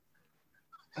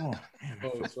Oh, man,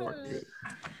 Oh, so good.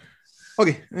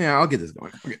 Okay, yeah, I'll get this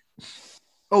going.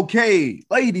 Okay,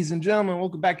 ladies and gentlemen,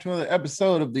 welcome back to another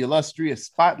episode of the illustrious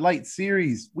Spotlight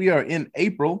series. We are in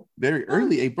April, very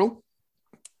early April,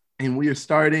 and we are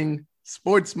starting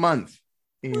Sports Month.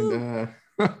 And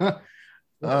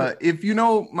if you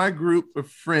know my group of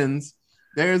friends,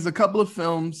 there's a couple of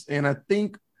films, and I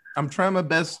think I'm trying my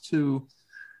best to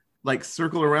like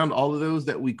circle around all of those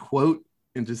that we quote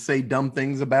and just say dumb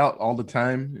things about all the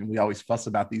time. And we always fuss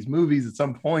about these movies at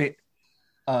some point.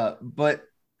 But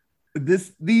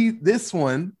this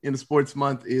one in Sports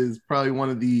Month is probably one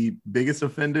of the biggest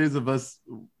offenders of us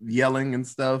yelling and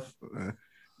stuff.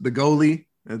 The goalie,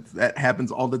 that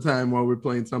happens all the time while we're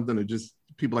playing something, or just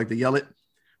people like to yell it.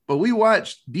 But we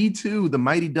watched D2, The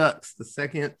Mighty Ducks, the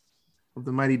second of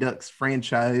the Mighty Ducks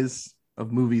franchise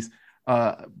of movies.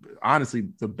 Honestly,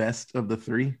 the best of the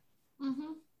three. Mm-hmm.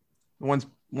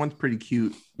 One's pretty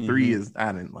cute. Three is,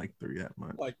 I didn't like three that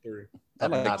much. like three.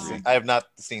 I have not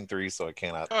seen three, so I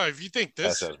cannot. Oh, if you think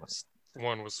this pass judgment.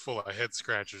 one was full of head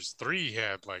scratchers, three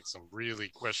had like some really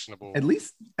questionable. At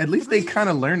least they kind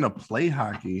of learned to play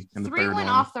hockey in the Three third went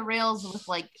one. off the rails with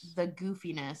like the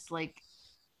goofiness. Like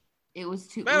it was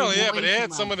too. Not only that, way but it too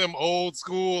had some much. of them old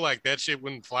school, like that shit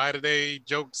wouldn't fly today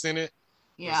jokes in it.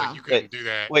 It was Yeah. like you couldn't do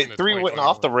that. in Wait, the three went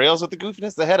off the 2021. rails with the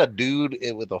goofiness. They had a dude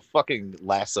with a fucking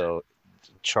lasso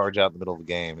charge out in the middle of the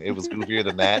game. It was goofier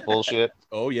than that bullshit.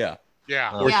 Oh yeah,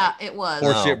 Yeah. Oh. Yeah, it was.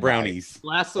 Or- horseshit my- brownies.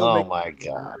 Lasso. Oh makes my a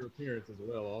God. appearance as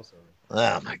well. Also,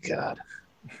 Oh my god.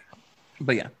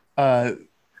 But yeah,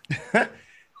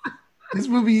 this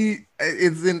movie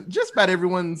is in just about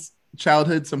everyone's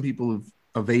childhood. Some people have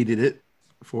evaded it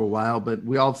for a while, but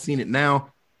we all have seen it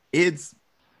now. It's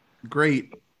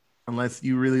great. Unless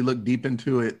you really look deep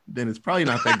into it, then it's probably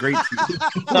not that great to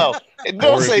you. No, Or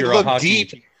don't if say you're a look hockey-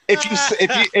 deep.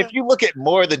 If you look at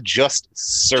more than just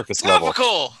surface level,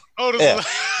 Topical. Oh, this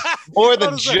Yeah. more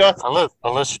than What is that? just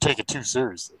Unless you take it too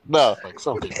seriously, no. like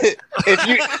some people.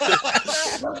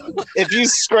 If you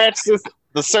scratch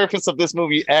the surface of this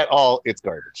movie at all, it's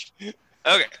garbage.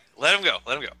 Okay, let him go.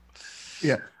 Let him go.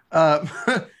 Yeah.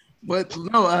 But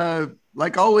no,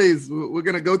 like always, we're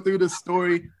gonna go through this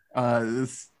story.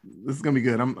 This is gonna be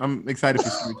good. I'm excited for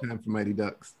story time for Mighty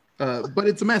Ducks. But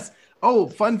it's a mess. Oh,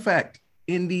 fun fact.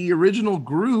 In the original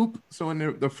group, so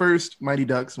in the first Mighty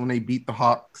Ducks, when they beat the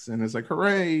Hawks, and it's like,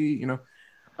 hooray, you know,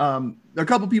 a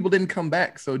couple people didn't come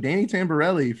back. So Danny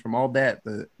Tamborelli from All That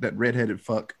redheaded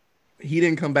fuck, he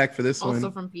didn't come back for this Also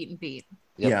one. from Pete and Pete.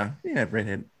 Yep. Yeah, he had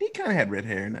redhead. He kind of had red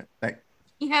hair in that. Like,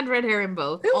 He had red hair in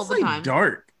both it all was the like time.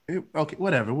 dark. Okay,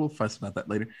 whatever. We'll fuss about that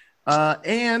later.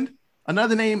 And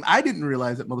another name, I didn't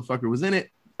realize that motherfucker was in it.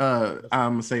 I'm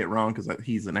gonna say it wrong because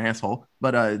he's an asshole.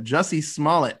 But Jussie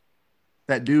Smollett,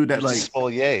 that dude that like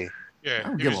Smollier. I Yeah,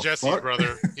 don't it give was a Jesse's fuck.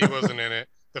 brother. He wasn't in it.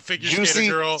 The figure skater Juicy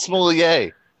girl,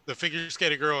 Smollier. the figure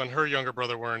skater girl, and her younger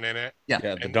brother weren't in it. yeah,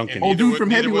 Yeah, the And- Duncan. and old neither dude was- from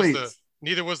neither was Heavyweights.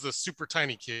 Neither was the super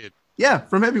tiny kid. Yeah,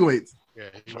 from Heavyweights. Yeah,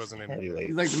 he wasn't in it. Anyway,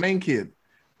 He's like the main kid.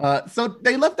 So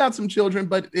they left out some children,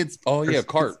 but it's Oh yeah,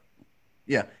 Cart.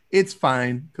 Yeah, it's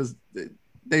fine because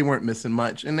they weren't missing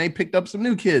much, and they picked up some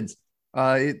new kids.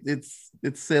 It's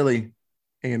silly,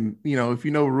 and you know, if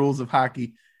you know rules of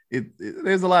hockey,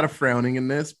 there's a lot of frowning in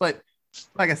this. But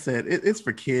like I said, it's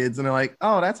for kids, and they're like,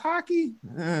 "Oh, that's hockey."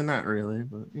 Not really,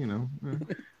 but you know,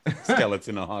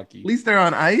 Skeleton of hockey. at least they're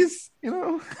on ice. You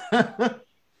know.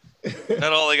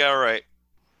 Not all they got right.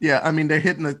 Yeah, I mean they're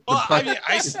hitting the. Well, I puck mean,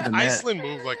 into the net. Iceland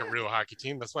moved like a real hockey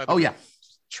team. That's why. Oh yeah.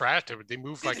 Trash. They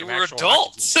moved like They an were actual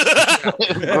adults. hockey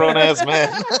team. Yeah. grown ass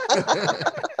man.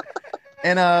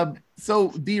 And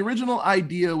so the original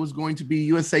idea was going to be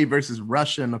USA versus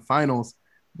Russia in the finals,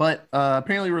 but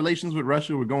apparently relations with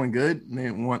Russia were going good, and they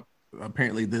didn't want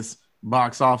apparently this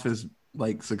box office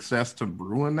like success to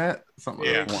ruin that. Something.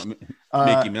 Yeah. Like Want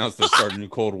that. Mickey Mouse to start a new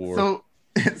Cold War.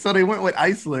 So they went with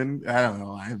Iceland. I don't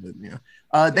know. I haven't.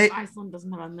 They Iceland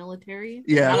doesn't have a military.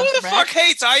 Yeah. They're Who not a the threat. fuck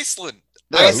hates Iceland?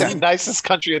 That's Yeah. the nicest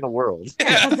country in the world.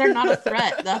 Because they're not a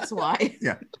threat. That's why.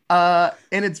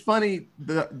 and it's funny,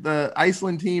 the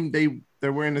Iceland team,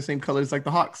 they're wearing the same colors like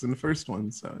the Hawks in the first one.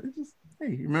 So it's just,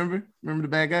 hey, remember the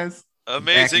bad guys?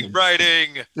 Amazing Acting. writing.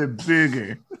 They're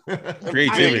bigger. I'm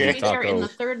Creativity, pretty sure in Taco. the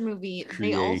third movie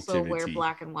they also wear Creativity.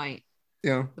 black and white.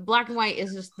 Yeah. The black and white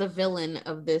is just the villain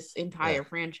of this entire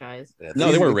franchise. Yeah,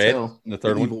 No, they were Easily red tell in the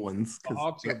third one. evil ones. the 'cause-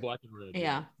 Hawks are black and red.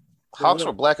 Yeah. Hawks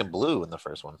were black and blue in the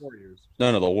first one. Warriors.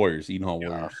 No, the Warriors. Eaton Hall Yeah.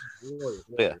 Warriors. Warriors.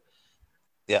 Yeah.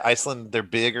 Yeah, Iceland, they're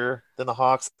bigger than the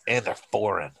Hawks, and they're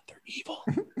foreign. They're evil.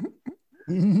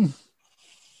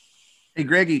 Hey,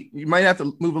 Greggy, you might have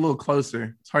to move a little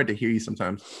closer. It's hard to hear you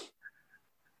sometimes.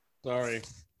 Sorry.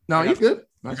 No, you're good.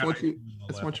 I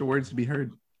just want your words to be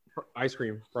heard. Ice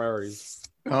cream priorities.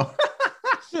 Oh,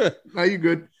 no, you're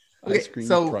good. Ice cream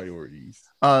priorities.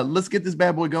 Let's get this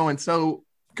bad boy going. So,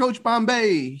 Coach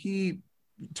Bombay, he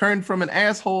turned from an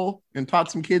asshole and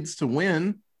taught some kids to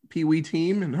win. Pee Wee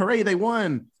team, and hooray, they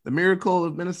won. The Miracle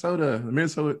of Minnesota,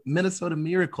 the Minnesota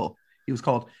Miracle, he was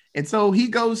called. And so he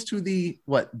goes to the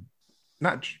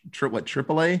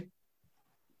AAA?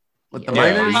 What the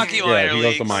minors? Hockey Yeah, minor he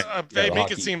goes to leagues. They make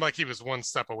hockey. it seem like he was one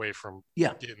step away from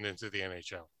getting into the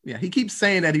NHL. Yeah, he keeps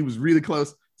saying that he was really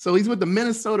close. So he's with the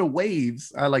Minnesota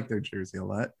Waves. I like their jersey a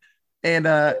lot. And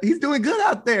he's doing good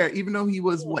out there, even though he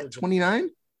was, 29?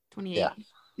 28.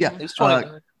 Yeah. He was 20.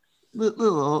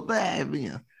 Little bad,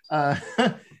 yeah.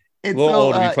 And A little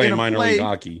old to be in playing a minor play, league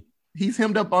hockey. he's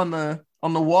hemmed up on the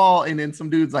wall, and then some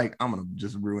dude's like, I'm gonna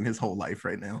just ruin his whole life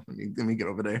right now. Let me get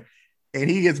over there. And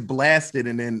he gets blasted,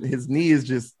 and then his knee is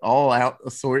just all out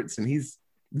of sorts, and he's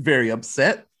very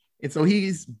upset. And so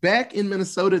he's back in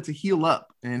Minnesota to heal up,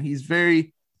 and he's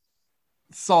very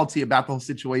salty about the whole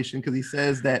situation because he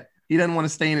says that he doesn't want to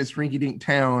stay in his rinky-dink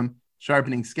town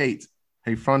sharpening skates.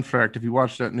 Hey, fun fact, if you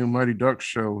watch that new Mighty Ducks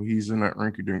show, he's in that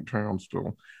rinky-dink town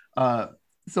still.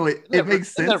 So it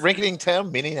makes sense. Isn't that rinky-dink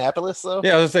town, Minneapolis, though?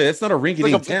 Yeah, I was gonna say that's not a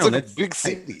rinky-dink town. It's That's big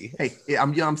city. Hey,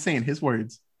 I'm saying his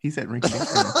words. He said rinky-dink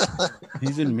town.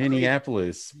 he's in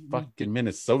Minneapolis, fucking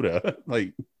Minnesota.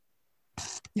 Like,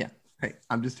 Yeah. Hey,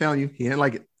 I'm just telling you, he didn't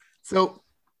like it. So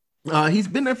he's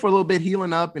been there for a little bit,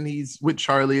 healing up, and he's with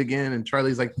Charlie again. And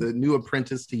Charlie's like the new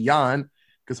apprentice to Jan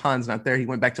because Han's not there. He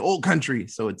went back to old country,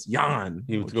 so it's Jan.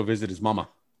 he went to go visit his mama.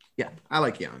 Yeah, I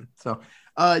like Jan. So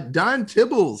Don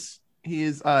Tibbles, he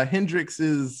is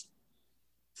Hendrix's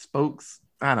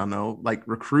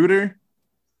recruiter.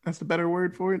 That's the better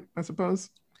word for it, I suppose.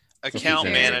 Account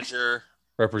Representative. manager.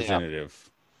 Representative.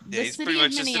 Yeah, The he's city pretty of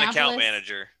much just an account Minneapolis-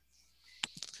 manager.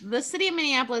 The city of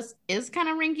Minneapolis is kind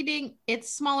of rinky-dink.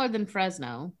 It's smaller than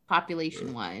Fresno,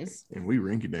 population-wise. And we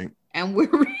rinky-dink. And we're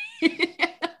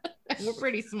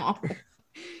pretty small.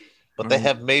 But they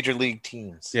have major league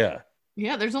teams. Yeah.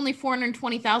 Yeah, there's only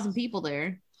 420,000 people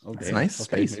there. Okay. That's nice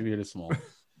Okay, space. maybe it is small.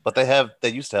 But they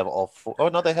used to have all four. Oh,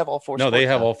 no, they have all four. No, they sports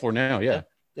have now. all four now. Yeah.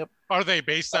 Are they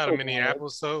based out of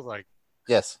Minneapolis though? Like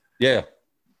Yes. Yeah.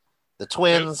 The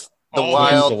Twins, the all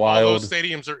Wild, the all Wild. those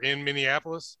stadiums are in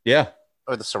Minneapolis. Yeah.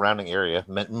 or the surrounding area.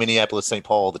 Minneapolis, St.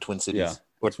 Paul, the Twin Cities.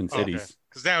 Yeah. Twin Cities.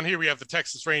 Because down here we have the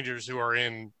Texas Rangers who are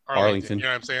in Arlington. Arlington. You know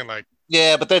what I'm saying? Like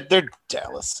Yeah, but they're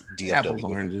Dallas. Apples, DFW.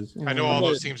 oranges. I know all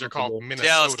those teams are called Minnesota.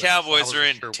 Dallas Cowboys so I are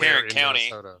wasn't in sure where Tarrant County.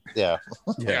 Minnesota. Yeah.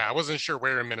 Yeah, I wasn't sure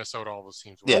where in Minnesota all those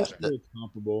teams were. Yeah. Very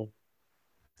comparable.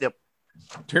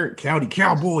 Tarrant County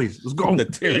Cowboys. Let's go. The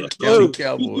Tarrant County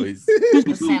Cowboys.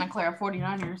 The Santa Clara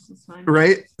 49ers. It's fine.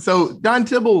 Right. So Don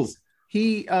Tibbles,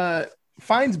 he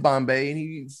finds Bombay and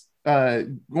he's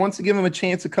wants to give him a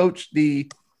chance to coach the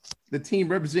team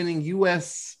representing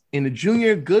U.S. in the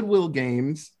Junior Goodwill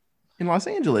Games in Los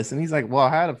Angeles. And he's like, well,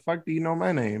 how the fuck do you know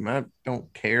my name? I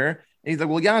don't care. And he's like,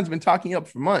 well, Jan's been talking up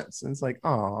for months. And it's like,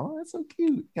 oh, that's so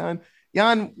cute.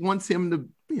 Jan wants him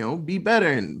to, be better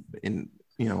and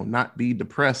not be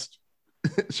depressed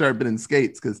sharpening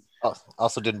skates because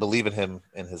Also didn't believe in him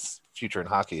and his future in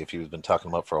hockey if he was been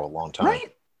talking him up for a long time.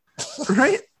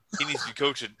 right. He needs to be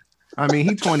coaching. I mean,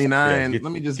 he's 29. Yeah,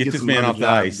 Let me just get this some man other off the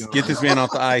jobs ice. going. Get this man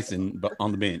off the ice and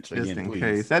on the bench just again, in please.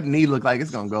 case. That knee look like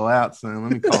it's gonna go out soon.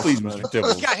 Let me call Please, somebody. Mr.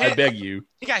 Tibbles, got I hit. beg you.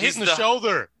 He got hit He's in the the-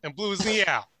 shoulder and blew his knee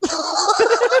out. He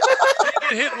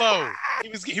didn't hit low.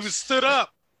 He was stood up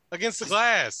against the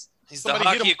glass. He's Somebody the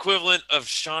hit hockey him. equivalent of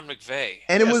Sean McVay.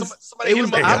 And it Yeah, was somebody it hit was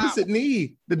him the up top. opposite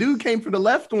knee. The dude came for the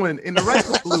left one, and the right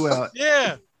one blew out.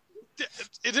 Yeah.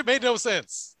 It made no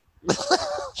sense.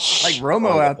 Like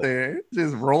Romo out there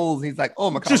just rolls. He's like,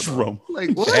 oh my god, Just roam. Like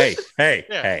what?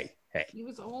 Hey. He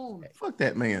was old. Fuck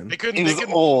that man. They couldn't. He they was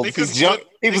couldn't- old. they couldn't He's young. flip-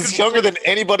 He they was couldn't younger flip- than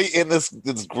anybody in this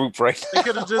group right They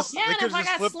could have just. Yeah, they and could if I have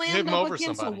just got flipped slammed him up over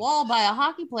against somebody. a wall by a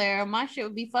hockey player, my shit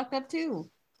would be fucked up too.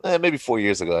 Maybe 4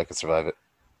 years ago I could survive it.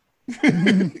 Yeah,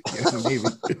 maybe.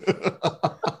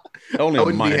 Only I a wouldn't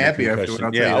be minor happy after concussion. it,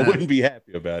 I'll tell Yeah, you I that. wouldn't be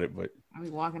happy about it, but I'd be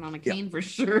walking on a Yeah. cane for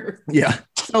sure. Yeah.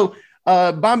 So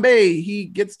Bombay, he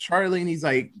gets Charlie and he's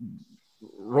like,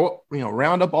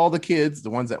 round up all the kids, the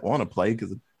ones that want to play,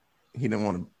 because he didn't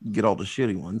want to get all the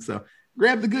shitty ones. So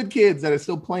grab the good kids that are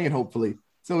still playing, hopefully.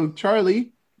 So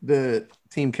Charlie, the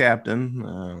team captain,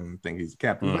 I don't think he's the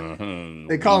captain, but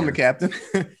they call him the captain.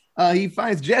 He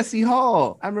finds Jesse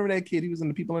Hall. I remember that kid. He was in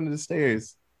the people under the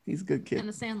stairs. He's a good In kid.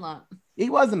 the Sandlot. He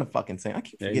was in the fucking same. I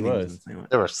keep Yeah, he forgetting was. in the Sandlot.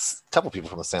 There were a couple people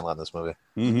from the Sandlot in this movie.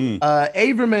 Mm-hmm.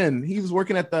 Averman. He was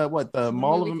working at the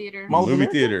Mall Movie of theater. Mall of Movie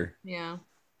America? theater. Yeah.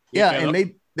 Yeah, Yeah,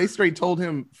 and they straight told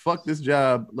him, "Fuck this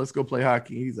job. Let's go play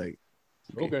hockey." He's like,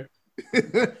 Okay.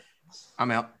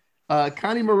 "I'm out."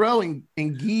 Connie Morell and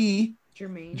Guy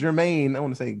Jermaine. I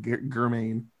want to say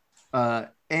Germain.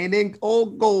 And then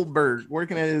old Goldberg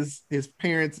working at his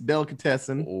parents'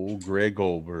 delicatessen. Old Greg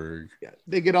Goldberg. Yeah,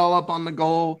 they get all up on the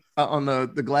goal on the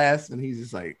glass, and he's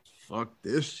just like, "Fuck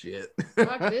this shit."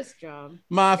 Fuck this job.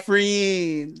 My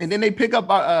friend. And then they pick up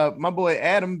my boy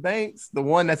Adam Banks, the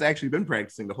one that's actually been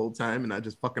practicing the whole time and not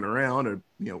just fucking around or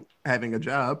having a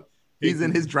job. He's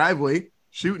in his driveway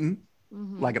shooting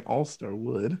Mhm. like an all-star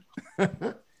would.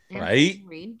 And Right?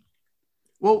 Reed.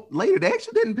 Well, later they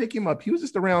actually didn't pick him up. He was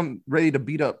just around ready to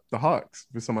beat up the Hawks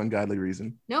for some ungodly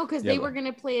reason. No, because Yeah, they but- were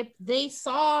gonna play. They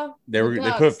saw They the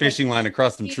Ducks, put a fishing line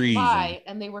across some sneak trees. by,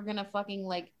 and they were gonna fucking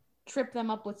like trip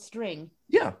them up with string.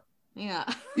 Yeah. Yeah.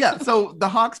 Yeah. So the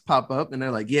Hawks pop up and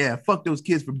they're like, "Yeah, fuck those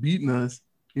kids for beating us.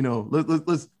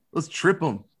 Let's trip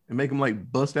them and make them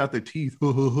like bust out their teeth."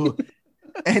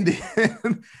 and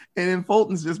then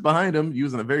Fulton's just behind him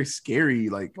using a very scary,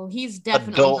 like, Well, he's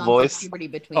definitely Adult gone voice. through puberty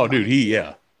between. Oh, dude,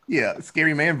 months. yeah,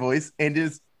 scary man voice, and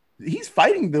just he's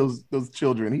fighting those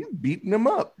children. He's beating them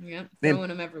up, Yep, Then- throwing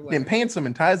them everywhere. then pants them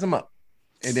and ties them up,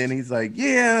 and then he's like,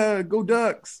 "Yeah, go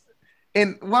Ducks."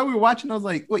 And while we were watching, I was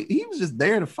like, "Wait, he was just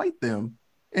there to fight them,"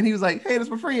 and he was like, "Hey, that's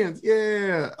my friends."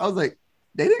 Yeah, I was like,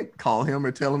 they didn't call him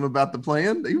or tell him about the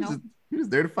plan. He was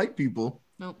there to fight people.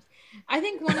 Nope. I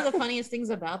think one of the funniest things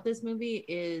about this movie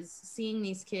is seeing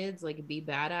these kids like be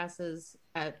badasses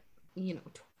at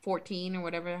 14 or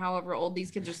whatever, however old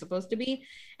these kids are supposed to be,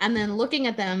 and then looking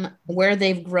at them where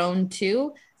they've grown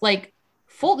to. Like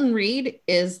Fulton Reed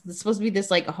is supposed to be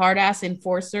this like hard ass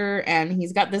enforcer, and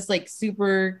he's got this like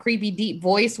super creepy deep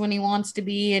voice when he wants to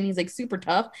be, and he's like super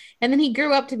tough. And then he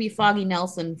grew up to be Foggy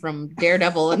Nelson from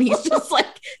Daredevil, and he's just like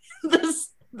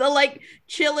the like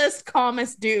chillest,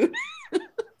 calmest dude.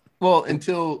 Well,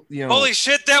 until Holy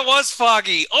shit, that was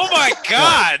Foggy. Oh my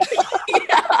god.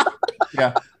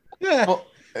 Yeah. yeah. Well,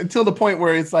 until the point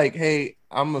where it's like, "Hey,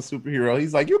 I'm a superhero."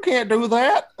 He's like, "You can't do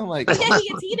that." I'm like, Yeah, he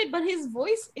gets heated, but his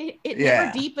voice it Yeah.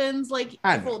 never deepens like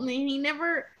I know. Fulton. He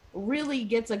never really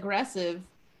gets aggressive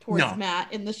towards No.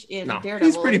 Matt in No, Daredevil.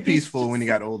 he's pretty Like, peaceful just- when he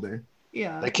got older.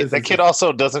 Yeah. That kid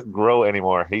also doesn't grow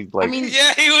anymore. He's like, I mean,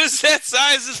 Yeah, he was that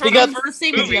size from He got- the the first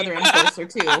same with the movie. other enforcer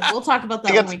too. We'll talk about that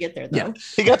He got- when we get there, though. Yeah.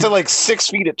 he got to like 6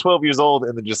 feet at 12 years old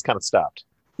and then just kind of stopped.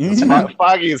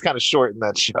 Foggy is kind of short in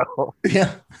that show.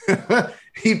 Yeah.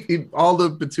 he all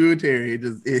the pituitary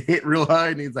it hit real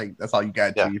hard, and he's like, "That's all you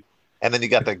got, Yeah. Chief." And then you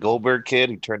got that Goldberg kid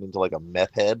who turned into like a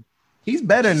meth head. He's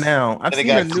better now. I've And he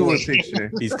seen a got newer clean.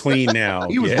 picture. He's clean now.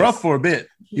 He was yes. rough for a bit.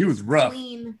 He was He's rough.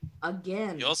 Clean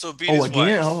again. He also beat Oh, his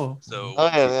again? wife. Oh. So Oh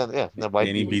yeah. The white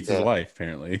And he dude, beats yeah. his wife,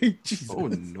 apparently. Jesus. Oh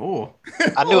no!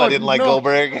 I knew Oh, I didn't like no.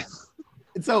 Goldberg.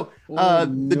 And so Oh,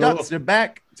 the no. Ducks, they're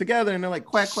back together, and they're like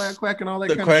quack, quack, quack, and all that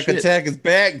The kind quack of shit. attack is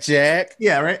back, Jack.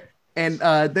 Yeah, right. And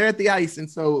they're at the ice, and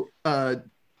so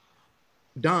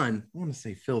Don, I want to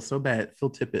say Phil so bad, Phil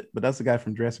Tippett, but that's the guy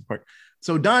from Jurassic Park.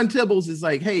 So Don Tibbles is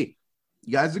like, "Hey,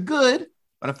 you guys are good,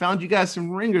 but I found you guys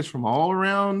some ringers from all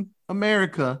around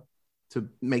America to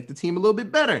make the team a little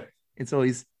bit better." And so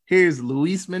here's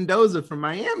Luis Mendoza from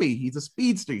Miami. He's a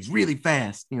speedster. He's really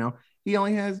fast. He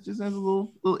only has a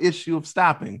little issue of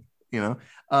stopping.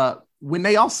 When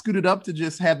they all scooted up to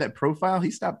just have that profile,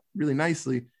 he stopped really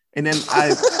nicely. And then I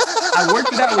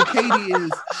worked it out with Katie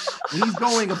is when he's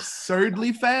going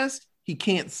absurdly fast, he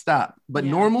can't stop. But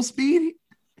Yeah. normal speed,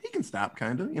 he can stop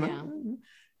kind of, Yeah.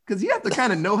 because you have to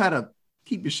kind of know how to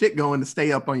keep your shit going to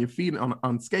stay up on your feet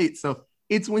on skates. So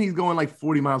it's when he's going like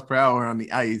 40 miles per hour on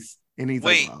the ice. And he's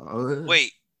Wait, like,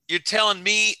 wait, you're telling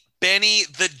me Benny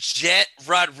the Jet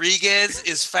Rodriguez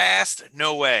is fast?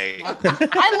 No way.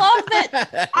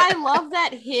 I love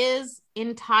that his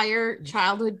entire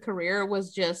childhood career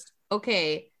was just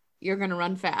okay. You're gonna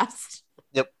run fast.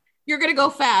 Yep. You're gonna go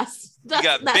fast. You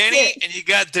got That's Benny it. and you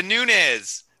got the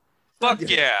Nunez. Fuck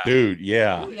yeah. Dude,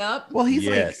 yeah. Yep. well, he's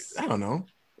Yes. like, I don't know.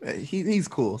 He's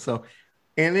cool. So,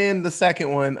 and then the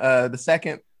second one, the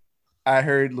second I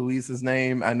heard Luis's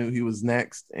name, I knew he was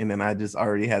next. And then I just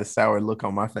already had a sour look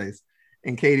on my face.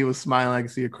 And Katie was smiling. I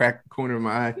could see a cracked corner of my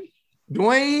eye.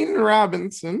 Dwayne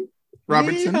Robertson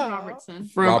Robertson. from Robertson.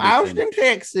 Austin,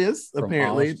 Texas. From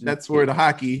Apparently, Austin, that's where the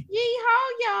hockey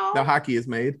Yeehaw, y'all. is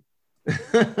made.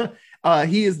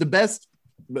 He is the best,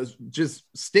 just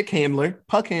stick handler,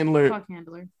 puck handler, Puck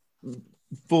handler.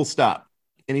 full stop.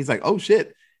 And he's like, "Oh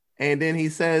shit!" And then he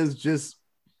says just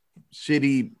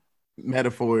shitty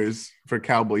metaphors for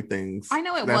cowboy things. I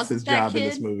know it That's wasn't his that job in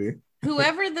kid. this movie.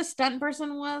 whoever the stunt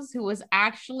person was who was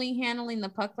actually handling the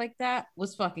puck like that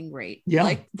was fucking great. Yeah.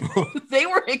 Like they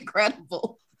were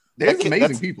incredible. There's That kid- amazing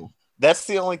that's- people. That's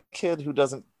the only kid who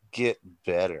doesn't get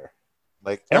better.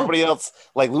 Like No. everybody else,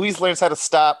 like Luis learns how to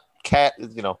stop. Cat,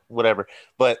 whatever.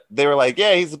 But they were like,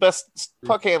 yeah, he's the best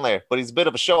puck handler, but he's a bit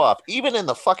of a show off. Even in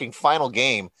the fucking final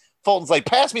game, Fulton's like,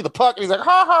 pass me the puck, and he's like,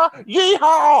 ha ha,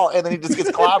 yeehaw, and then he just gets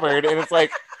clobbered, and it's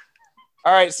like,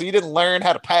 all right, so you didn't learn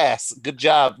how to pass. Good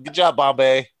job,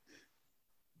 Bombay.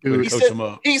 Dude, He Coach said- him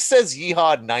up. He says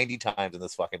yeehaw 90 times in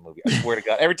this fucking movie. I swear to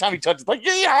God, every time he touches, like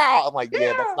yeehaw. I'm like,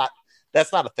 yeah,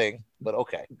 that's not a thing, but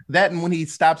okay. that and when he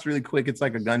stops really quick, it's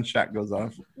like a gunshot goes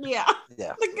off. Yeah.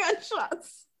 Yeah. The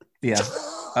gunshots. Yeah.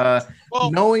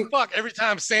 Well, Knowing fuck, every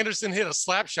time Sanderson hit a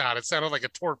slap shot, it sounded like a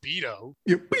torpedo.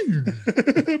 Yep.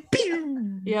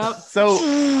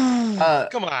 So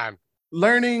Come on.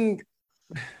 learning,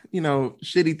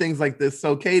 shitty things like this.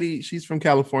 So Katie, she's from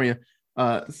California.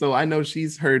 So I know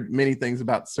she's heard many things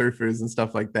about surfers and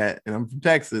stuff like that. And I'm from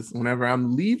Texas. Whenever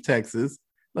I'm leave Texas,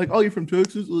 like, oh, you're from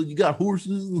Texas? Well, you got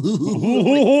horses.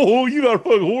 Oh, you got a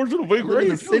fucking horse in a big I live in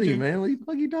the race, city, don't you? man. What the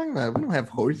fuck are you talking about? We don't have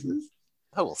horses.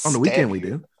 I will On the stab weekend we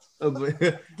you.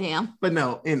 do. Damn. But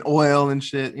no, in oil and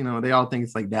shit, they all think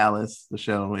it's like Dallas, the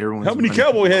show. Everyone's How many running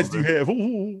cowboy people hats do over. you have?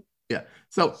 Ooh.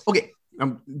 So, okay,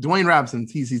 Dwayne Robinson,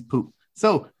 he's poop.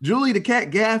 So, Julie the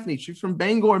Cat Gaffney, she's from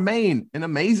Bangor, Maine, an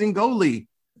amazing goalie.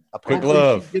 Quick Hopefully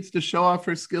love. She gets to show off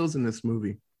her skills in this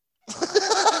movie.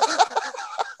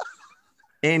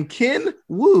 And Kenneth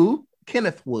Wu,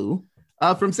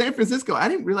 from San Francisco. I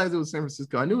didn't realize it was San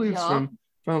Francisco. I knew he was Yeah.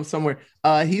 from somewhere.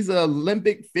 He's an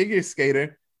Olympic figure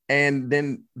skater. And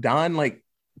then Don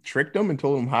tricked him and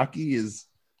told him hockey is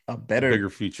a better, Bigger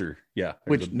future. Yeah.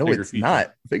 there's which a no, bigger it's future.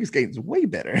 not. Figure skating's way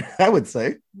better, I would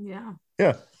say. Yeah.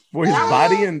 For his Yeah.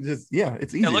 body and just,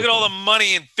 it's easy. Yeah, look at all the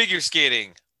money in figure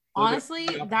skating. Honestly,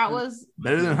 that was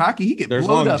better than hockey. He get There's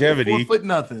blowed longevity. up at 4 foot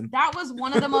nothing. that was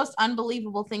one of the most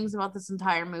unbelievable things about this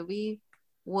entire movie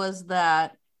was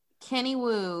that Kenny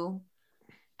Wu,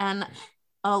 and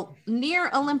a near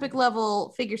Olympic level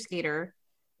figure skater,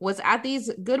 was at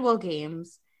these Goodwill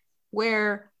games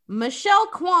where Michelle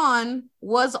Kwan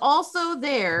was also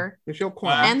there, Michelle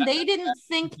Kwan. and they didn't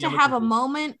think to have a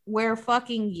moment where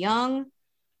fucking young,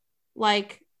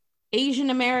 Asian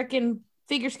American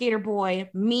figure skater boy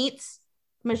meets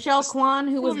Michelle Kwan,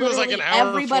 who was Movie was like literally an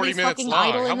hour and 40 everybody's minutes fucking long.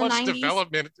 idol How in the much 90s.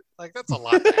 development? That's a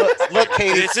lot. Look,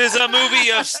 Katie, This is a movie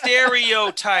of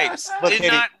stereotypes. Look, Did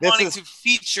Katie, not this wanting is- to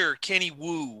feature Kenny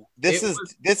Wu. this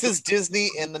is Disney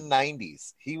in the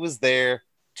 90s. He was there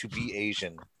to be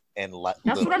Asian and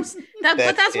That's what I'm. But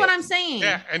That's that's what it. I'm saying.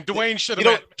 Yeah, and Dwayne should You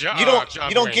have don't met John. you don't John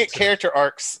you don't Wayne, get too. character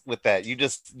arcs with that.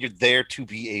 You're there to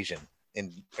be Asian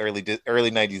in early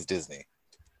 90s Disney.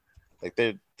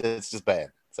 It's just bad.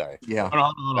 Sorry. Yeah. Hold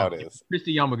on. How it is.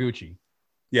 Christy Yamaguchi.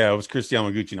 Yeah, it was Christy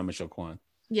Yamaguchi, not Michelle Kwan.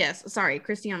 Yes. Sorry,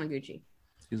 Christy Yamaguchi.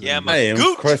 Yeah, I am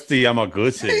Gooch. Christy He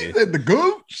Yamaguchi. said the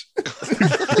gooch.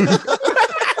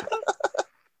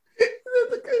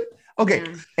 Okay,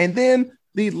 Yeah. and then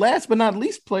the last but not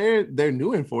least player, their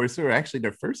new enforcer, or actually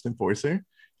their first enforcer,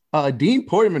 Dean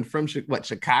Portman from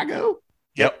Chicago?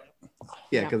 Yep.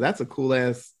 Yeah, because that's a cool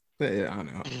ass. I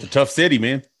don't know. It's a tough city,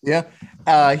 man.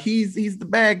 Yeah, he's the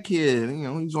bad kid.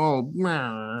 He's all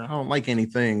I don't like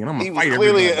anything, and I'm He gonna was fight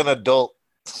clearly everybody. an adult.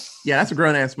 Yeah, that's a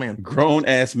grown ass man. Grown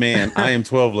ass man. I am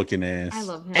 12 looking ass. I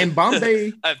love him. And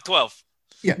Bombay, I have 12.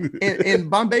 yeah, and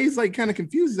Bombay's kind of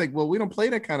confused. He's like, well, we don't play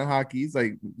that kind of hockey. He's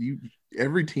like,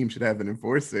 every team should have an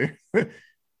enforcer.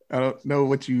 I don't know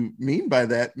what you mean by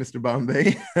that, Mr.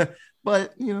 Bombay,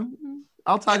 but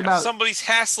I'll talk If about. somebody's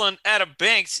hassling Adam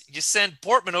Banks, you send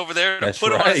Portman over there to That's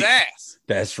put him on his right. ass.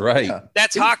 That's right. Yeah.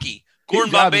 That's His- hockey. his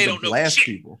Gordon job Bombay is to don't know blast shit.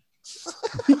 people.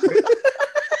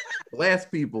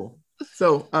 Blast people.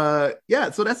 So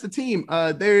so that's the team.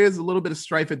 There is a little bit of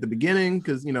strife at the beginning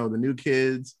because the new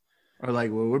kids are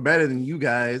like, well, we're better than you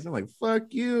guys. I'm like,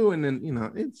 fuck you. And then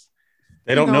it's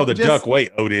They don't know the just- duck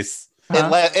weight, Otis. huh?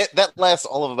 That lasts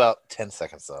all of about 10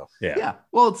 seconds though. Yeah. Yeah.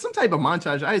 Well, it's some type of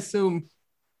montage. I assume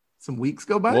some weeks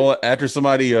go by. Well, after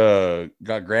somebody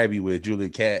got grabby with Julia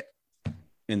Cat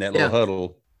in that little Yeah.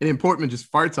 huddle, and then Portman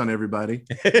just farts on everybody.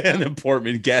 and then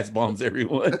Portman gas bombs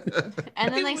everyone.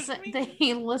 And then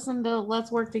they listen to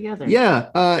Let's Work Together. Yeah.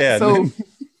 Yeah, So man.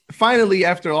 finally,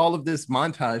 after all of this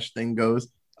montage thing goes,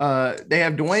 they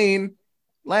have Dwayne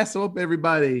lasso up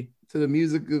everybody to the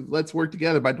music of Let's Work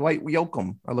Together by Dwight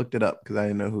Yoakam. I looked it up because I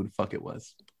didn't know who the fuck it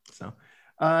was. So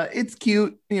it's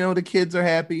cute. The kids are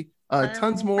happy.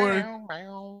 Tons more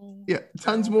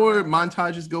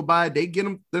montages go by. They get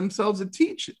themselves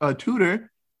a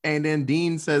tutor. And then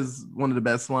Dean says one of the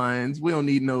best lines, we don't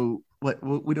need no What?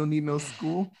 We don't need no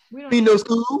school. We don't Need know. no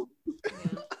school.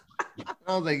 Yeah.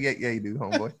 I was like, yeah, you do,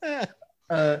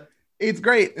 homeboy. It's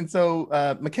great. And so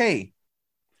McKay,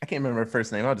 I can't remember her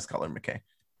first name. I'll just call her McKay.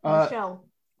 Michelle.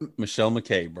 Michelle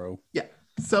McKay, bro.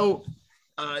 So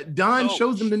Don Oh.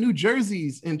 shows him the new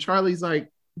jerseys, and Charlie's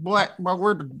like, "Black, but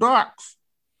we're the Ducks."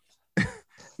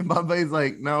 And Bombay's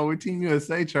like, "No, we're Team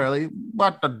USA, Charlie,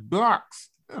 but the Ducks."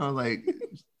 I was like,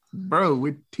 "Bro,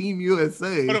 we're Team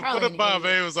USA." What if Probably an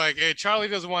Bave was like, hey, Charlie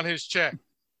doesn't want his check.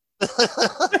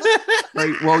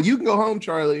 Like, well, you can go home,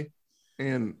 Charlie,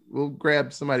 and we'll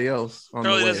grab somebody else on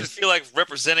Charlie the way. doesn't feel like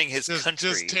representing his country.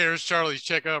 Just tears Charlie's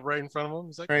check up right in front of him.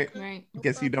 He's like, Right? Right. I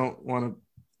guess you don't want to.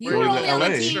 You Go were to only on the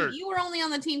LA. team. Sure. You were only on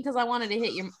the team because I wanted to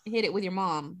hit it with your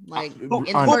mom. Like Who-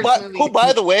 in on- the who first movie. Who,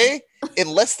 by the way, in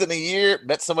less than a year,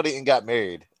 met somebody and got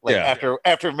married. Like Yeah.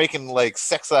 after making like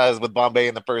sex eyes with Bombay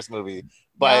in the first movie.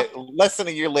 But less than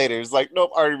a year later, it's like,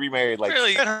 nope, already remarried. Like,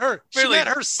 Really, met her. She really, met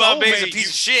her Bombay's a soulmate. piece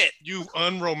of shit. You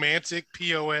unromantic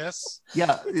POS.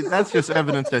 Yeah, that's just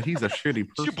evidence that he's a shitty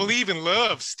person. You believe in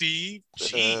love, Steve.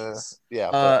 Jeez. yeah.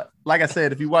 but- Like I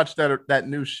said, if you watch that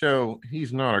new show,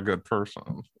 he's not a good person.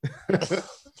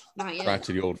 Not yet. Right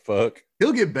to the old fuck.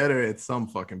 He'll get better at some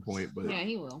fucking point, but Yeah,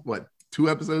 he will. what, 2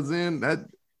 episodes in, that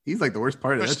he's like the worst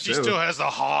part of But that she show. still has the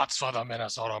hots for the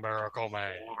Minnesota Miracle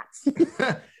Man.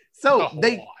 So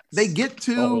The hots. they get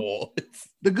to Oh,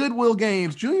 the Goodwill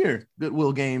Games, Junior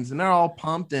Goodwill Games, and they're all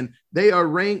pumped, and they are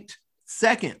ranked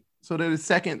second. So they're the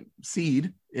second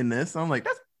seed in this. I'm like,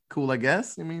 that's cool, I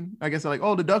guess. I mean, I guess they're like,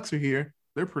 oh, the Ducks are here.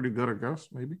 They're pretty good, I guess,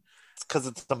 maybe. It's because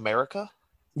it's America.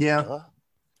 Yeah. Huh?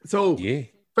 So yeah.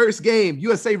 first game,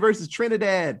 USA versus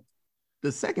Trinidad,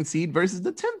 the second seed versus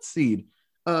the 10th seed.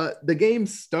 The game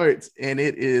starts and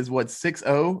it is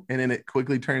 6-0, and then it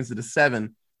quickly turns to the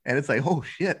 7, and it's like, oh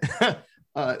shit.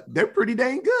 They're pretty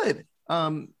dang good.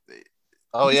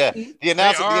 Oh yeah. The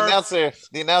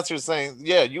announcer is saying,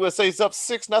 yeah, USA's up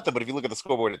 6-0, but if you look at the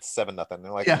scoreboard, it's 7-0.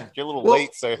 They're like, Yeah. you're a little Well,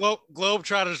 late, sir.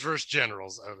 Globetrotters versus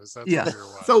Generals, Otis. That's Yeah. what you're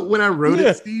watching. So when I wrote Yeah.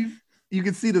 it, Steve, you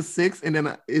can see the 6, and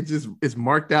then it's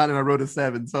marked out, and I wrote a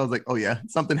 7. So I was like, oh yeah,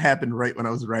 something happened right when I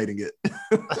was writing it.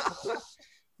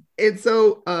 And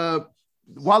so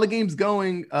while the game's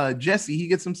going, Jesse, he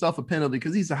gets himself a penalty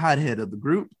because he's the hothead of the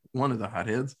group, one of the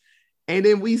hotheads. And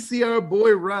then we see our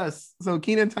boy Russ. So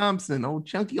Kenan Thompson, old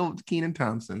chunky old Kenan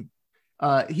Thompson.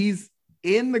 He's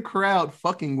in the crowd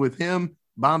fucking with him,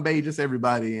 Bombay, just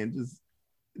everybody, and just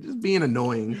being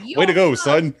annoying. You Way to go, don't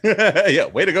son. Yeah,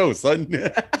 way to go, son.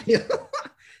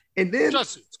 And then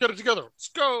Jesse, let's get it together. Let's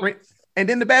go. Right. And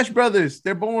then the Bash brothers,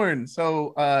 they're born.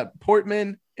 So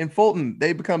Portman and Fulton,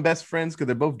 they become best friends because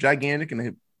they're both gigantic,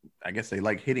 and I guess they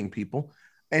like hitting people.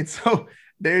 And so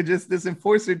they're just this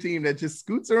enforcer team that just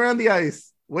scoots around the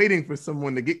ice, waiting for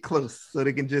someone to get close so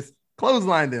they can just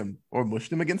clothesline them or mush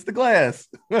them against the glass.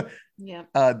 Yeah.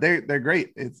 They're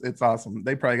great. It's awesome.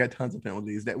 They probably got tons of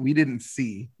penalties that we didn't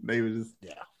see. They were just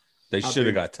They Out should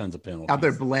there- have got tons of penalties. out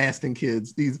there blasting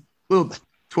kids. These little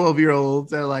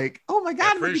 12-year-olds are like, oh my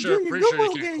God, Pretty look at sure Junior you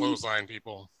Goodwill can game. clothesline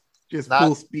people. Just Not-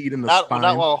 full speed in the Not spine.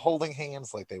 while holding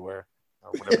hands like they were,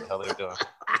 or whatever the hell they were doing.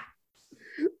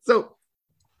 So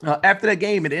after that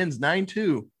game, it ends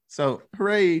 9-2. So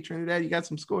hooray, Trinidad, you got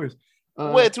some scores.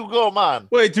 Way to go, man.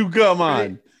 Way to come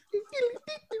on.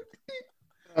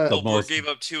 The Goldberg most, gave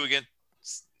up 2 against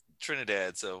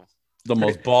Trinidad, so the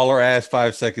most baller ass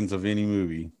 5 seconds of any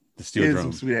movie. The steel Here's some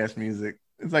drums. sweet ass music.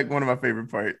 It's like one of my favorite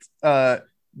parts.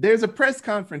 There's a press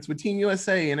conference with Team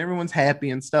USA and everyone's happy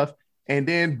and stuff. And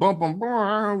then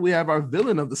we have our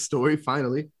villain of the story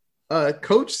finally.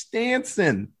 Coach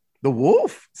Stanson, the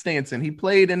Wolf Stanson. He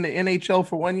played in the NHL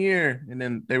for 1 year, and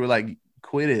then they were like,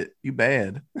 quit it, you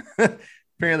bad.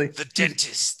 Apparently, the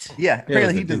dentist. yeah,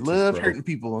 apparently the he just dentist, loved bro. hurting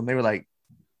people, and they were like,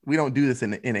 we don't do this in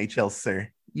the NHL, sir.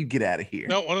 You get out of here.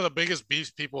 No, one of the biggest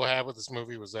beefs people have with this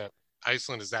movie was that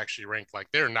Iceland is actually ranked like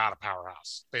they're not a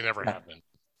powerhouse. They never have been.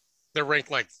 They're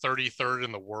ranked like 33rd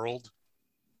in the world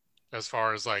as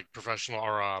far as like professional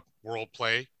or world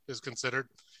play is considered.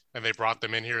 And they brought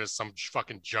them in here as some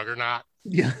fucking juggernaut.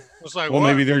 Yeah. It's like, Well, what?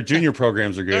 maybe their junior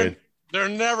programs are good. They're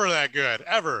never that good,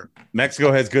 ever.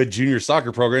 Mexico has good junior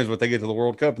soccer programs, but they get to the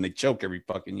World Cup and they choke every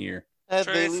fucking year. They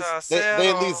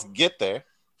at least get there.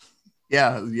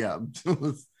 Yeah.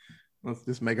 let's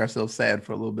just make ourselves sad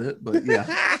for a little bit, but yeah.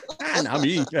 I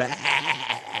mean,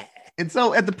 And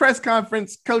so at the press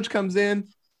conference, coach comes in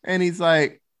and he's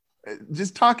like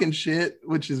just talking shit,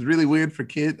 which is really weird for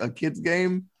a kid's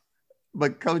game.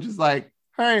 But coach is like,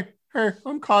 hey,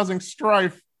 I'm causing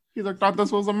strife. He's like, thought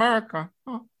this was America.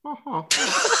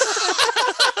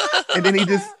 And then he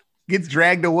just gets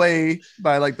dragged away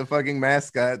by like the fucking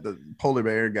mascot, the polar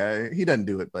bear guy. He doesn't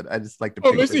do it, but I just like to.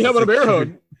 Oh, Missy, how about a bear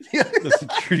hug? Yeah. The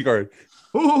security guard.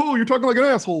 Oh, you're talking like an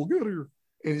asshole. Get out of here.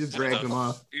 And he just dragged him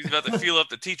off. He's about to feel up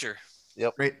the teacher.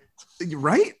 Right?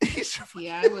 Right?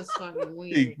 Yeah, it was fucking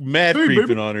weird. He mad Hey, creeping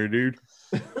baby. on her, dude.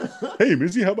 Hey,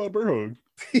 Missy, how about a bear hug?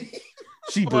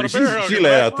 She How about a she, bear hug she in let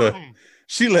the out the bathroom?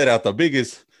 she let out the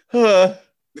biggest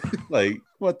like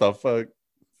what the fuck?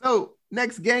 So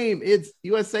next game, it's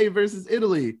USA versus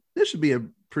Italy. This should be a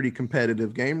pretty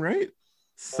competitive game, right?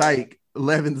 Psych,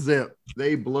 11-zip.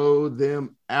 They blow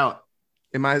them out.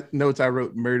 In my notes, I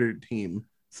wrote murdered team.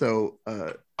 So While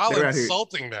they're out here.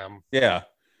 insulting them Yeah.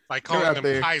 by out calling them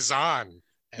there. Paisan.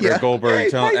 And Yeah. Eric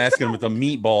Goldberg Hey, asking him if the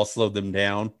meatball slowed them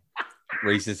down.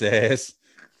 Racist ass.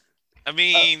 I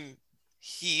mean,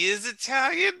 he is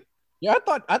Italian. Yeah,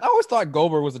 I always thought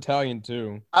Goldberg was Italian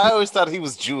too. I always thought he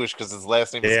was Jewish because his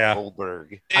last name is Yeah.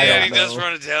 Goldberg. I Yeah, don't he does know.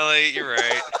 run Italian. You're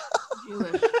right.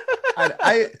 Jewish.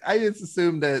 I just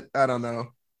assumed that, I don't know,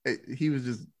 he was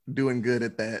just doing good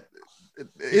at that.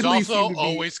 he's Italy also seemed to be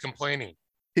always complaining.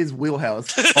 his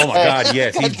wheelhouse. Oh my god,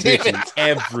 yes, he's God damn it. bitching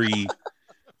every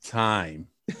time.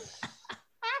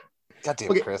 God damn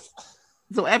Okay. it, Chris.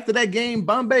 So after that game,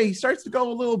 Bombay, he starts to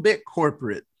go a little bit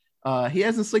corporate. He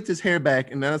hasn't slicked his hair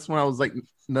back, and that's when I was like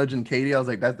nudging Katie. I was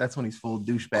like, that's when he's full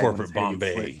douchebag. when his Corporate hair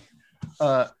gets slicked.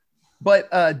 Bombay.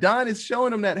 But Don is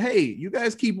showing him that, hey, you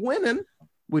guys keep winning,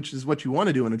 which is what you want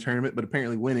to do in a tournament, but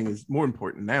apparently winning is more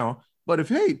important now. But if,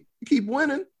 hey, you keep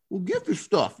winning, we'll give you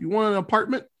stuff. You want an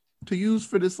apartment to use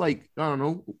for this, like, I don't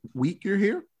know, week you're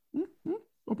here?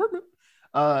 Apartment.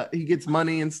 He gets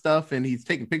money and stuff, and he's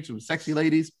taking pictures with sexy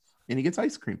ladies, and he gets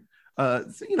ice cream.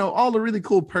 So, you know, all the really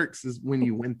cool perks is when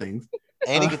you win things.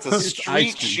 And he gets a It's street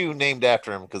ice cream. shoe named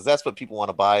after him because that's what people want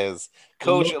to buy as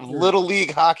coach of Loafer. Little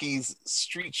League Hockey's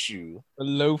street shoe. A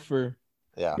loafer.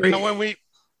 Yeah. You know, when we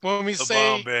The say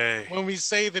Bombay. when we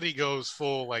say that he goes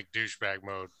full like douchebag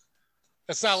mode,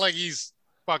 it's not like he's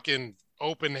fucking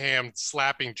open hand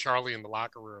slapping Charlie in the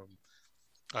locker room,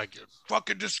 like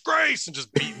fucking disgrace, and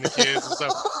just beating the kids and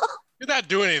stuff. He's not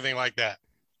doing anything like that.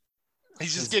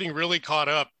 He's just getting really caught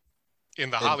up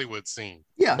in the Hollywood scene.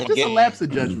 Yeah, just a Again. lapse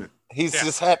of judgment. He's Yeah.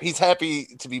 just happy. He's happy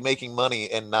to be making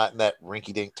money and not in that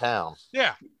rinky-dink town.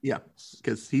 Yeah, Yeah,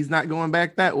 because he's not going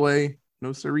back that way.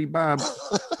 No siree, Bob.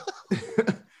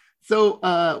 So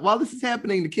while this is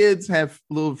happening, the kids have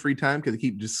a little free time because they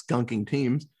keep just skunking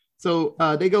teams. So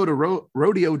they go to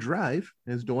Rodeo Drive,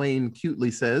 as Dwayne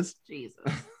cutely says. Jesus.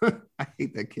 I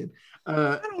hate that kid.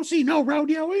 I don't see no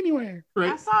rodeo anywhere. I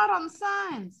Right? saw it on the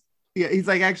signs. Yeah, he's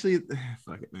like, actually,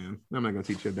 fuck it, man. I'm not gonna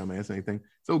teach your dumbass anything.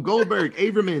 So Goldberg,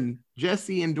 Averman,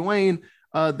 Jesse, and Dwayne,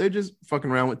 they're just fucking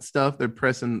around with stuff. They're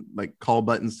pressing like call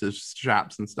buttons to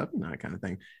shops and stuff, you know, that kind of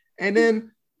thing. And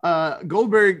then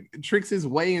Goldberg tricks his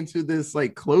way into this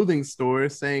like clothing store,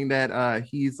 saying that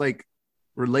he's like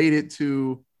related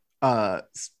to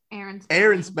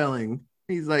Aaron Spelling.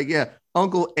 He's like, yeah,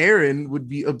 Uncle Aaron would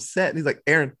be upset. And he's like,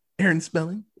 Aaron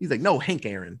Spelling. He's like, no, Hank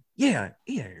Aaron. Yeah,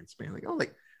 Aaron Spelling. I was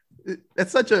like,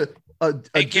 that's such a Hey,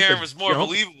 just a Karen was more jump.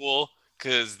 believable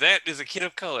because that is a kid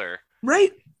of color.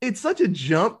 Right? It's such a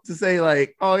jump to say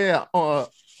like, oh yeah,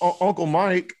 Uncle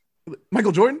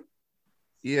Michael Jordan.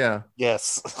 Yeah,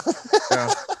 Yes.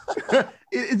 yeah.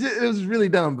 it was really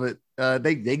dumb, but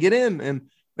they get in and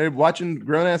they're watching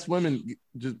grown ass women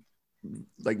just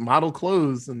like model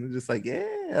clothes, and they're just like,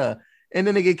 yeah. And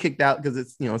then they get kicked out because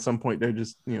it's, you know, at some point they're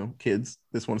just, you know, kids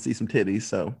just want to see some titties,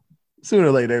 so sooner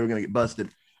or later they're gonna get busted.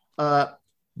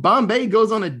 Bombay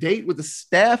goes on a date with the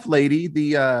staff lady,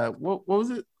 the what was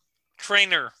it?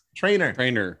 Trainer.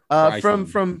 Trainer.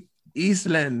 From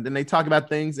Eastland, and they talk about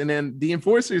things, and then the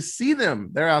enforcers see them.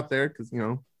 They're out there because, you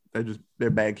know, they're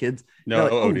bad kids. No, They're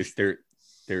like, oh, Otis,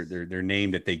 their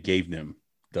name that they gave them,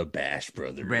 the Bash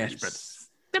Brothers.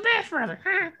 The Bash Brother.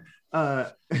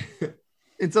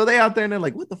 And so they out there and they're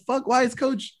like, what the fuck? Why is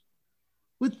Coach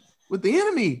with the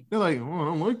enemy? They're like, oh, I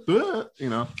don't like that. You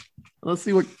know, let's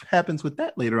see what happens with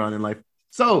that later on in life.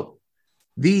 So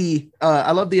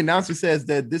I love the announcer says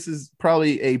that this is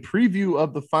probably a preview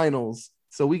of the finals.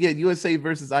 So we get USA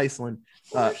versus Iceland.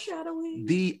 Foreshadowing.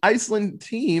 The Iceland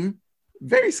team,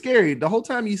 very scary. The whole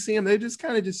time you see them, they're just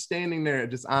kind of just standing there,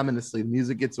 just ominously. The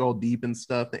music gets all deep and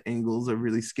stuff. The angles are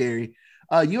really scary.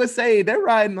 USA, they're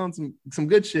riding on some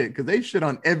good shit because they shit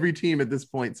on every team at this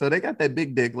point. So they got that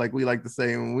big dick, like we like to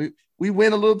say. When we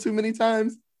win a little too many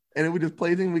times, and then we just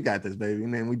play things, we got this, baby.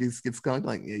 And then we just get skunked.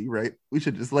 Like, yeah, you're right. We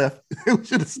should just left. We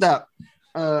should have stopped.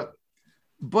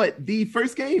 But the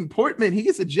first game, Portman, he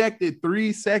gets ejected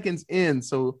 3 seconds in.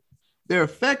 So their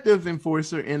effective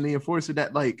enforcer and the enforcer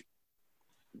that like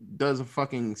does a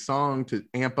fucking song to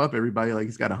amp up everybody, like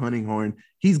he's got a hunting horn.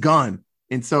 He's gone,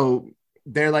 and so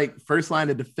they're like first line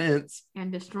of defense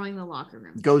And destroying the locker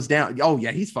room. goes down. Oh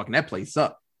yeah, he's fucking that place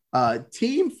up.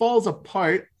 Team falls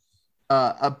apart.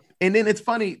 And then it's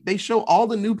funny, they show all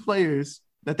the new players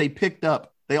that they picked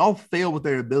up. They all fail with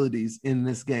their abilities in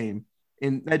this game.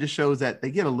 And that just shows that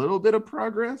they get a little bit of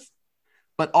progress.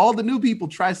 But all the new people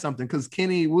try something because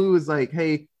Kenny Wu is like,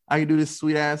 hey, I can do this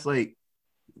sweet ass, like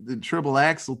the triple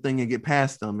axle thing and get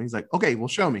past them. He's like, okay, well,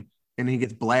 show me. And he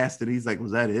gets blasted. He's like,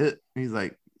 was that it? He's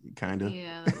like, kind of.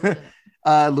 Yeah. That was it.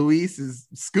 Luis is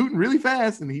scooting really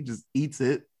fast and he just eats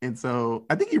it. And so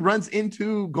I think he runs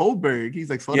into Goldberg. He's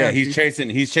like, slow down, he's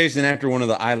Steve. chasing after one of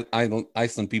the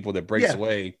Iceland people that breaks Yeah.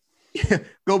 away. Yeah.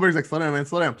 Goldberg's like, slow down, man,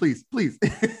 slow down, please.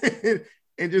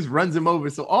 And just runs him over.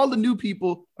 So all the new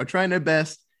people are trying their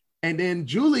best. And then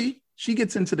Julie, she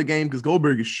gets into the game because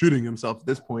Goldberg is shooting himself at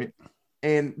this point.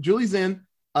 And Julie's in.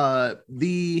 The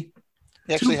He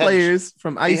two actually players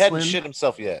from he hadn't Iceland. shit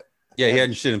himself yet. Yeah, he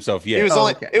hadn't shit himself yet. It was Oh,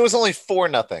 only okay. it was only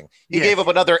 4-0. He Yeah. gave up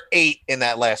another 8 in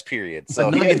that last period. So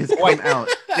But he nugget has hadn't, come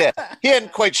quite, out. he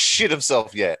hadn't quite shit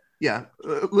himself yet. Yeah, a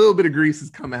little bit of grease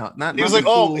has come out. Not He was nothing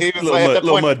like, oh, full. he was little like, mud,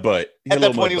 little mud butt. at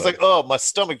that point, he was like, oh, my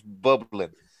stomach's bubbling.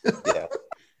 Yeah.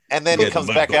 And then Yeah, he the comes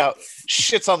mud back butt. out,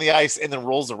 shits on the ice, and then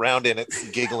rolls around in it,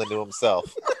 giggling to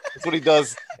himself. That's what he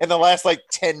does in the last like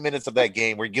 10 minutes of that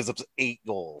game where he gives up 8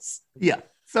 goals. Yeah.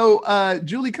 So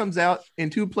Julie comes out,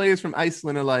 and two players from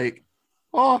Iceland are like,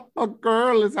 oh, a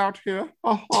girl is out here.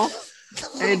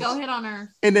 Hey, And, go hit on her.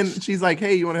 and then she's like,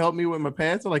 hey, you want to help me with my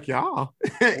pants? I'm like, yeah.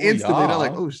 Instantly, they're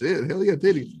like, oh, shit, hell yeah,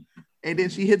 titties. And then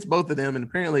she hits both of them, and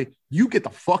apparently, you get the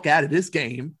fuck out of this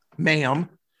game, ma'am.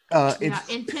 And Yeah,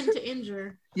 intent to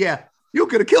injure. yeah, you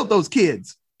could have killed those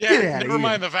kids. Get Yeah, outta never here.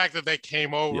 mind the fact that they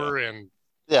came over and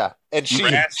Yeah. And she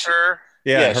Harassed her.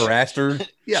 yeah, yeah, she- harassed her.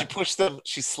 Yeah. she pushed them.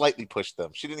 She slightly pushed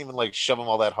them. She didn't even like shove them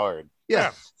all that hard.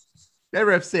 Yeah. That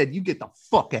ref said, you get the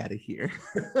fuck out of here.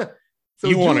 So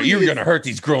You're Julie is- gonna hurt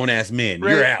these grown ass men.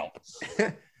 Right. You're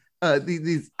out.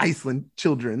 these Iceland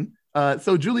children.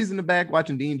 So Julie's in the back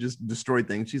watching Dean just destroy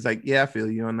things. She's like, yeah, I feel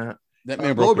you on that. That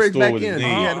man broke a Goldberg's stool back with his in.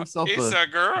 knee. He had himself It's a a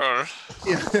girl.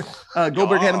 yeah.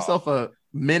 Goldberg had himself a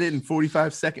minute and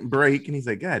 45-second break, and he's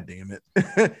like, God damn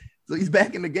it. So he's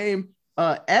back in the game.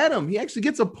 Adam, he actually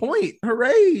gets a point.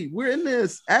 Hooray, we're in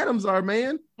this. Adam's our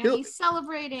man. And he's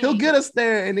celebrating. He'll get us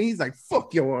there. And he's like,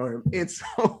 fuck your arm. And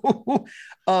so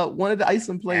one of the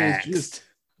Iceland players Axed. just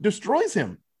destroys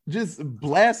him, just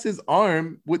blasts his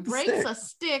arm with the Breaks stick. a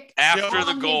stick After on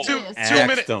the his goal. wrist.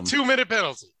 Axed him. 2-minute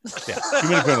penalty. Yeah,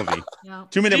 2-minute penalty. Yeah.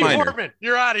 2-minute Steve minor. Portman,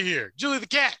 you're out of here. Julie the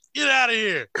cat, get out of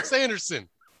here. Sanderson,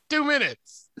 2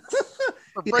 minutes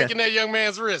for Yeah. breaking that young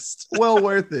man's wrist. Well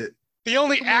worth it. The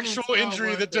only 2 minutes, actual well injury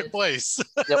worth that took it. place.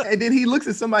 And then he looks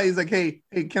at somebody. He's like, "Hey,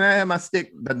 can I have my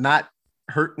stick, but not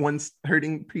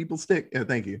hurting people's stick?" Yeah,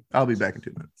 thank you. I'll be back in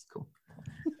 2 minutes. Cool.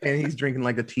 And he's drinking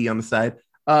like a tea on the side.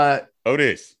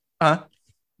 Otis, Huh?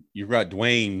 you got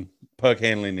Dwayne puck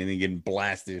handling and he getting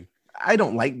blasted. I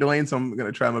don't like Dwayne, so I'm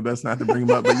gonna try my best not to bring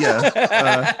him up. But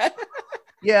yeah,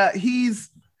 yeah, he's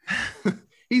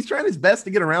trying his best to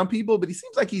get around people, but he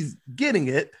seems like he's getting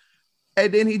it.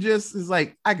 And then he just is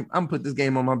like, I'm gonna put this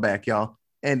game on my back, y'all,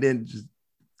 and then just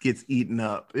gets eaten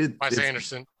up. By It's-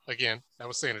 Sanderson again. That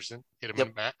was Sanderson. Hit him in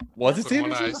the back. Was it With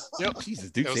one Sanderson? eyes. Yep.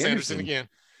 Jesus, Duke That was Sanderson again.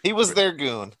 He was their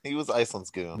goon. He was Iceland's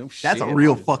goon. No shit. That's a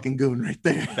real fucking goon right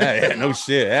there. Yeah, no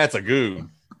shit. That's a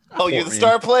goon. Oh, you're the Portman.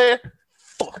 star player?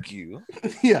 Fuck you.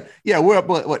 yeah, we're up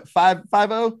what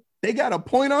 5-0. They got a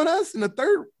point on us in the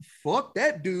third. Fuck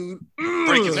that dude.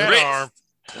 Break his That wrist. arm.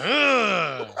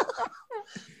 Ugh.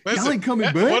 Listen, ain't coming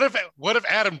that- back? What if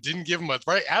Adam didn't give him a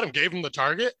right? Adam gave him the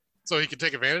target so he could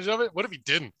take advantage of it. What if he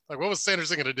didn't? Like, what was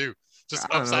Sanderson gonna do? Just I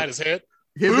don't know. upside his head?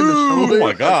 Him in the Oh shoulder.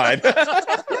 my god.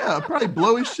 Yeah, probably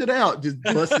blow his shit out. Just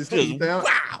bust his teeth out.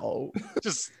 Wow.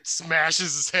 Just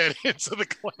smashes his head into the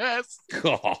glass.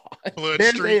 God. Blood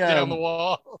There's streak a, down the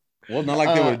wall. Well, not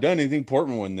like they would have done anything.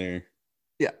 Portman wasn't there.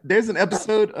 Yeah, there's an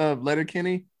episode of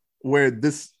Letterkenny where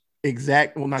this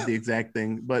exact, well, not the exact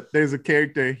thing, but there's a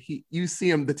character. You see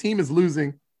him, the team is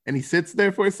losing, and he sits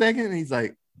there for a second, and he's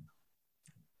like,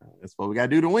 "That's what we gotta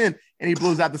do to win." And he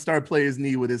blows out the star player's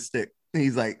knee with his stick. And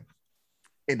he's like,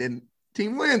 and then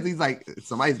team wins. He's like,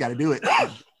 somebody's got to do it.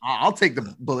 I'll take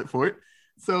the bullet for it.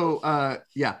 So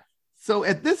yeah. So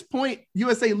at this point,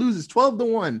 USA loses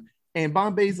 12-1, and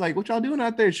Bombay's like, "What y'all doing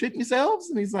out there? Shitting yourselves?"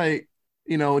 And he's like,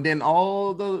 you know, then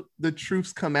all the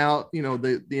troops come out. You know,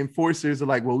 the enforcers are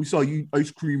like, "Well, we saw you ice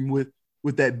cream with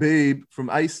that babe from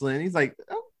Iceland." He's like,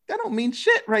 "Oh, that don't mean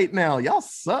shit right now. Y'all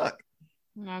suck."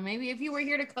 Maybe if you were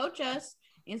here to coach us,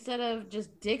 instead of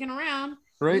just dicking around,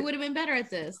 Right? we would have been better at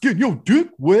this. Get your dick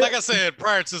wet. Like I said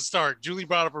prior to the start, Julie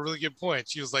brought up a really good point.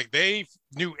 She was like, they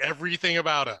knew everything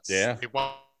about us. Yeah. They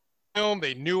watched film,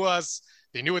 they knew us,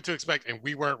 they knew what to expect, and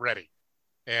we weren't ready.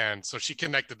 And so she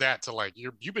connected that to like,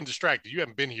 you've been distracted, you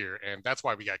haven't been here, and that's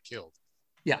why we got killed.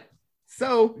 Yeah.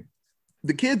 So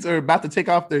the kids are about to take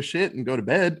off their shit and go to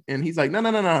bed. And he's like, no.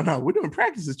 We're doing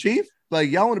practices, Chief.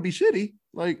 Like, y'all want to be shitty.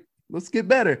 Like, let's get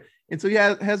better. And so he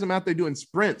has them out there doing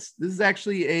sprints. This is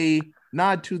actually a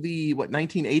nod to the,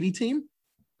 1980 team?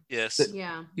 Yes.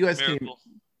 Yeah. U.S. team. Miracle.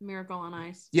 Miracle on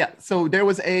Ice. Yeah. So there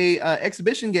was a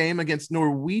exhibition game against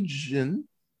Norway.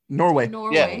 Yeah, Norway.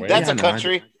 that's Yeah, a no,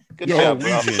 country. Good Yeah, job, bro.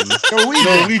 Norwegian.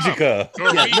 Norwegica.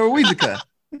 Norwegica. Yeah,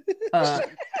 Norwegica.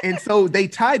 And so they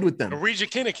tied with them. Norwegian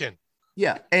Kinnikin.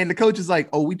 Yeah. And the coach is like,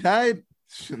 oh, we tied?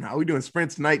 No, we're doing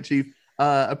sprints tonight, Chief.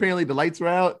 Apparently the lights were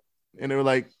out and they were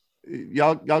like,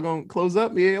 y'all gonna close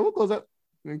up? Yeah, we'll close up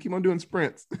and keep on doing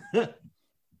sprints. Yeah.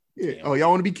 Oh, y'all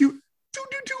want to be cute? Do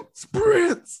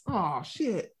sprints. Oh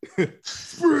shit.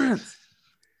 Sprints.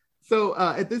 So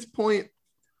at this point,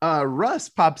 Russ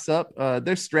pops up.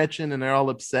 They're stretching and they're all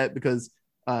upset because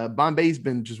Bombay's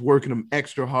been just working them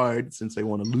extra hard since they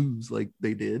want to lose like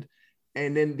they did.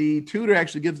 And then the tutor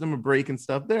actually gives them a break and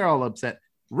stuff. They're all upset.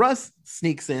 Russ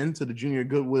sneaks into the Junior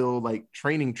Goodwill like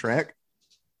training track.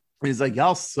 And he's like,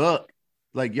 y'all suck.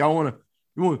 Like, y'all want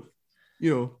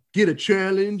to, get a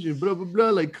challenge and blah, blah, blah.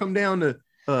 Like, come down to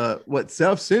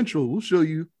South Central. We'll show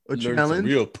you a Learn some challenge.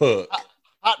 real puck.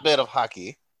 Hotbed of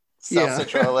hockey. South Yeah.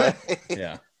 Central LA.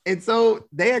 Yeah. And so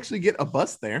they actually get a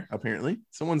bus there, apparently.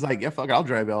 Someone's like, yeah, fuck it, I'll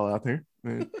drive y'all out there.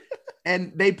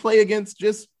 And they play against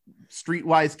just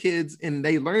streetwise kids, and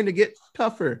they learn to get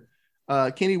tougher.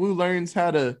 Kenny Wu learns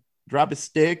how to drop his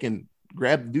stick and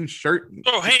grab the dude's shirt. And,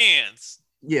 Throw hands.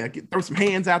 yeah, throw some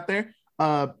hands out there.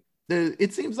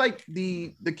 It seems like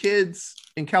the kids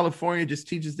in California just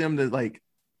teaches them to, like,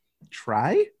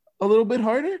 try a little bit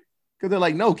harder. Because they're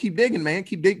like, no, keep digging, man.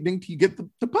 Keep digging till you get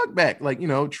the puck back. Like,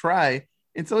 try.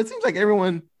 And so it seems like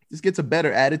everyone just gets a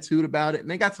better attitude about it. And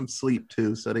they got some sleep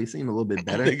too, so they seem a little bit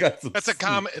better. They got some It's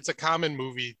a common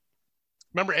movie.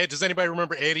 Remember Ed? Does anybody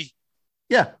remember Eddie?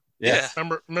 Yeah. Yeah.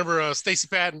 Remember Stacey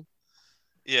Patton?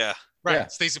 Yeah. Right. Yeah.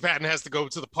 Stacey Patton has to go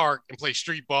to the park and play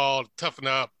street ball, toughen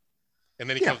up, and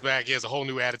then he Yeah. comes back. He has a whole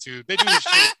new attitude. They do this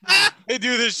shit. They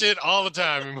do this shit all the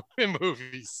time in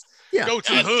movies. Yeah. Go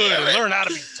to the hood and learn how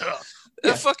to be tough.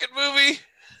 That fucking movie.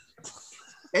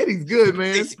 Eddie's good,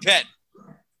 man. Stacey Patton.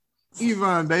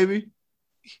 Yvonne, baby.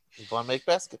 Yvonne make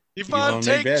basket. Yvonne, Yvonne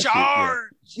take Make Basket, charge.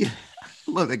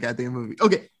 Love that goddamn movie.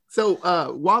 Okay, so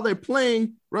while they're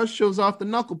playing, Russ shows off the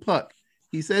knuckle puck.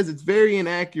 He says it's very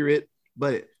inaccurate,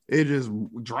 but it just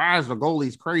drives the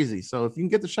goalies crazy. So if you can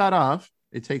get the shot off,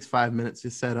 it takes 5 minutes to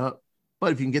set up.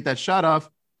 But if you can get that shot off,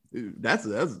 that's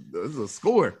a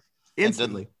score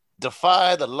instantly.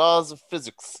 Defy the laws of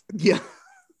physics. Yeah.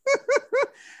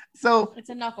 So It's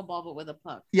a knuckleball, but with a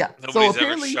puck. yeah. So Nobody's ever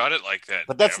apparently, shot it like that.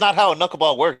 But that's not how a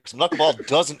knuckleball works. A knuckleball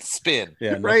doesn't spin.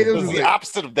 Yeah. Right, it It's was the like-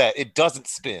 opposite of that. It doesn't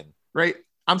spin. right?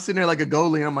 I'm sitting there like a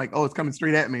goalie, and I'm like, oh, it's coming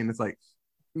straight at me, and it's like,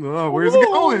 oh, where's it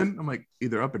going? I'm like,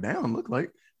 either up or down, look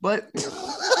like, but it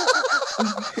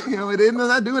isn't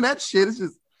not doing that shit. It's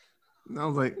just, and I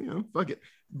was like, fuck it.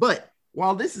 But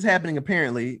while this is happening,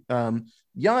 apparently,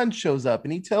 Jan shows up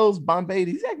and he tells Bombay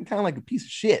that he's acting kind of like a piece of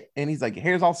shit, and he's like,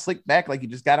 hair's all slicked back, like he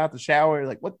just got out the shower.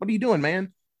 Like, what are you doing,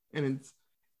 man? And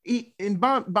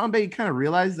Bombay kind of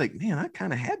realizes, like, man, I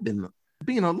kind of have been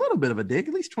being a little bit of a dick,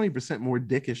 at least 20% more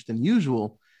dickish than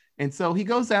usual. And so he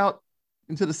goes out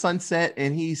into the sunset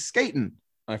and he's skating.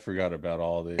 I forgot about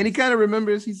all this. And he kind of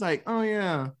remembers, he's like, oh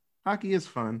yeah, hockey is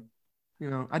fun.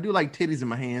 I do like titties in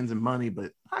my hands and money,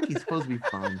 but hockey's supposed to be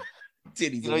fun.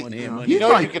 titties You know, in one hand, money. He's know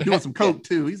probably you can doing have- some coke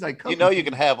too. He's like, coke You know is you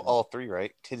can have all three,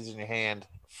 right? Titties in your hand,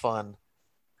 fun,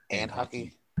 and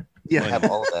hockey. You yeah, have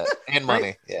all of that. And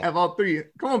money. Yeah. have all three.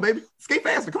 Come on, baby, skate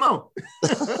faster. Come on.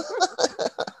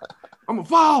 I'm gonna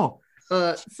fall.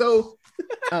 So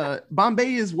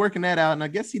Bombay is working that out, and I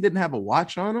guess he didn't have a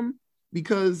watch on him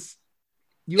because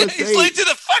USA. He's late to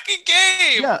the fucking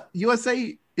game. Yeah,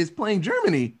 USA is playing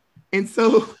Germany, and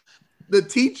so the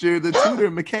tutor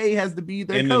McKay has to be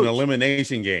their in coach. an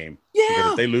elimination game. Because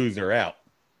Yeah, if they lose, they're out.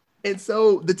 and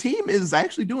so the team is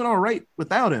actually doing all right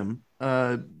without him.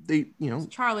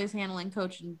 Charlie's handling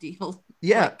coaching deals.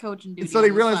 Yeah. Like coaching duty. And so they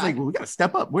on the realize, side. like, well, we gotta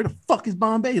step up. Where the fuck is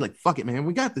Bombay? Like, fuck it, man,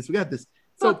 we got this.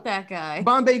 So fuck that guy.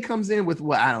 Bombay comes in with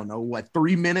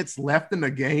 3 minutes left in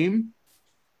the game.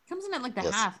 Comes in at like the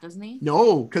Yes. half, doesn't he?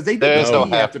 No, because they did There's the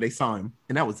no after they saw him,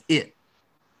 and that was it.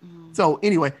 Mm. So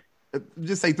anyway,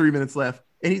 just say 3 minutes left.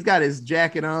 and he's got his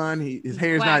jacket on. His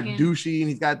hair's not Whacking. douchey, and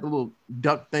he's got the little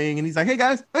duck thing. And he's like, "Hey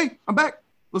guys, hey, I'm back.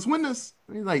 Let's win this."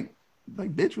 And he's like,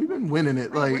 "Bitch, we've been winning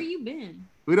it. Right, Like, where you been?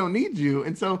 we don't need you."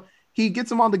 And so he gets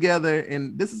them all together,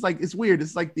 and this is like, it's weird.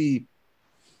 It's like the,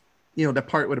 that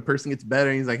part where the person gets better,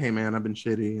 and he's like, "Hey man, I've been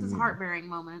shitty." This is a And, heart-bearing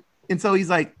moment. and so he's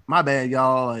like, "My bad,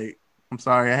 y'all. Like, I'm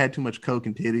sorry. I had too much coke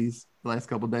and titties the last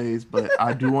couple of days, but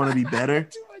I do want to be better."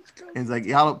 And he's like,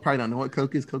 "Y'all probably don't know what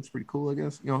coke is. Coke's pretty cool, I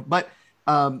guess. But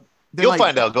they're You'll like,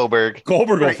 find out, Goldberg.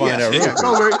 Goldberg will right, find yeah, out. yeah, real quick.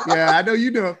 Goldberg. Yeah, I know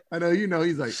you know. I know you know.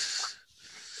 He's like,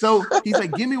 so he's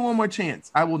like, "Give me one more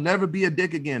chance. I will never be a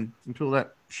dick again until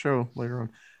that show later on.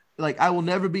 Like, I will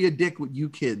never be a dick with you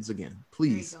kids again, There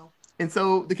you please." go. And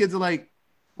so the kids are like,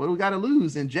 "What do we got to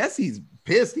lose?" And Jesse's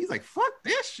pissed. He's like, "Fuck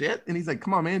this shit." And he's like,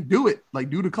 "Come on, man, do it.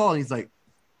 Like, do the call." And he's like,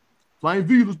 "Flying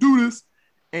V, let's do this."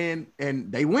 And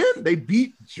they win. They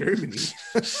beat Germany.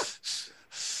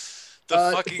 The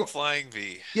Uh, fucking Flying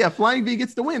V. Yeah, Flying V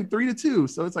gets the win 3-2.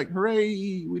 So it's like,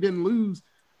 hooray, we didn't lose.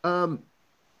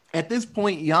 At this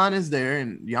point, Jan is there,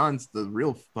 and Jan's the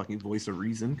real fucking voice of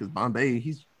reason because Bombay,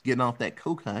 he's getting off that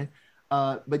coke high.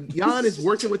 But Jan is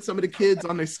working with some of the kids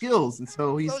on their skills, and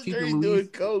so he's teaching Luis.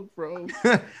 coke, bro.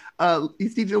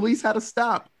 He's teaching Luis how to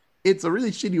stop. It's a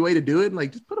really shitty way to do it.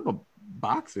 Like, just put up a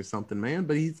box or something, man.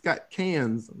 But he's got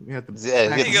cans. You have to. Yeah,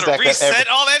 stack he them. You Stack gonna that reset every-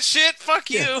 all that shit? Fuck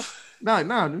Yeah. you.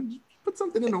 No, just put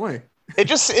something in the way. It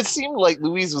seemed like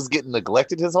Louise was getting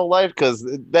neglected his whole life because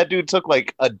that dude took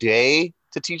like a day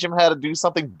to teach him how to do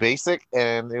something basic,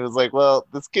 and it was like, well,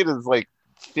 this kid is like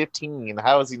 15.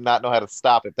 How does he not know how to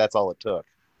stop if that's all it took?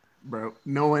 Bro,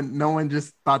 no one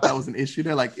just thought that was an issue.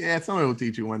 They're like, "Yeah, someone will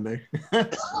teach you one day."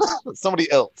 Somebody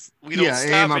else. We don't Yeah, hey,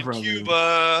 stop my in brother.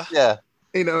 Cuba. Yeah.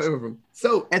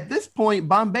 So at this point,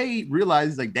 Bombay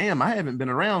realizes, like, damn, I haven't been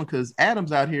around because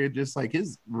Adam's out here just like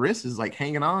his wrist is like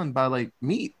hanging on by like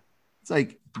meat. It's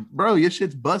like, bro, your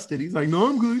shit's busted. He's like, "No,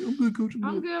 I'm good, coach. I'm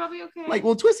I'm good." good. I'll be okay. Like,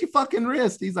 well, twist your fucking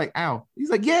wrist. He's like, "Ow." He's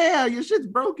like, "Yeah, your shit's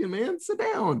broken, man. Sit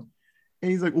down."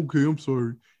 And he's like, "Okay, I'm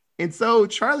sorry." And so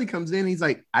Charlie comes in. He's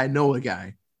like, "I know a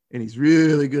guy, and he's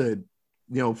really good.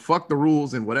 Fuck the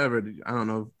rules and whatever. I don't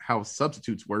know how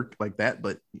substitutes work like that,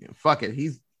 but fuck it.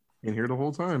 He's in here the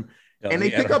whole time." And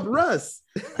they pick up Russ.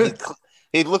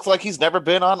 He looks like he's never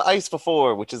been on ice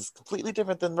before, which is completely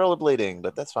different than rollerblading,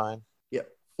 but that's fine.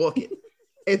 Fuck it.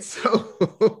 And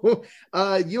so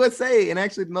USA, and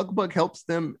actually Knuckle Puck helps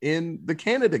them in the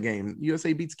Canada game.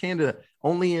 USA beats Canada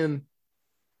only in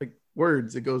like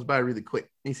words. It goes by really quick.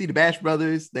 And you see the Bash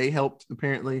Brothers, they helped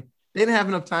apparently. They didn't have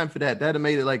enough time for that. That'd have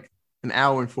made it like an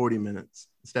hour and 40 minutes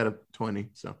instead of 20.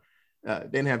 So they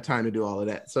didn't have time to do all of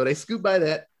that. So they scooped by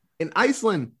that. In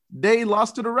Iceland, they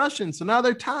lost to the Russians. So now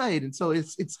they're tied. And so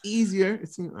it's easier.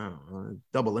 It's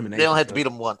double elimination. They don't have to beat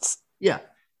him once. Yeah.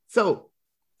 So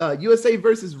USA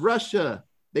versus Russia,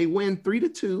 they win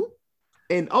 3-2.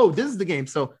 And this is the game.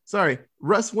 So sorry,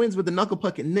 Russ wins with the Knuckle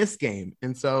Puck in this game.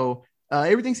 And so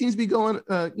everything seems to be going,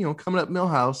 coming up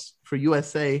Millhouse for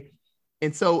USA.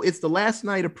 And so it's the last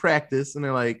night of practice, and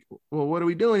they're like, "Well, what are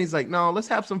we doing?" He's like, "No, let's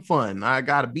have some fun. I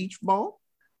got a beach ball,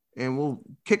 and we'll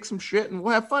kick some shit, and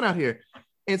we'll have fun out here."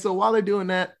 And so while they're doing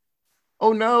that,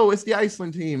 oh no, it's the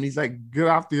Iceland team. He's like, "Get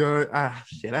off the ice."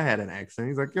 Shit, I had an accent.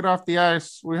 He's like, "Get off the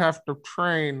ice. We have to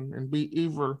train and be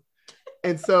evil."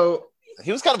 And so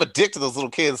He was kind of a dick to those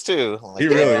little kids too. Like, He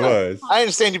really was. I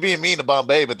understand you being mean to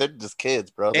Bombay, but they're just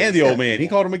kids, bro. And the old man, he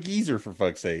called him a geezer for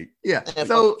fuck's sake. yeah, Yeah,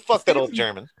 so fuck that old Stan's-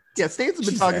 German. Yeah, Stans has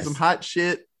been talking Jesus. some hot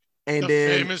shit, and The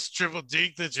then famous triple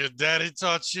deke that your daddy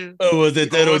taught you. Oh, was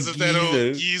it that Or old was it that old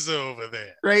geezer? geezer over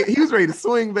there? right, he was ready to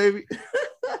swing, baby.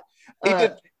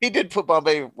 He did put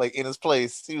Bombay like in his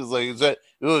place. He was like,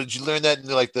 did you learn that in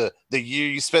like the year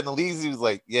you spent in the leagues?" He was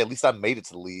like, "Yeah, at least I made it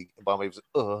to the league." And Bombay was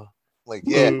like,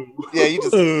 yeah,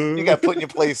 you got put in your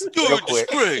place real Dude, quick.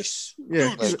 disgrace. Yeah,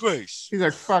 Dude, disgrace. he's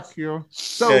like, "Fuck you."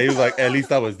 So Yeah, he was like, at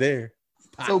least I was there.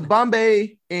 So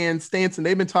Bombay and Stanson,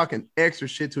 they've been talking extra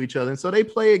shit to each other. And so they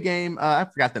play a game. I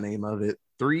forgot the name of it.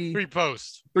 Three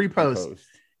Post. posts.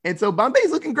 And so Bombay's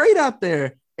looking great out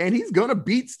there. And he's going to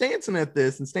beat Stanson at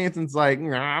this. And Stanson's like,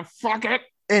 "Nah, fuck it."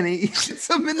 And he hits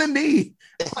him in the knee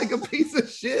like a piece of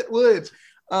shit would.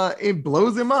 It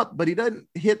blows him up, but he doesn't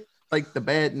hit like the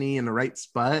bad knee in the right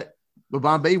spot. But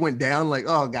Bombay went down like,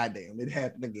 oh, goddamn, it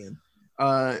happened again.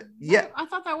 Yeah. I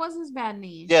thought that was his bad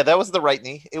knee. Yeah, that was the right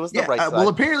knee. It was the Yeah, right side. well,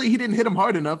 apparently he didn't hit him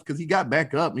hard enough because he got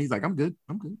back up and he's like, I'm good.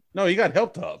 No, he got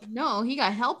helped up. No, he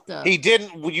got helped up. He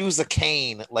didn't use a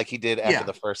cane like he did after Yeah.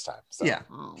 the first time. So. Yeah,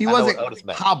 Oh, he I know wasn't what Otis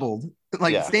meant. hobbled.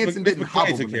 Like Yeah. Stanson Mr. didn't McKay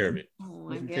hobble took the care of man. it.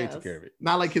 oh, I Mr. McKay guess. took care of it.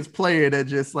 Not like his player that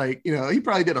just like, he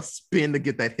probably did a spin to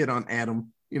get that hit on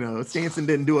Adam. Stanson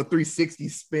didn't do a 360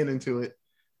 spin into it.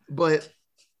 But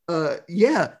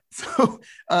yeah, so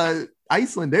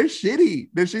Iceland, they're shitty.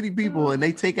 They're shitty people, and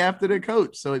they take after their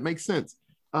coach, so it makes sense.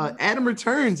 Adam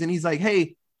returns and he's like,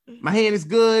 "Hey, my hand is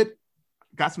good.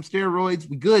 Got some steroids.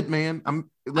 We good, man.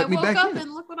 Let me back in."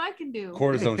 And look what I can do.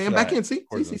 Cortisone Hey, shot. back in. See,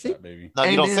 Cortisone see. shot, baby. No, you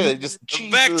And don't then- say that. Just I'm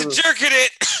back to jerking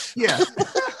it. Yeah.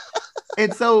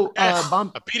 And so I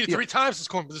beat it yeah. 3 times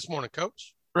this morning,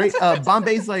 coach. right,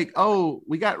 Bombay's like, "Oh,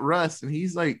 we got Russ," and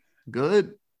he's like,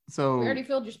 "Good." So We already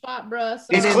filled your spot, bruh. So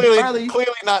He's then clearly Charlie-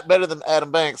 not better than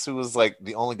Adam Banks, who was like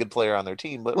the only good player on their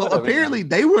team. But well, whatever, apparently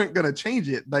they weren't gonna change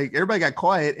it. Like everybody got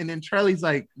quiet, and then Charlie's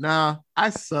like, "Nah, I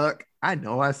suck. I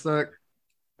know I suck.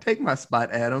 Take my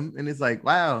spot, Adam." And it's like,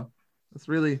 "Wow, that's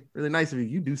really, really nice of you.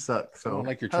 You do suck." I So don't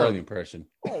like your Charlie impression.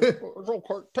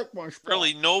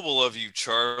 Really noble of you,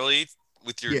 Charlie,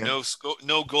 with your Yeah.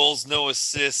 no goals, no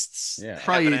assists. Yeah.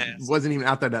 probably having ass. wasn't even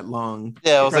out there that long.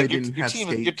 Yeah, I He was like, probably your, didn't your have team,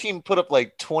 skate. your team put up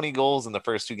like 20 goals in the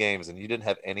first 2 games, and you didn't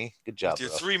have any. Good job, With your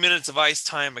bro. 3 minutes of ice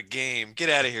time a game. Get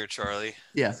out of here, Charlie.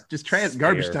 Yeah, just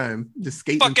garbage Spare. time. Just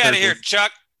skating. Fuck out of here,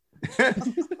 Chuck.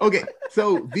 Okay,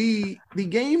 so the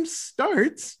game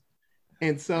starts,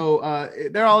 and so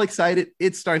they're all excited.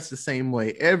 It starts the same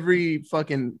way. Every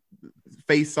fucking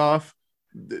face off,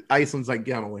 Iceland's like,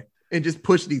 "Get out of my way," and just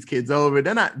push these kids over.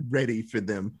 They're not ready for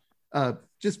them,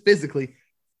 just physically.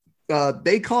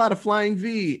 They call out a flying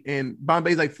V, and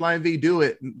Bombay's like, "Flying V, do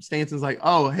it." And Stanson's like,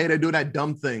 "Oh, hey, they're doing that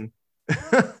dumb thing,"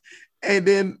 and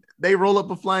then they roll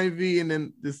up a flying V, and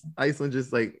then this Iceland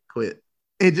just like quit.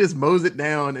 It just mows it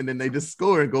down, and then they just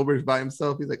score. And Goldberg's by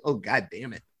himself. He's like, "Oh, god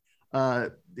damn it!"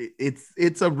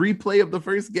 It's a replay of the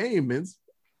first game. It's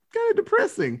kind of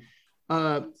depressing.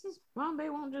 Bombay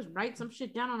won't just write some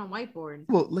shit down on a whiteboard.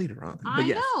 Well, later on. I but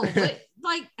yes. know, but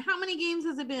like, how many games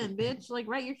has it been, bitch? Like,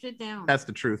 write your shit down. That's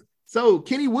the truth. So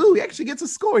Kenny Wu, he actually gets a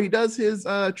score. He does his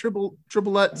triple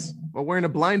lutz while wearing a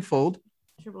blindfold.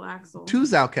 Triple axle. 2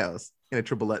 Zalcows in a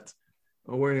triple lutz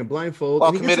while wearing a blindfold.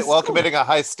 While and he gets a score. committing a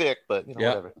high stick, but you know, Yeah.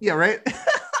 whatever. Yeah, right.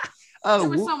 There were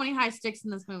Wu- so many high sticks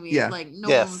in this movie. Yeah. Like, no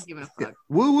Yes. one was giving a yeah. fuck.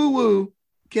 Woo,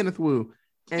 Kenneth Wu.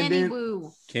 And Kenny then,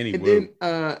 Wu. Kenny and Wu.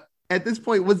 then at this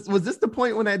point, was this the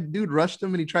point when that dude rushed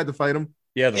him and he tried to fight him?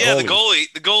 Yeah, The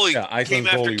goalie Yeah, came Iceland's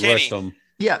after goalie Kenny. rushed him.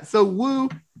 Yeah, so Wu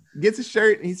gets his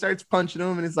shirt and he starts punching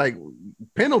him, and it's like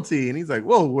penalty, and he's like,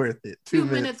 "Whoa, worth it." 2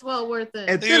 minutes well worth it.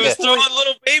 At He this was point, throwing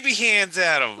little baby hands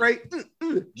at him. right?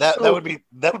 That So-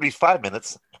 would be 5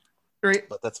 minutes, right.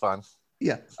 but that's fine.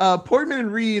 Yeah. Portman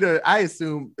and Reed are, I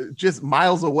assume, just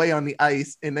miles away on the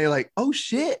ice, and they're like, "Oh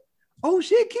shit, Kenny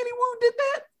Wu did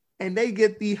that," and they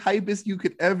get the hypest you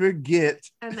could ever get.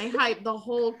 And they hype the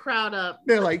whole crowd up.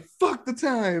 They're like, "Fuck the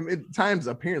time!" And times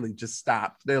apparently just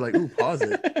stopped. They're like, "Ooh, pause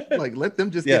it." Like, let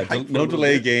them just Yeah, get hyped for a no little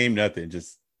delay bit. game, nothing.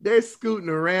 Just They're scooting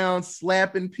around,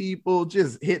 slapping people,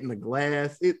 just hitting the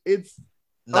glass. It's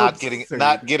Not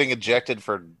absurd. getting ejected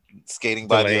for skating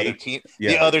by the Delay. other team.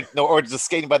 Yeah. Or just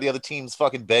skating by the other team's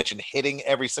fucking bench and hitting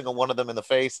every single one of them in the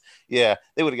face. Yeah,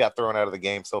 they would have got thrown out of the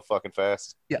game so fucking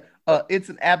fast. it's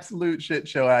an absolute shit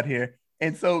show out here.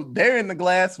 And so they're in the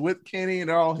glass with Kenny, and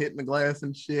they're all hitting the glass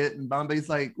and shit. And Bombay's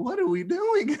like, "What are we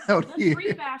doing out The here?"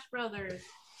 Three Bash Brothers.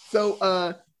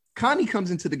 So Connie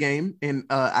comes into the game, and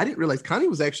I didn't realize Connie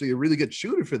was actually a really good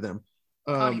shooter for them.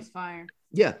 Connie's fire.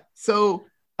 Yeah. So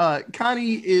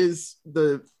Connie is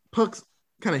the puck's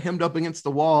kind of hemmed up against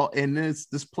the wall, and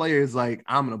this player is like,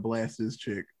 "I'm gonna blast this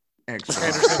chick." Extra.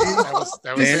 Sanderson, that was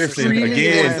Sanderson Sanderson.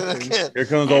 again. Yeah, Here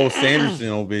comes old Sanderson,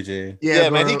 old bitch. Yeah,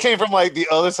 man, bro. he came from like the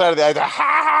other side of the ice, ha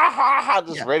ha ha ha,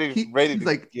 just Yeah, ready he's to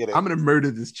like, get it. "I'm gonna murder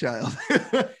this child."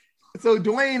 So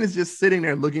Dwayne is just sitting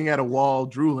there looking at a wall,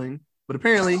 drooling. But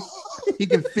apparently, he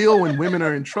can feel when women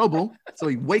are in trouble. So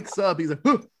he wakes up. He's like,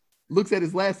 "Huh," looks at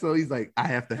his lasso. He's like, "I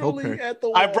have to help her."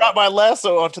 I brought my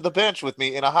lasso onto the bench with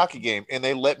me in a hockey game, and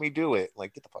they let me do it.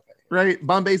 Like, get the fuck out of here. Right?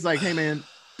 Bombay's like, "Hey man,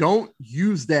 don't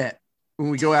use that when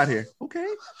we go out here." Okay,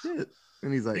 shit.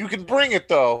 And he's like, You can bring it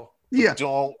though. but "Yeah,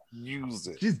 don't use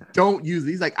it. just don't use it."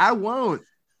 He's like, "I won't."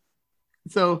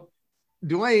 So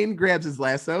Dwayne grabs his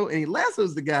lasso and he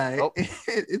lassos the guy. Oh.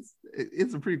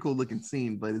 It's a pretty cool looking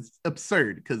scene, but it's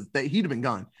absurd because he'd have been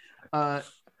gone. And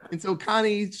so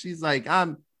Connie, she's like,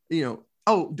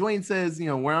 Dwayne says,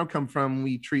 "Where I come from,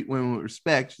 we treat women with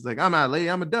respect." She's like, "I'm not a lady,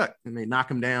 I'm a duck." And they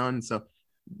knock him down. And so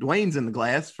Dwayne's in the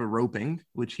glass for roping,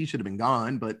 which he should have been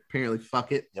gone, but apparently,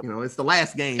 fuck it. Yep. It's the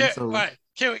last game. Yeah, So right.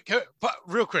 Can we, but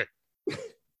real quick,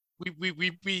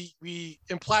 we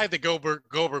implied that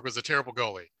Goldberg was a terrible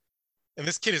goalie, and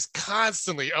this kid is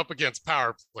constantly up against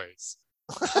power plays,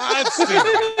 constantly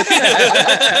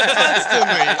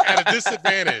at a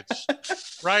disadvantage,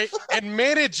 right? And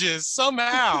manages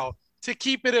somehow to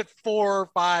keep it at 4 or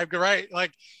 5, right?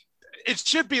 Like it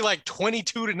should be like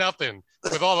 22-0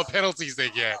 with all the penalties they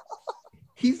get.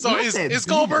 He's So not is that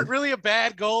Goldberg bad. really a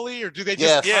bad goalie, or do they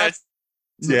just Yes.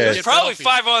 Yeah, Yeah. it's probably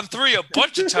penalties? 5-on-3 a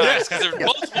bunch of times because there's Yeah.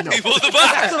 multiple No. people in the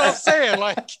That's what I'm box. saying.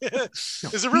 Like,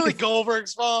 is it really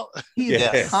Goldberg's fault? He is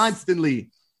Yes. constantly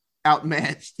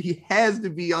outmatched. He has to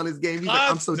be on his game. He's like,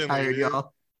 I'm so Constantly, tired, dude.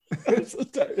 y'all. I'm so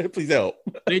tired. Please help.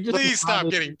 They just Please stop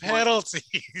decided getting they want-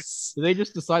 penalties. Did they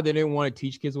just decide they didn't want to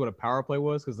teach kids what a power play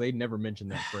was because they never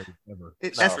mentioned that phrase ever?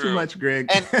 That's No. too much, Greg.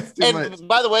 And- That's too much. And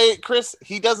by the way, Chris,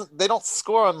 they don't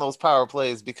score on those power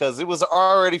plays because it was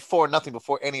already 4-0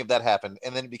 before any of that happened,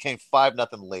 and then it became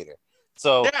 5-0 later.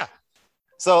 So Yeah,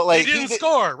 like he didn't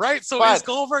score, right? So But- is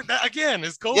Goldberg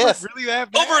Goldberg Yes. really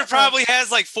that bad? Goldberg probably has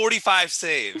like 45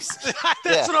 saves. That's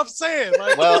Yeah. what I'm saying.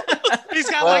 Like, well, he's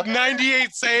got well- like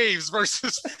 98 saves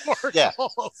versus 4 Yeah.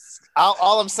 goals.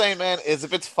 all I'm saying, man, is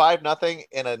if it's 5-0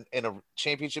 in a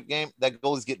championship game, that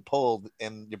goal is getting pulled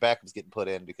and your backup's getting put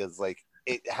in because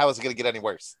how is it going to get any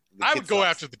worse? The I kid would go sucks.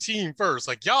 after the team first.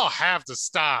 Like, y'all have to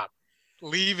stop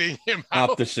leaving him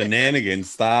Out out. the shenanigans.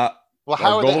 Stop. Well,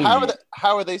 Our goalie.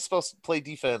 how are they supposed to play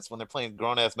defense when they're playing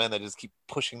grown ass men that just keep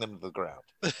pushing them to the ground?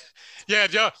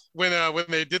 Yeah, when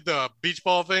they did the beach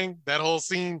ball thing, that whole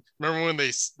scene. Remember when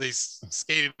they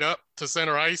skated up to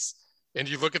center ice, and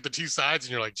you look at the two sides,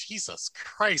 and you're like, Jesus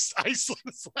Christ, Iceland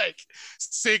is like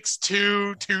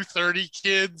 6'2", 230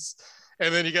 kids,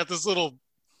 and then you got this little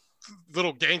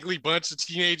gangly bunch of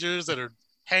teenagers that are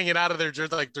hanging out of their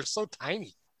jerseys. Like, they're so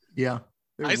tiny. Yeah.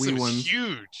 They're wee Iceland ones. is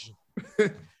huge.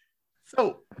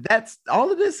 So that's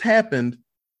all of this happened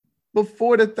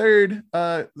before the third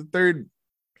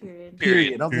Period.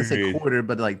 period. I was gonna say Period. quarter,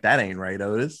 but like that ain't right,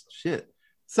 Otis. Shit.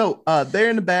 So they're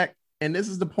in the back, and this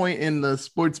is the point in the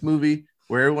sports movie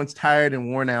where everyone's tired and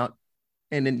worn out,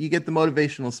 and then you get the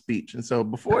motivational speech. And so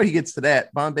before he gets to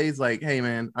that, Bombay's like, "Hey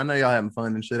man, I know y'all having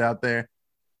fun and shit out there,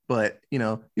 but he's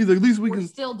like, at least we We're can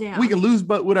still down. lose,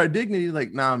 but with our dignity."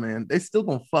 Like, nah, man, they still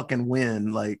gonna fucking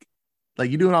win. Like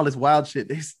you're doing all this wild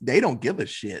shit. They don't give a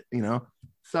shit,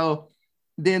 So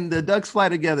then the Ducks Fly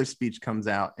Together speech comes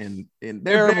out, and they're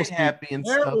Terrible very speech. happy and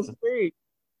Terrible stuff. speech.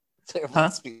 Terrible Huh?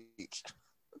 speech.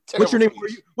 What's your name? Terrible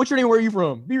speech. What's your name? Where are you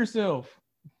from? Be yourself.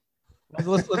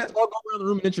 Let's all go around the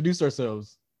room and introduce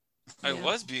ourselves. I Yeah.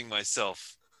 was being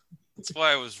myself. That's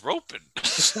why I was roping.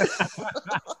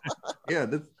 Yeah,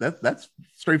 that's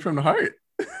straight from the heart.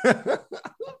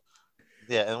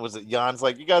 Yeah, and was it Jan's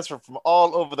like, you guys are from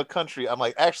all over the country? I'm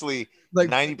like, actually,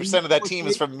 90% of that team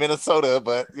is from Minnesota,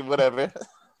 but whatever.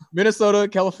 Minnesota,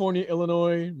 California,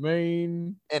 Illinois,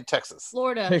 Maine. And Texas.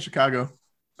 Florida. Chicago.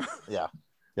 Yeah.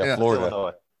 Yeah. Florida.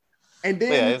 Illinois. And But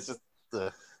then yeah, it's just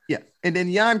and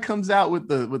then Jan comes out with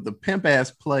the pimp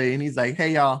ass play, and he's like,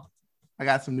 "Hey y'all, I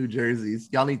got some new jerseys.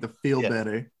 Y'all need to feel Yeah.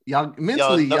 better. Y'all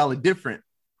mentally, no- y'all are different.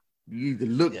 You need to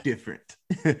look Yeah. different."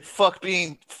 fuck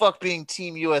being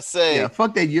Team USA. Yeah,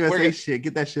 fuck that USA We're- shit.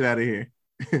 Get that shit out of here.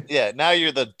 Yeah, now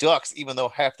you're the Ducks, even though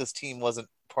half this team wasn't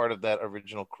part of that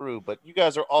original crew. But you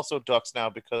guys are also Ducks now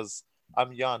because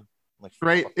I'm Jan. Like,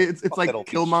 Right? fuck- It's fuck like that old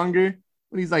piece of Killmonger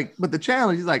when he's like, but the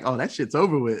challenge, he's like, "Oh, that shit's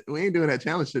over with. We ain't doing that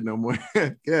challenge shit no more. Get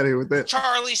out of here with that."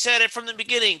 Charlie said it from the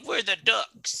beginning. We're the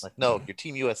Ducks. shit. Like, no, you're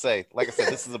Team USA. Like I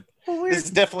said, this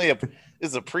is definitely a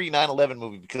pre 9/11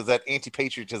 movie because that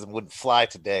anti-patriotism wouldn't fly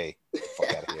today.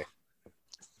 Fuck out of here.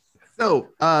 So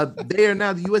they are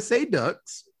now the USA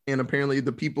Ducks, and apparently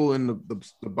the people in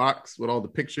the box with all the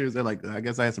pictures, they're like, I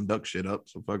guess I had some duck shit up,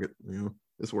 so fuck it,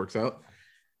 this works out.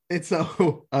 And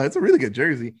so it's a really good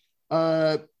jersey.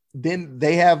 Then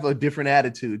they have a different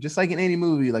attitude, just like in any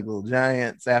movie, like Little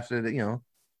Giants. After the,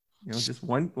 just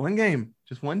one game,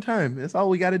 just one time. That's all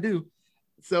we got to do.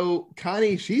 So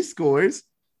Connie, she scores.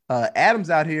 Adam's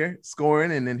out here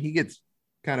scoring, and then he gets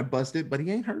kind of busted, but he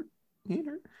ain't hurt.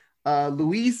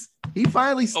 Luis, he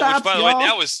finally stops. Which, by the way,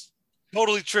 that was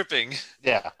totally tripping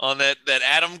Yeah. on that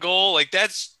Adam goal. Like,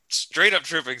 that's straight up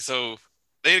tripping. So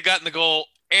they had gotten the goal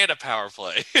and a power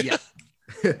play. Yeah.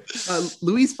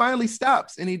 Luis finally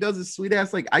stops, and he does his sweet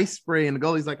ass like ice spray, and the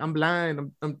goalie's like, "I'm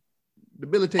blind. I'm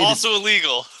debilitated." Also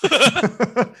illegal.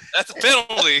 That's a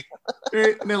penalty.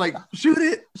 And they're like, shoot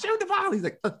the ball. He's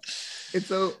like, and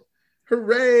so,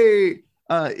 hooray!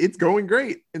 It's going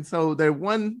great. And so they're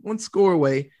one score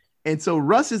away. And so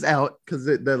Russ is out because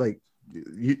they're like,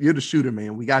 you're the shooter,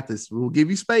 man. We got this. We'll give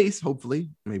you space, hopefully,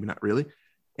 maybe not really.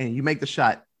 And you make the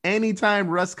shot. Anytime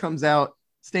Russ comes out,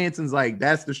 Stanson's like,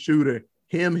 that's the shooter.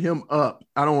 Him up.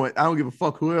 I don't give a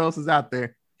fuck who else is out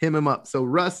there. Him up. So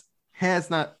Russ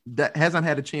hasn't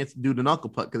had a chance to do the knuckle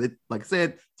puck because it, like I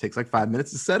said, takes like 5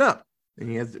 minutes to set up, and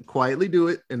he has to quietly do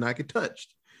it and not get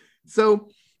touched. So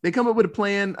they come up with a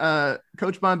plan.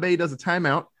 Coach Bombay does a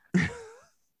timeout,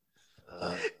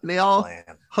 and they all Plan.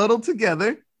 huddle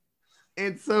together.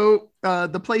 And so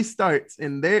the play starts,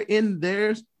 and they're in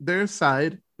their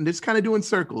side, and they're just kind of doing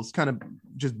circles, kind of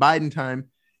just biding time.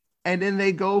 And then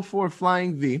they go for a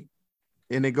flying V,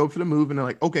 and they go for the move, and they're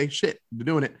like, okay, shit, they're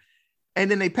doing it.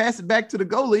 And then they pass it back to the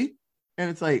goalie, and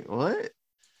it's like, what?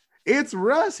 It's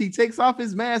Russ. He takes off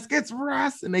his mask. It's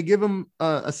Russ, and they give him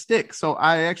a stick. So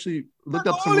I actually looked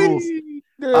up some rules.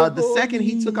 The second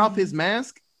he took off his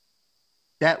mask,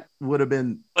 that would have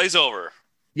been Plays over.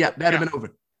 yeah, that'd have been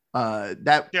over.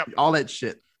 All that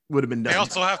shit would have been done. They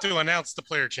also have to announce the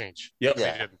player change. Yep. They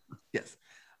Yeah. didn't. Yes.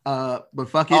 But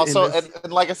fuck it. Also, in this-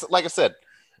 and like I said,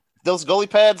 those goalie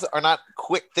pads are not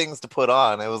quick things to put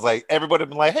on. It was like everybody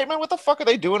been like, "Hey man, what the fuck are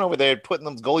they doing over there, putting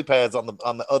those goalie pads on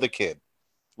the other kid?"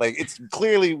 Like it's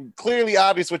clearly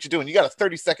obvious what you're doing. You got a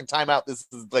 30-second timeout. This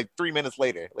is like 3 minutes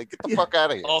later. Like get the fuck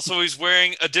out of here. Also, he's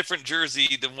wearing a different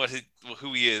jersey than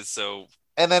who he is. So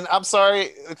And then I'm sorry,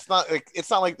 it's not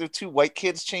like the two white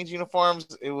kids change uniforms.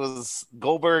 It was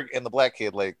Goldberg and the black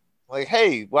kid. Like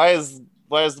hey, why is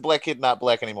the black kid not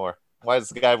black anymore? Why is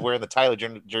the guy wearing the Tyler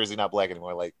jersey not black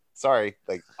anymore? Like, sorry,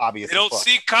 like obvious. they don't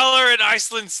see color in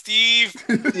Iceland, Steve.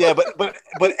 Yeah,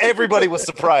 but everybody was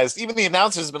surprised. Even the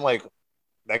announcers have been like,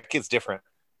 that kid's different.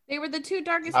 They were the two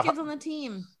darkest kids on the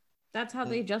team. That's how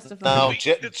they justify No, it.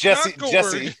 It's Jesse. not Goldberg.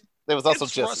 Jesse. There was also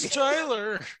It's Jesse. Russ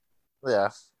Tyler. Yeah.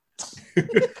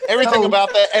 Everything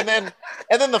about that, and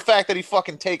then the fact that he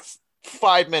fucking takes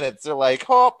 5 minutes. They're like,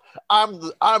 "Oh,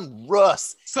 I'm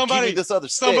Russ. Give me Somebody this other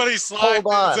stick. Somebody slides Hold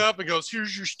on." up and goes,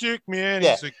 "Here's your stick, man."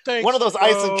 Yeah. He's like, "Thanks, One of those bro."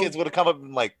 Iceland kids would have come up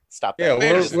and like, "Stop that." Yeah,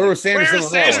 where was Sanderson? Where's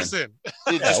on that one? Sanderson?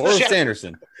 They Yeah, just where was checked.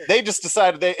 Sanderson? They just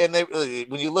decided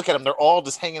when you look at them, they're all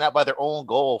just hanging out by their own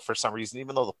goal for some reason,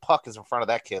 even though the puck is in front of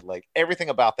that kid. Like everything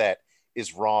about that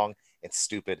is wrong and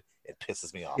stupid. It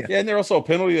pisses me off. Yeah. Yeah, and there's also a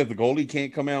penalty that the goalie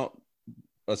can't come out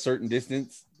a certain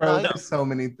distance. Bro, No. there's so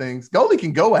many things. Goalie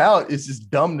can go out. It's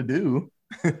just dumb to do.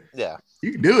 Yeah.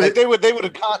 You can do Like it. they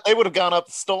would have gone up,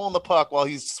 stolen the puck while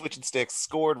he's switching sticks,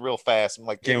 scored real fast, and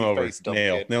like Game in the over. face, dumb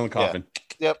Nail. kid. Nail and coffin.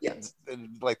 Yep. Yeah.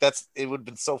 And, like it would have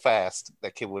been so fast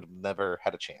that kid would have never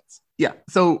had a chance. Yeah.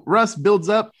 So Russ builds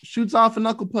up, shoots off a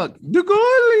knuckle puck. The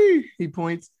goalie. He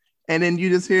points, and then you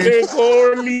just hear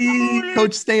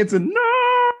Coach Stanton. No.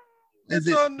 As It's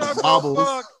it a knuckle wobbles.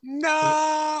 puck.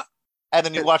 Nah. And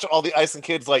then you watch all the Iceland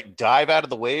kids like dive out of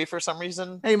the way for some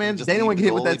reason. Hey man, and just they don't leave want to the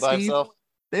get hit with goalie that, by Steve. himself.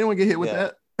 They don't want to get hit with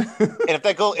Yeah. that. And if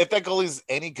that goalie's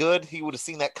any good, he would have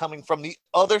seen that coming from the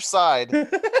other side,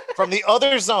 from the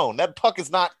other zone. That puck is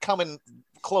not coming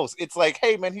close. It's like,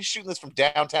 hey man, he's shooting this from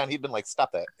downtown. He'd been like,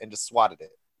 stop that, and just swatted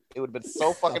it. It would have been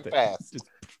so fucking it. fast.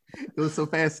 It was so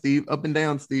fast, Steve. Up and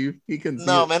down, Steve. He couldn't see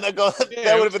No it. man, that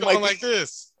Yeah, would have been going like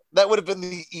this. that would have been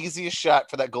the easiest shot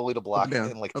for that goalie to Up block and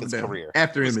down, in like up his and down. career.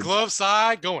 After His image. glove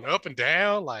side going up and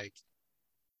down, like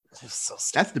It was so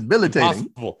stupid. That's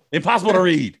debilitating. Impossible to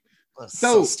read. It was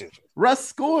So- so stupid. Russ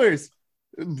scores.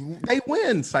 They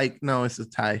win. Psych. No, it's a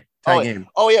tie. Tie game.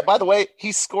 Oh yeah, by the way,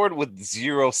 he scored with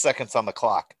 0 seconds on the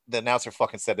clock. The announcer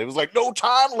fucking said it was like no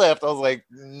time left. I was like,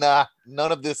 nah,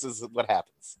 none of this is what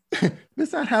happens.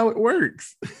 That's not how it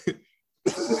works.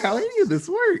 This is how any of this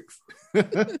works.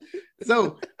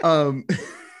 So,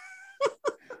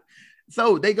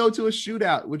 so they go to a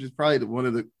shootout, which is probably one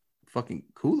of the fucking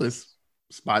coolest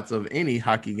spots of any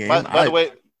hockey game. By the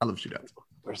way, I love shootouts.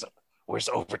 where's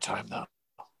overtime though?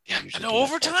 Yeah, They usually no do that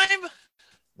first. overtime.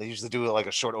 They usually do it like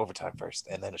a short overtime first,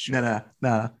 and then a shootout.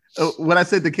 Nah. Oh, what I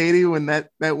said to Katie when that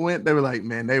went, they were like,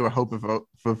 man, they were hoping for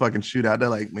a fucking shootout. They're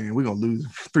like, man, we're gonna lose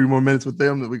 3 more minutes with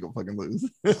them, then we gonna fucking lose.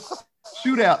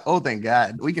 Shootout. Oh, thank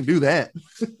God, we can do that.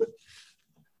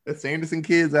 The Sanderson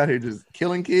kids out here just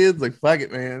killing kids. Like, fuck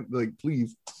it, man. Like,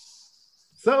 please.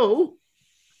 So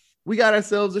we got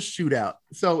ourselves a shootout.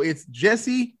 So it's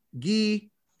Jesse, Gee,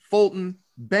 Fulton,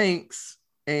 Banks,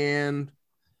 and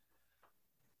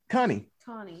Connie.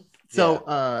 Connie.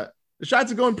 So the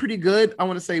shots are going pretty good. I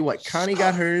want to say what Connie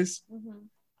got hers.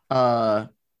 Mhm.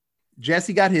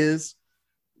 Jesse got his.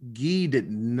 Gee did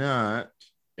not.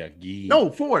 Yeah, Gee. No,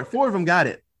 four of them got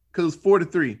it because it was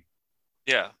 4-3.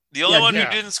 Yeah, the only Yeah, one yeah.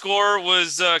 who didn't score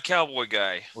was Cowboy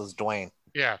guy. Was Dwayne?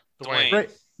 yeah, Dwayne. Right.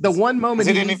 The one moment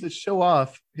He he didn't needs to show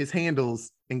off his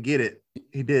handles and get it,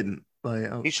 he didn't.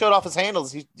 Like, He showed off his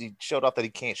handles. He showed off that he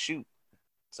can't shoot.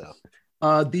 So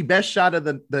the best shot of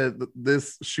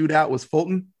this shootout was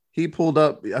Fulton. He pulled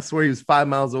up. I swear he was 5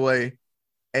 miles away,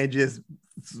 and just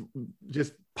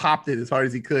popped it as hard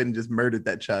as he could and just murdered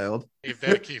that child. gave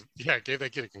that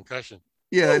kid a concussion.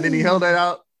 Yeah, and then he held that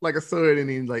out like a sword and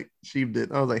he like sheathed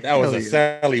it. I was like, That was hell a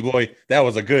yeah. Sally boy. That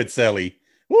was a good Sally.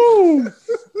 Woo!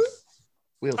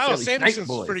 Will Oh, Sally Sanderson's Snake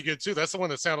boys. pretty good too. That's the one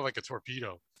that sounded like a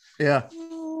torpedo. Yeah.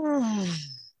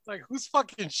 Like, who's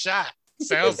fucking shot?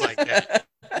 Sounds like that.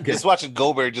 Just watching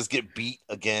Goldberg just get beat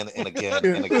again and again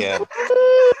and again.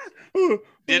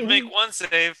 Did make one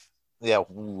save. Yeah,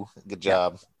 ooh, good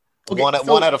job. Okay, one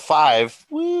so- out of 5.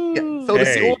 Yeah. So the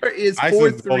Hey, score is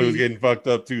Iceland's goalie was 4-3. getting fucked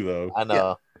up too, though. I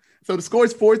know. So the score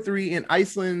is 4-3, and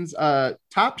Iceland's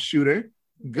top shooter,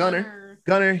 Gunner,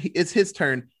 it's his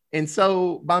turn. And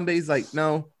so Bombay's like,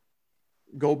 no,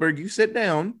 Goldberg, you sit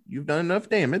down. You've done enough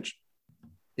damage.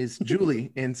 It's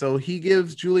Julie. And so he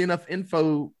gives Julie enough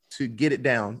info to get it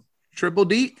down. Triple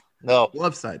D, No,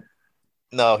 left side.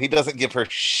 no, he doesn't give her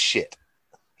shit.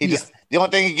 He Yeah. just the only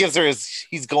thing he gives her is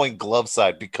he's going glove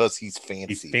side because he's fancy.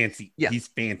 He's fancy. Yeah. He's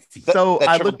fancy. So that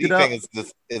I triple looked D it up. thing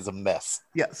is a mess.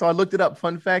 Yeah, so I looked it up.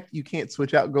 Fun fact, you can't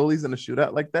switch out goalies in a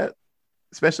shootout like that,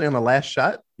 especially on the last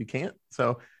shot. You can't.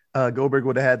 So Goldberg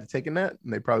would have had to taken that,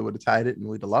 and they probably would have tied it, and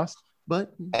we'd have lost.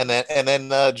 But And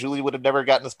then Julie would have never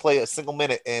gotten to play a single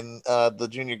minute in the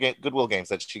junior Goodwill games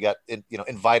that she got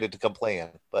invited to come play in.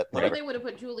 But Or whatever. they would have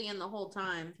put Julie in the whole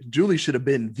time. Julie should have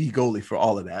been the goalie for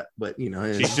all of that. But She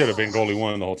should have been goalie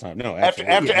one the whole time. No, After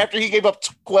Yeah. he gave up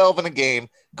 12 in a game,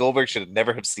 Goldberg should have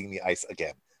never have seen the ice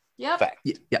again. Yep. Fact.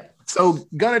 yeah. So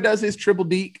Gunner does his triple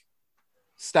deke,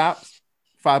 stops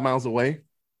 5 miles away,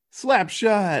 slap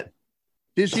shot.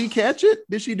 Did she catch it?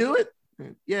 Did she do it?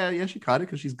 Yeah, she caught it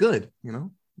because she's good.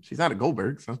 She's not a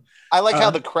Goldberg. So I like how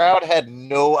the crowd had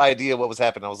no idea what was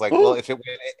happening. I was like, well, if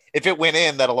it went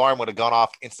in, that alarm would have gone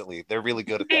off instantly. They're really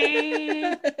good at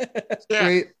that. Yeah,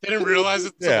 Great. they didn't realize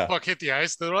it until Yeah. the puck hit the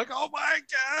ice. They're like, "Oh my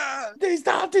god!" They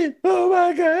stopped it. Oh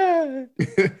my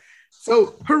god.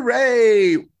 So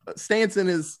hooray! Stanson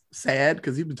is sad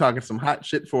because he's been talking some hot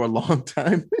shit for a long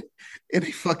time, and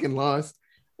he fucking lost.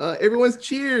 Everyone's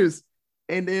cheers,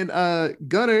 and then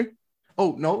Gunner.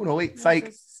 Oh no, wait,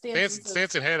 psych.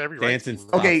 Stanson had every right. Stanson's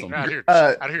to. Okay, awesome.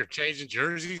 Out here changing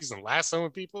jerseys and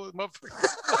lassoing people.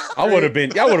 Motherfuckers. I would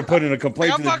have put in a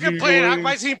complaint I'm to the fucking junior playing. goalie.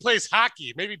 My team plays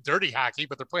hockey, maybe dirty hockey,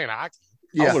 but they're playing hockey.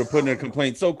 I Yeah. would have put in a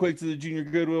complaint so quick to the junior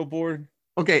Goodwill board.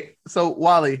 Okay, so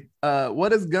Wally, what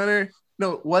does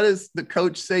the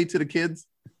coach say to the kids?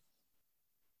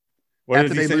 What After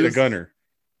did he they say to lose? Gunner?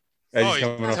 As Oh, he's he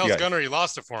coming off tells the ice? Gunner he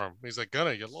lost it for him. He's like,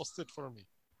 Gunner, you lost it for me.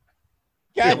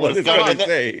 Yeah, what does Gunner- Gunner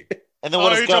say? And then what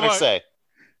Oh, does you're Gunner talking say?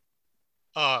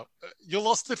 You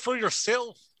lost it for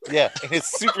yourself. Yeah, in his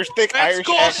super thick Let's Irish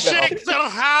go accent. shake their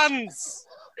hands.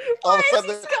 All of a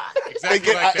sudden, Exactly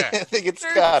they like that. they get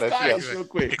Scottish. Yeah. Scottish. Real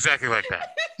quick. Exactly like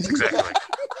that. Exactly like that.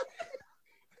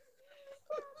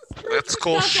 Let's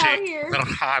go Stuck out shake here. their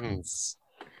hands,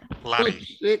 laddie.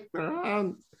 Shake their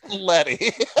hands.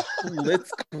 Letty.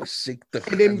 Let's go shake the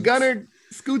And then Gunner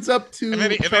scoots up to And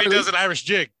then he Charlie. does an Irish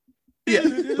jig. Yeah.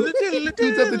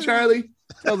 Scoots up to Charlie,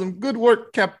 tells him, "Good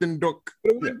work, Captain Duck."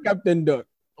 Captain Duck.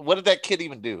 What did that kid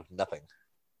even do? Nothing.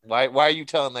 Why are you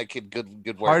telling that kid good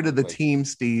work? Heart of the Like, team,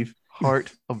 Steve.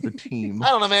 Heart of the team. I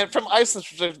don't know, man. From Iceland,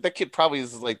 that kid probably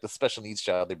is like the special needs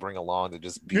child they bring along to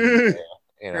just be there.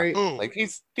 Right. Ooh, Like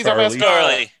he's our Charlie. mascot.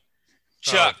 Charlie.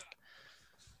 Chuck.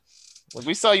 Like,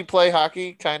 we saw you play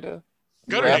hockey, kind of.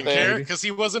 Gunner Right didn't there. care because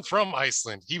he wasn't from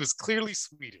Iceland. He was clearly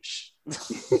Swedish.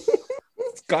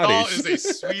 Scottish. Stahl is a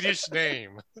Swedish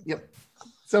name. Yep.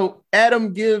 So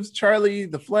Adam gives Charlie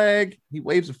the flag. He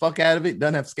waves the fuck out of it.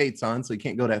 Doesn't have skates on, so he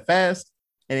can't go that fast.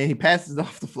 And then he passes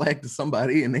off the flag to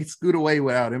somebody, and they scoot away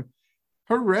without him.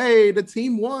 Hooray! The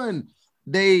team won.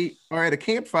 They are at a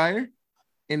campfire,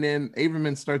 and then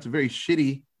Averman starts a very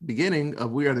shitty beginning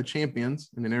of "We Are the Champions,"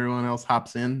 and then everyone else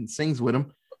hops in and sings with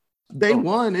him. They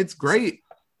won. It's great.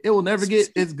 It will never get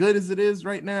as good as it is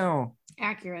right now.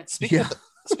 Accurate. Speaking Yeah.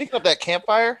 speaking of that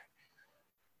campfire,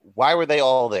 why were they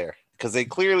all there? Because they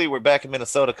clearly were back in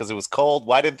Minnesota because it was cold.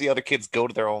 Why didn't the other kids go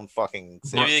to their own fucking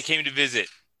city? Maybe they came to visit.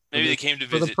 Maybe they came to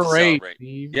For the visit to parade. celebrate.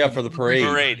 Steve. Yeah, for the parade.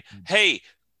 Parade. Hey,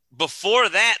 before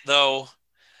that though,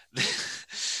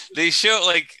 they show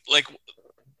like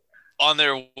on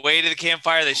their way to the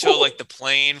campfire, they show like the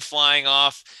plane flying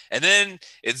off, and then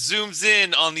it zooms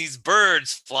in on these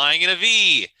birds flying in a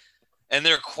V, and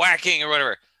they're quacking or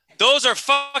whatever. Those are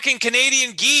fucking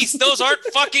Canadian geese. Those aren't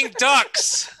fucking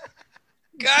ducks.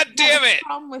 God damn it!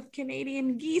 Problem with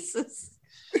Canadian geese is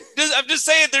I'm just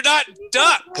saying they're not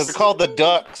ducks. Because they're called the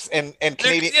Ducks and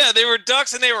Canadian Yeah, they were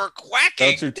ducks and they were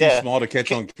quacking. Ducks are too Yeah. small to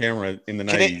catch on camera in the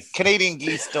Cana- 90s. Canadian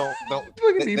geese don't Look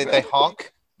at they, these they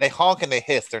honk. They honk and they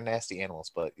hiss. They're nasty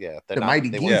animals, but yeah, they're The not. mighty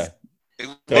they geese. weren't- They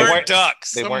They weren't weren't-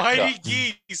 ducks. they The weren't mighty ducks.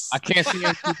 geese. I can't see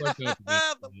him too worked up. The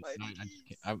I, mighty I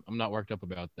geese. can't, I'm not worked up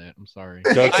about that. I'm sorry.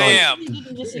 Ducks I on- am. you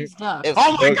can just use duck. It-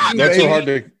 Oh my Ducks, God, ducks baby.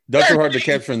 are hard to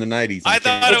capture in the 90s. I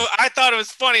thought it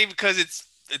was funny because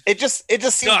It just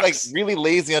seems like Ducks. really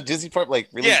lazy on Disney part. Like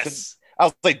really, Yes. I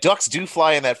was like, ducks do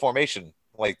fly in that formation.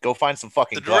 Like, go find some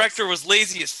fucking. The ducks. director was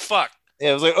lazy as fuck.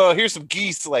 Yeah, it was like, oh, here's some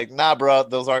geese. Like, nah, bro,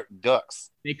 those aren't ducks.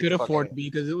 They could Fucking- afford to be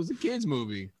because it was a kids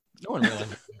movie. No one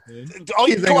realized it. Oh,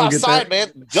 you Kids ain't go gonna get outside, that.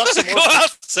 man. Ducks are Go more,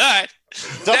 outside.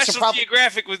 ducks are National probably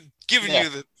Geographic was giving Yeah. you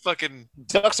the fucking.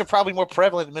 ducks are probably more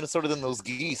prevalent in Minnesota than those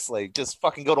geese. Like, just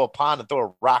fucking go to a pond and throw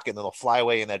a rock, and then they'll fly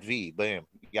away in that V. Bam,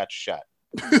 you got your shot.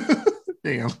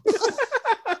 Damn.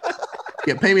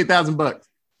 Yeah, pay me $1,000.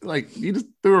 Like you just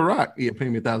threw a rock. Yeah, pay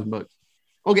me $1,000.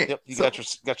 Okay. Yep, you so- got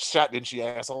your shot, didn't you,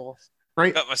 asshole?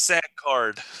 right. Got my SAG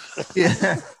card.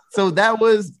 Yeah. So that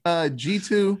was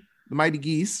G2, the Mighty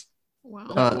Geese. Wow.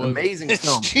 Amazing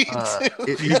film. G2.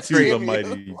 It's G2 great. the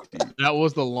mighty. That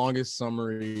was the longest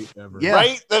summary ever. Yeah.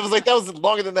 Right? That was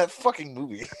longer than that fucking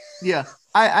movie. Yeah.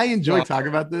 I enjoy talking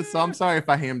about this, so I'm sorry if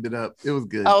I hammed it up. It was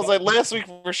good. I was like, last week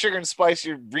for Sugar and Spice,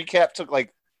 your recap took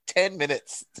like 10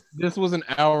 minutes. This was an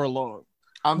hour long.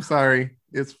 I'm sorry.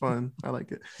 It's fun. I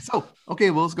like it. So, okay,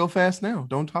 well, let's go fast now.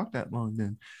 Don't talk that long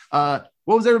then. What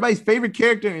was everybody's favorite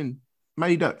character in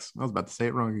Mighty Ducks? I was about to say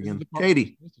it wrong again.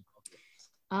 Katie.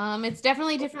 It's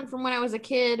definitely different from when I was a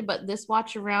kid, but this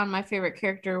watch around, my favorite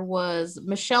character was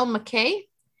Michelle McKay,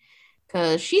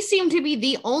 because she seemed to be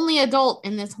the only adult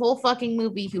in this whole fucking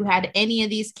movie who had any of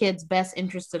these kids' best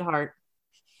interest at heart.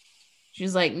 She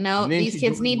was like, no, And then these she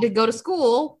kids joined need to go to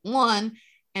school, one,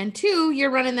 and two,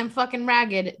 you're running them fucking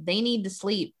ragged. They need to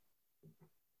sleep.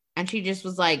 And she just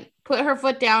was like, put her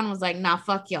foot down and was like, nah,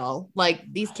 fuck y'all. Like,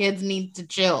 these kids need to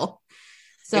chill.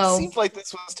 So It seems like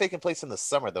this was taking place in the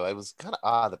summer, though. It was kind of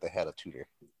odd that they had a tutor.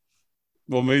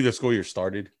 Well, maybe the school year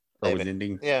started or was Maybe.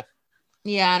 ending. Yeah.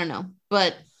 yeah, I don't know.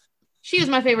 But she was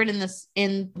my favorite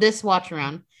in this watch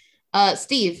around.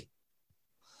 Steve.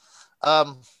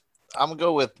 I'm gonna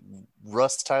go with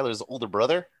Russ Tyler's older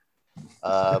brother,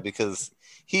 because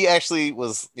he actually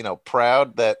was,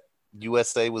 proud that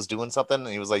USA was doing something, and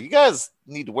he was like, "You guys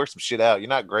need to work some shit out. You're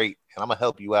not great, and I'm gonna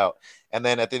help you out." And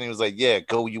then at the end, he was like, "Yeah,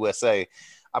 go USA."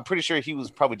 I'm pretty sure he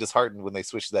was probably disheartened when they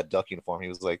switched to that duck uniform. He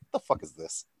was like, "The fuck is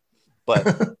this?" But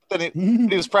then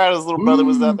he was proud his little brother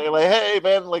was out there, like, "Hey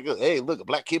man, like, hey, look, a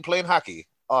black kid playing hockey.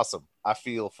 Awesome. I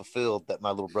feel fulfilled that my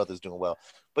little brother's doing well."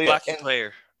 But yeah, Black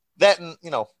player. that and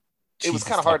it was Jesus,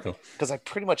 kind of hard Taco. because I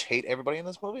pretty much hate everybody in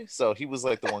this movie. So he was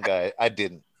like the one guy I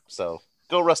didn't. So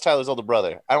go Russ Tyler's older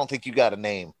brother. I don't think you got a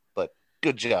name, but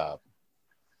good job.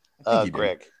 I think you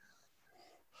Greg.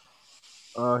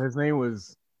 His name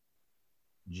was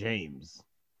James.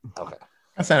 Okay.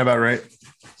 That sounded about right.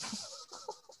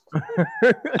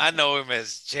 I know him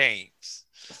as James.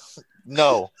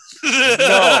 No.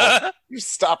 No. You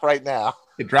stop right now.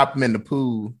 They dropped him in the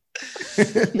pool.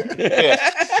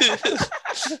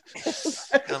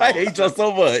 I hate y'all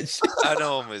so much. I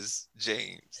know him as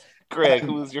James. Greg,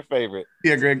 who was your favorite?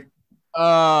 Yeah, Greg.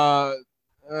 God,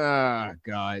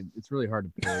 it's really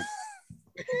hard to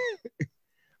pick.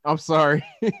 I'm sorry.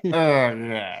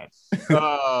 Yeah.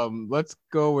 Let's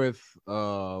go with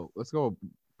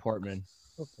Portman.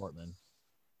 Go Portman.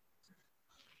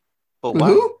 But wow.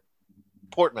 Who?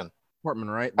 Portman. Portman,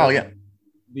 right? Oh, yeah.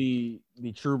 The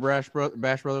true Bash brother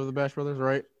of the Bash Brothers,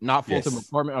 right? Not Fulton, Yes.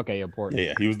 but Portman. Okay, yeah, Portman.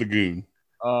 Yeah, he was the goon.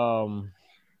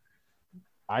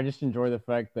 I just enjoy the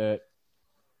fact that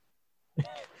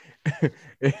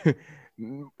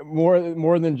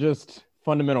more than just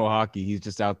fundamental hockey, he's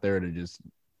just out there to just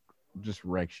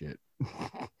wreck shit.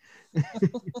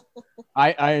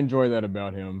 I enjoy that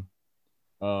about him.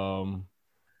 And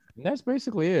that's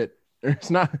basically it.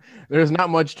 There's not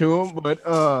much to him,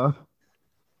 but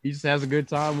he just has a good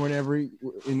time whenever in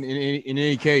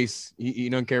any case. He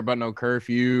don't care about no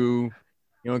curfew.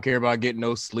 He don't care about getting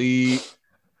no sleep.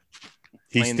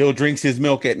 He Playing- still drinks his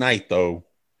milk at night, though.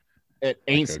 It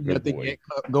ain't Like a seen good nothing boy. yet.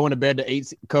 Going to bed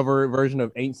to cover version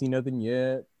of ain't seen nothing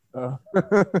yet.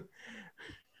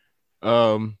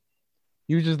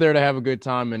 He was just there to have a good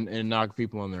time and knock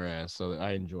people on their ass. So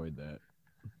I enjoyed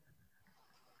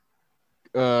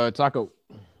that. Taco.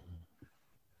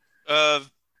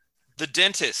 The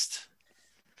dentist.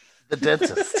 The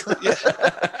dentist. Yeah.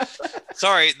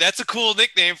 Sorry, that's a cool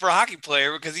nickname for a hockey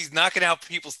player because he's knocking out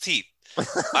people's teeth.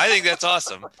 I think that's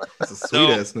awesome. That's a sweet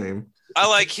ass name. I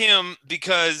like him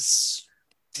because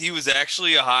he was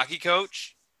actually a hockey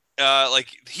coach. Like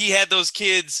he had those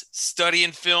kids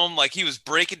studying film, like he was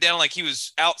breaking down, like he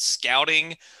was out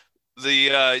scouting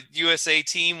the USA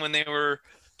team when they were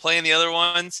playing the other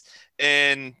ones,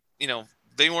 and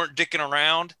they weren't dicking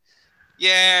around.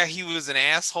 Yeah, he was an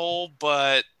asshole,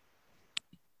 but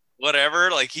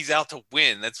whatever. Like he's out to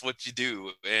win. That's what you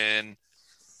do. And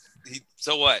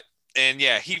so what? And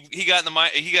yeah, he got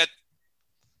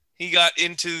he got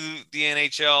into the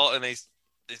NHL, and they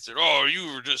said, "Oh,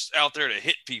 you were just out there to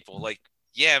hit people." Like,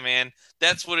 yeah, man,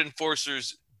 that's what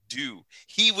enforcers do.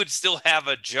 He would still have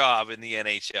a job in the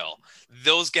NHL.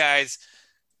 Those guys,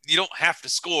 you don't have to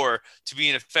score to be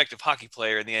an effective hockey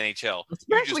player in the NHL.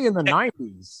 Especially in the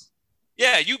 90s.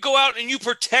 Yeah, you go out and you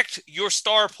protect your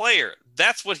star player.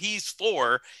 That's what he's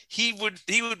for. He would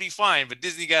be fine, but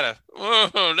Disney gotta.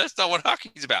 Oh, that's not what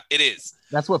hockey's about. It is.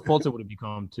 That's what Fulton would have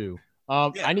become too.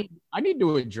 Yeah. I need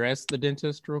to address the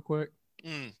dentist real quick.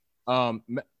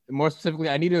 More specifically,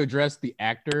 I need to address the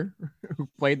actor who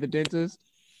played the dentist.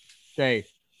 Okay,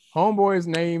 homeboy's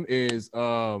name is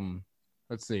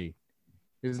let's see,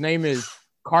 his name is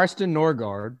Karsten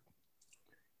Norgard.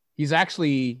 He's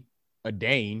actually a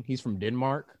Dane. He's from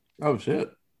Denmark. Oh shit.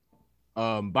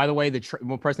 By the way, the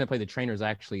one person that played the trainer is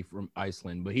actually from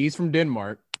Iceland, but he's from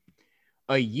Denmark.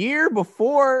 A year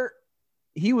before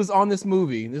he was on this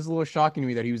movie, this is a little shocking to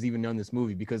me that he was even on this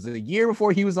movie, because the year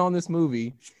before he was on this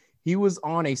movie, he was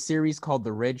on a series called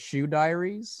The Red Shoe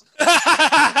Diaries. Damn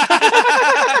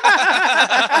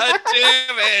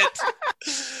it.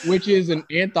 Which is an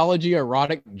anthology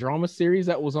erotic drama series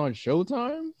that was on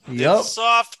Showtime. Yep.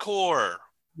 Softcore.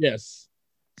 Yes.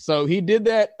 So he did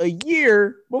that a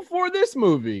year before this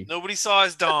movie. Nobody saw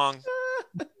his dong.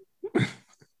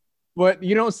 But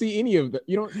you don't see any of that.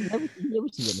 You never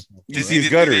see that. You see his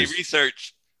gutters.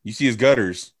 Research. You see his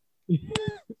gutters.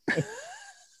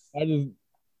 It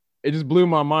just blew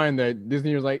my mind that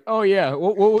Disney was like, oh yeah,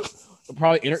 what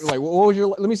was your,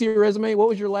 let me see your resume. What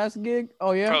was your last gig?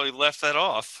 Oh yeah. Probably left that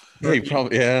off.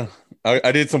 Yeah.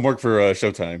 I did some work for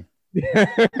Showtime.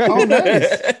 Oh,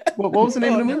 nice. What was the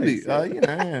name of the movie?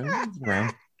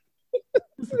 Yeah.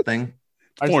 It's the thing.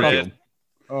 Red.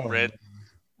 Oh,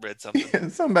 Red something. Yeah,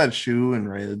 something about shoe and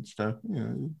red stuff.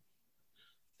 Yeah.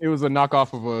 It was a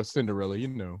knockoff of a Cinderella, you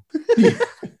know.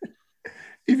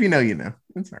 If you know, you know.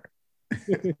 That's all right.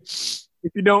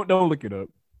 If you don't look it up.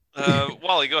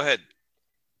 Wally, go ahead.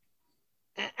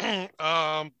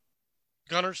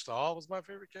 Gunnar Stahl was my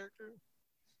favorite character.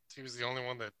 He was the only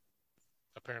one that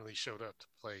apparently showed up to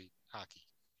play hockey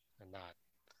and not.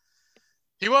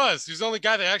 He was the only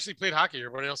guy that actually played hockey.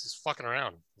 Everybody else was fucking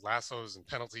around, lassos and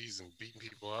penalties and beating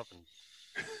people up and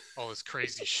all this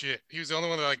crazy shit. He was the only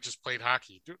one that like just played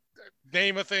hockey.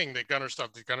 Name a thing that Gunnar Stahl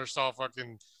did. Gunnar Stahl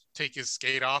fucking take his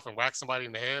skate off and whack somebody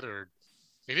in the head, or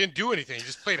he didn't do anything. He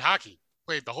just played hockey.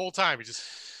 Played the whole time. He just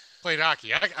played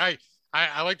hockey.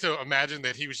 I like to imagine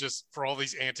that he was just, for all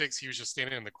these antics, he was just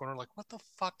standing in the corner like, what the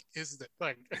fuck is that?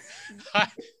 Like,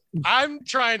 I'm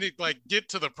trying to like get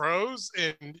to the pros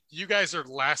and you guys are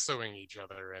lassoing each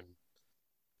other and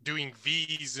doing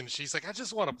V's, and she's like, I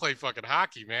just want to play fucking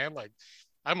hockey, man. Like,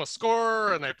 I'm a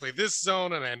scorer and I play this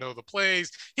zone and I know the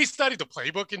plays. He studied the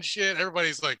playbook and shit.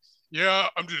 Everybody's like, yeah,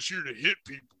 I'm just here to hit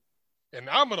people and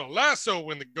I'm going to lasso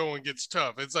when the going gets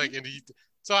tough. It's like,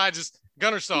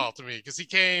 Gunnar Stahl to me, because he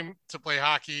came to play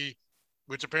hockey,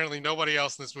 which apparently nobody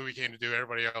else in this movie came to do.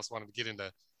 Everybody else wanted to get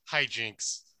into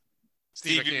hijinks.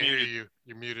 Steve, I can't hear you.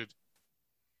 You're muted.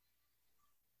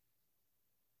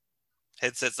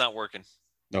 Headset's not working.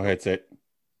 No headset.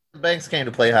 Banks came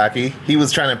to play hockey. He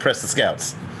was trying to impress the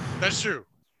scouts. That's true.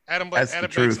 Adam That's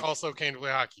Banks truth. also came to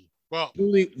play hockey. Well,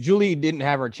 Julie didn't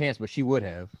have her chance, but she would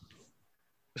have.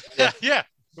 yeah.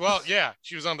 Well, yeah,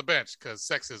 she was on the bench because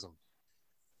sexism.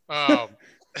 Yeah,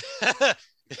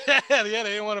 they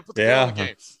didn't want to put the goal in the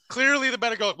game. Clearly, the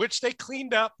better goal, which they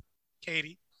cleaned up.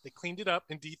 Katie, they cleaned it up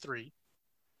in D3.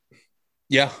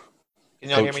 Yeah.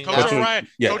 Coach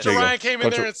Orion came in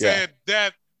there and said,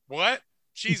 "That what?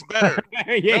 She's better.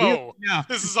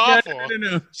 This is awful.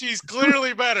 No. She's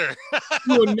clearly better.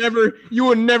 You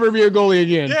will never be a goalie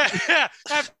again."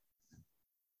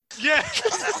 Yeah.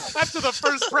 After the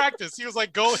first practice, he was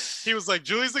like,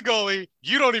 Julie's the goalie.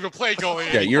 You don't even play goalie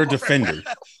anymore. Yeah, you're a defender.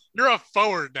 You're a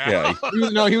forward now.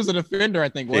 Yeah. He was a defender, I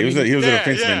think. Yeah, he was a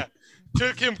defenseman. Yeah.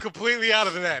 Took him completely out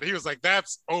of the net. He was like,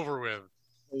 that's over with.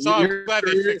 So I'm glad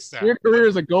they fixed that. Your career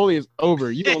as a goalie is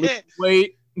over. You don't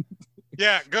wait.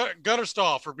 Yeah, Gunnar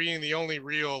Stahl for being the only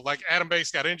real, like Adam Banks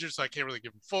got injured, so I can't really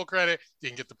give him full credit.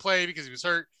 Didn't get to play because he was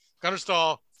hurt. Gunnar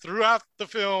Stahl, throughout the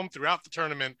film, throughout the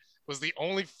tournament, was the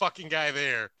only fucking guy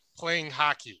there playing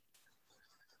hockey.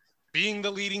 Being the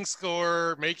leading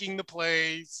scorer, making the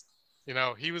plays. You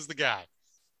know, he was the guy.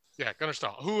 Yeah, Gunnar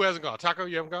Stahl. Who hasn't gone? Taco,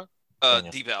 you haven't gone?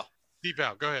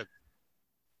 Deep-Al, go ahead.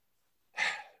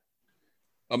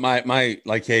 My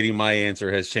like Katie, my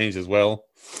answer has changed as well.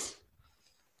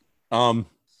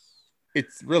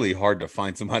 It's really hard to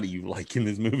find somebody you like in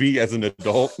this movie as an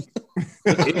adult.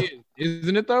 It is,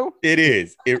 isn't it though? It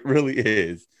is. It really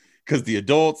is. Because the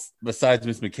adults, besides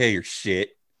Miss McKay, are shit.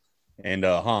 and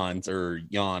Hans or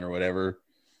Jan or whatever,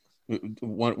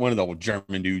 one of the old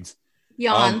German dudes.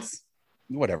 Jans.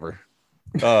 Whatever.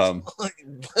 What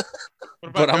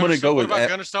about But I'm gonna go What with about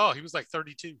Gunnar Stahl? He was like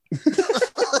 32.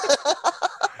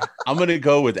 I'm gonna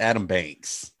go with Adam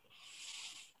Banks.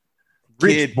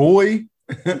 Rich Kid, boy.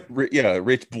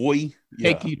 rich boy,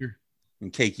 Cake eater.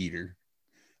 and cake eater.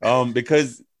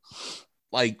 Because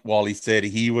like Wally said,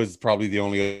 he was probably the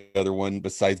only other one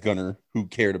besides Gunnar who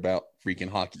cared about freaking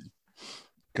hockey.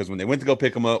 Because when they went to go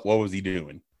pick him up, what was he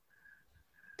doing?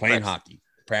 Playing hockey,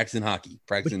 practicing hockey, But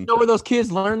practicing. you know where those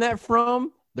kids learned that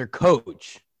from? Their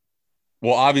coach.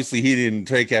 Well, obviously he didn't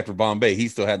take after Bombay. He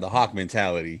still had the hawk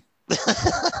mentality.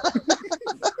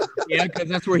 Yeah, because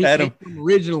that's where he Adam- came from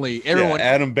originally. Everyone. Yeah,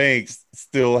 Adam Banks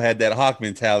still had that hawk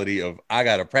mentality of I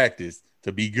gotta practice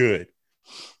to be good.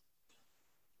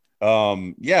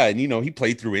 Yeah, and he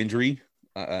played through injury.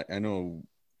 I know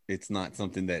it's not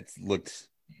something that's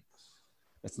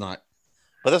not.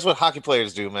 But that's what hockey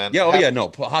players do, man. Yeah,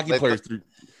 no, hockey Like, players through.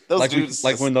 Those Like dudes,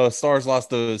 when the Stars lost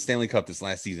the Stanley Cup this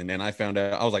last season, and I found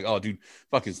out, I was like, oh, dude,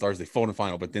 fucking Stars, they fought in the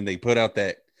final. But then they put out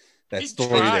that He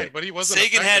story tried, that but he wasn't.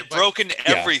 Sagan had effective. Like, broken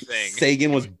everything.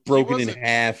 Sagan was He broken in wasn't-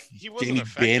 half. he wasn't Jamie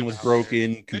effective Benn was out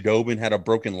broken. there. Kudobin had a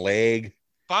broken leg.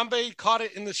 Bombay caught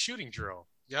it in the shooting drill.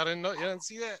 Y'all didn't know. Y'all didn't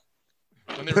see that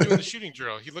when they were doing the shooting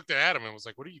drill. He looked at Adam and was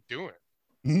like, "What are you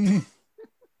doing?"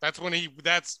 That's when he.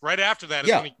 That's right after that. Is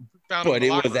Yeah, when he found him But in the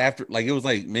it locker was room. after, like, it was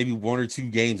like maybe 1 or 2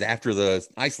 games after the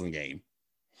Iceland game.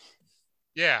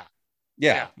 Yeah.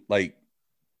 Yeah, Yeah. like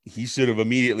he should have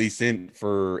immediately sent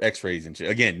for X-rays and shit.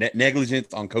 Again,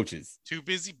 negligence on coaches. Too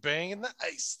busy banging the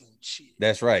Iceland shit.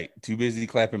 That's right. Too busy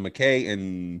clapping McKay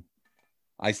and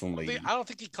Iceland lady. I don't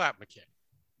think he clapped McKay.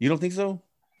 You don't think so?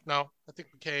 No, I think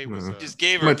McKay was Just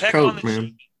gave her a Much peck coke, on the man.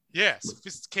 cheek. yeah,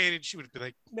 sophisticated. She would have been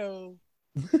like, no.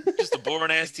 Just a boring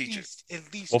ass At teacher.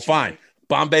 least Well, you fine. know.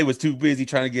 Bombay was too busy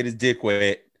trying to get his dick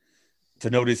wet to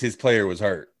notice his player was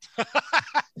hurt.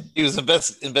 he was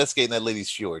investigating that lady's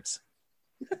shorts.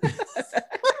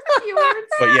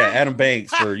 But yeah, Adam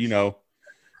Banks for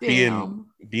Damn.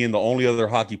 being the only other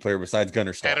hockey player besides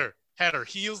Gunnar Stahl. Had her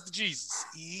heels to Jesus.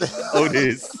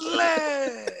 Otis.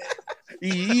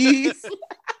 Yes.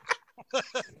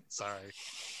 Sorry.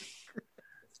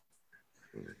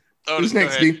 Who's Go next,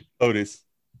 ahead. Steve? Otis.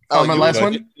 Oh, my you last were-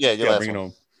 one? Yeah, your Yeah, last bring it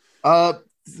one. on.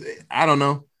 I don't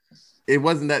know. It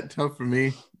wasn't that tough for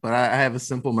me, but I have a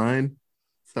simple mind.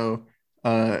 So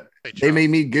Hey, they Charles. made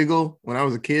me giggle when I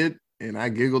was a kid, and I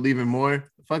giggled even more.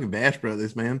 Fucking Bash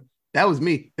Brothers, man. That was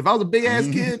me. If I was a big ass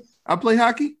kid, I play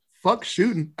hockey. Fuck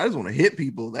shooting. I just want to hit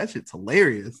people. That shit's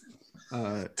hilarious.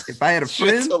 If I had a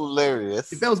Shit's friend,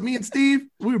 hilarious. if that was me and Steve,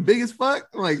 we were big as fuck.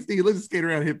 I'm like, Steve, let's just skate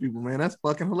around and hit people, man. That's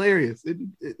fucking hilarious.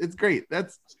 It's great.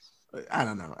 I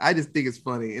don't know. I just think it's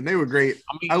funny. And they were great.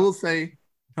 I mean, I will say,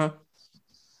 in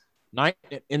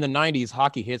the 90s,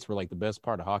 hockey hits were like the best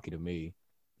part of hockey to me.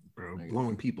 bro,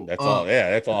 blowing people. That's up. all. Yeah,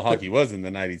 that's all hockey was in the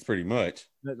 90s, pretty much.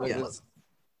 Yeah.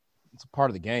 It's a part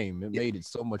of the game. It Yeah. made it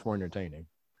so much more entertaining.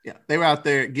 Yeah, they were out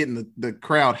there getting the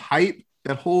crowd hype.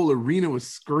 That whole arena was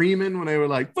screaming when they were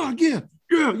like, fuck yeah,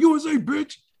 USA,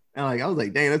 bitch. And like, I was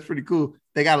like, dang, that's pretty cool.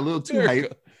 They got a little too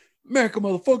hype. America,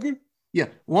 motherfucker. Yeah,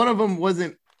 one of them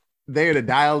wasn't there to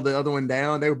dial the other one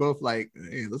down. They were both like,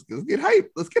 hey, let's get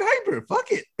hype. Let's get hyper. Fuck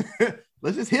it.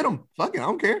 Let's just hit them. Fuck it. I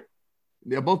don't care.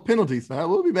 They're both penalties. So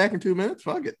we'll be back in 2 minutes.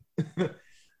 Fuck it.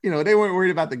 They weren't worried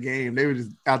about the game. They were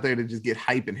just out there to just get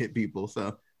hype and hit people.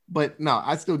 So, but no,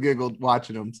 I still giggled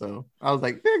watching them. So I was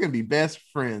like, they're going to be best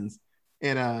friends.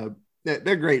 And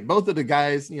they're great. Both of the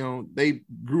guys, they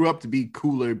grew up to be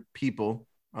cooler people,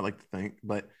 I like to think.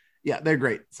 But yeah, they're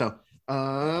great. So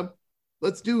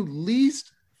let's do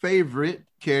least favorite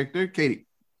character. Katie.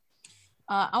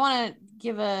 I want to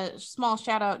give a small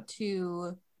shout out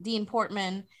to Dean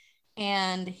Portman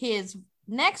and his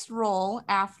next role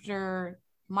after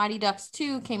Mighty Ducks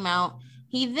 2 came out.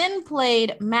 He then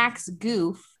played Max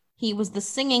Goof. He was the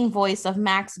singing voice of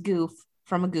Max Goof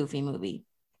from a Goofy movie.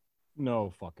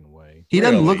 No fucking way. He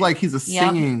doesn't Really? look like he's a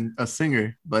Yeah.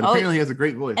 singer, but Oh, apparently he has a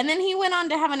great voice. And then he went on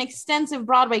to have an extensive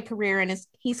Broadway career and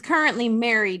he's currently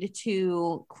married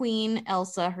to Queen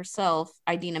Elsa herself,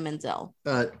 Idina Menzel.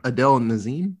 Adele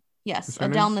Nazim. Yes, Is her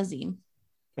Adele name? Nazim.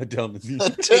 Adele Nazim.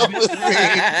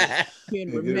 Can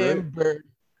Good, remember.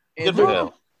 Good for them.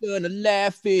 Gonna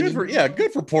laugh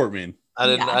Good for Portman. I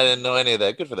didn't Yeah. I didn't know any of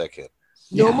that. Good for that kid.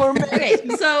 No Yeah. more Okay,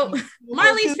 so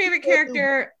my least favorite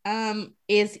character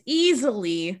is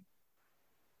easily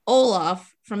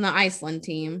Olaf from the Iceland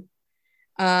team.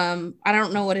 I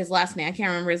don't know what his last name. I can't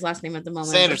remember his last name at the moment.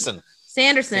 Sanderson.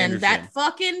 Sanderson, Sanderson. that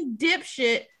fucking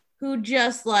dipshit who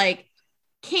just like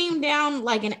came down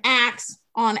like an axe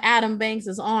on Adam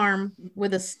Banks's arm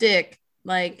with a stick.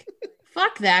 Like,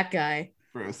 fuck that guy.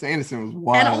 Bro, Sanderson was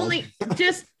wild. And only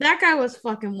just that guy was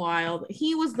fucking wild.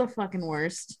 He was the fucking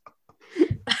worst.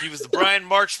 He was the Brian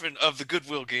Marchman of the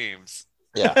Goodwill Games.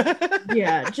 Yeah.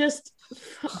 Yeah, just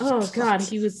oh god,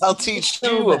 he was. I'll teach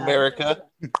so you, bad. America.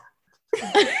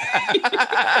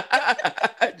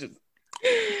 Just-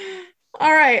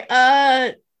 All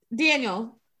right,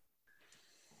 Daniel.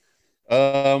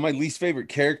 my least favorite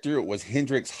character was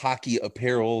Hendrix Hockey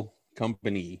Apparel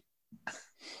Company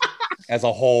as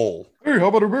a whole. Hey, how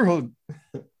about a bear hug?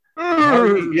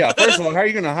 Yeah, first of all, how are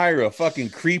you going to hire a fucking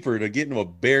creeper to get into a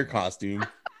bear costume?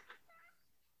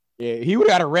 Yeah, he would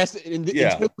have got arrested in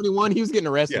Yeah. 2021. He was getting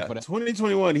arrested Yeah, for that.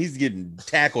 2021, he's getting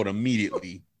tackled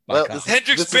immediately. by Well, cops.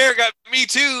 Hendrix This is- Bear got me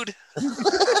too'd.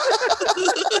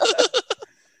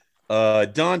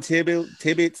 Don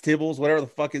Tibbles, whatever the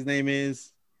fuck his name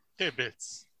is.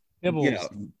 Tidbits. Yeah,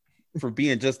 for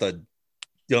being just a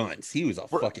dunce. He was a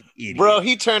fucking idiot. Bro,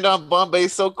 he turned on Bombay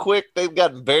so quick they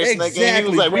got embarrassed in that game. He Exactly,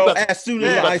 was like, bro. we about As soon we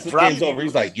as the about to Iceland drop game's you. over,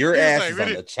 he's like, your He was ass like, is we on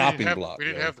the didn't chopping have- block. We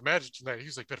didn't bro. have the magic tonight. He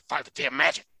was like, better fight the damn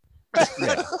magic.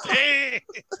 Yeah. Hey.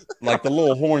 Like the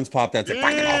little horns popped out. It's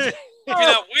like, Yeah. If you're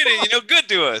not winning, you're no good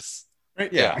to us.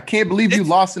 Right? Yeah. I can't believe you It's-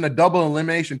 lost in a double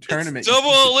elimination tournament. It's you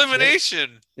double piece of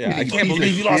elimination. yeah, I You can't piece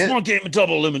believe of you lost shit. one game in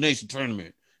double elimination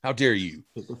tournament. How dare you?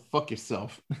 shit. Go fuck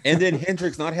yourself. And then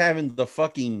Hendrix not having the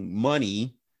fucking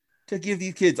money to give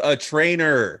these kids a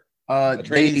trainer. They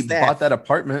training staff. bought that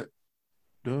apartment.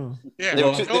 Duh. Yeah, They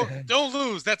were don't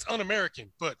lose. That's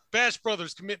un-American. But Bash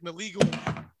Brothers committing illegal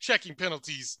checking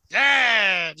penalties.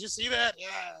 Yeah, did you see that?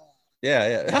 Yeah.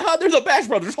 Yeah. There's a Bash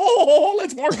Brothers. Oh,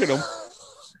 let's market them.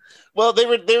 Well, they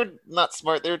were not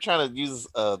smart. They were trying to use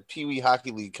a Pee Wee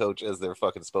Hockey League coach as their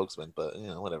fucking spokesman, but you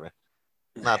know, whatever.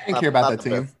 Not They didn't care about that the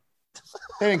team. best.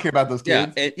 They didn't care about those Yeah,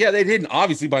 kids they didn't,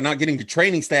 obviously, by not getting the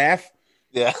training staff.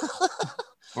 Yeah.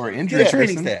 or Get injured a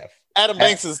training person. staff. Adam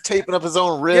Banks is taping up his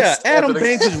own Yeah, wrist. Adam after the-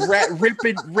 Banks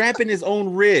is wrapping his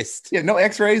own wrist. Yeah, no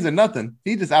X-rays or nothing.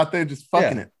 He just out there just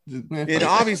fucking it. Just, And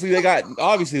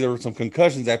obviously there were some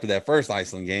concussions after that first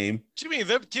Iceland game. What you mean?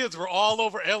 Them kids were all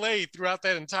over LA throughout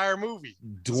that entire movie.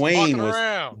 Just Dwayne walking was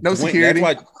around. no Dwayne- security.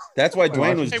 That's why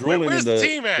Dwayne was Hey, drooling where's in the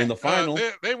team at? the final.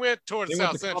 They went towards They went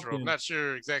South to Central. Compton. I'm not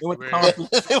sure They exactly went to where. Compton.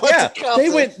 They went Yeah, to they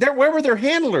Compton. went there. Where were their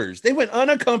handlers? They went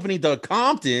unaccompanied to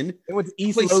Compton They went to to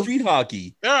East play Loop. street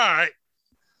hockey. All right.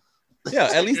 Yeah,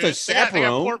 at least a They got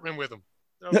chaperone. Portman with them.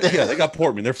 Yeah, they got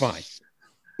Portman. They're fine.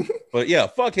 But yeah,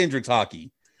 fuck Hendrix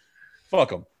Hockey. Fuck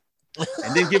them.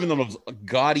 And then giving them those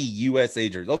gaudy USA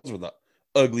jerseys. Those were the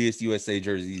ugliest USA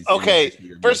jerseys. Okay, in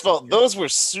the first of all, USA. those were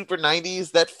super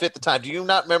 90s. That fit the time. Do you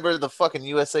not remember the fucking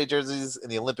USA jerseys in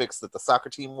the Olympics that the soccer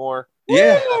team wore?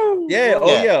 Yeah, yeah, oh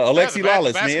Yeah. yeah, Alexi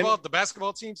Lawless, man. The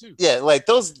basketball team too. Yeah, like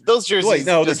those jerseys. Wait,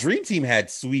 no, just- the Dream Team had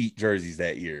sweet jerseys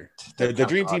that year. The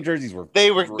Dream Team jerseys were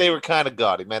they were kind of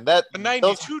gaudy, man. That The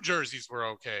those, 92 jerseys were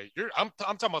okay. I'm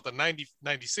talking about the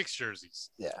 96 jerseys.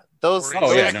 yeah, those Or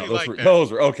Oh yeah, exactly no, like that.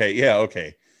 those were okay. Yeah,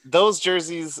 okay. those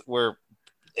jerseys were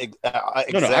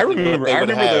exactly No, I what remember. they I would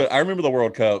remember have. I remember the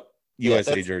World Cup Yeah,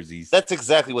 USA that's- jerseys. That's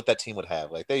exactly what that team would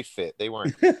have. Like they fit. They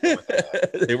weren't.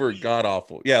 They were god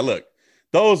awful. Yeah, look,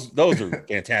 those are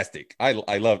fantastic. I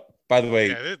love. By the way,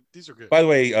 Yeah, these are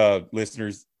good.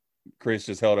 listeners, Chris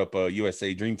just held up a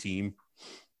USA Dream Team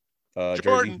Jordan.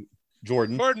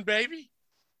 jersey, Jordan, baby.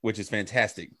 which is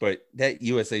fantastic. But that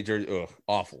USA jersey,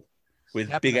 awful, with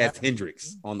Happened big to ass happen.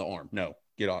 Hendrix on the arm. No,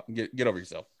 get over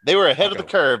yourself. They were ahead of the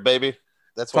Fuck 'em. curve, baby.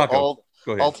 That's what Fuck 'em. all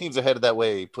Go all ahead. teams are headed that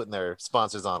way, putting their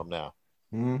sponsors on them now.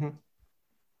 Mm-hmm.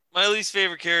 My least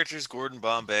favorite character is Gordon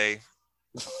Bombay.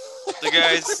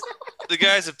 The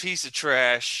guy's a piece of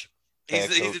trash. He's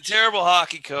Bad a coach. terrible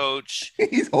hockey coach.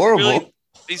 He's horrible. Really,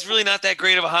 he's really not that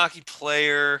great of a hockey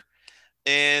player,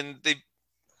 and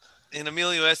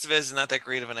Emilio Estevez is not that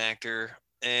great of an actor,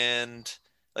 and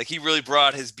like he really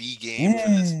brought his B game for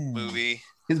this movie.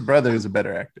 His brother is a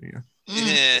better actor. Yeah.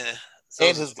 Yeah, so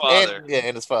And is his father.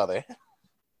 and his father.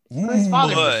 His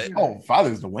father. But Oh,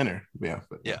 father's the winner. Yeah.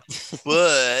 But, Yeah.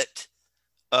 but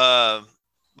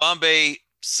Bombay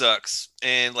sucks,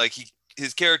 and like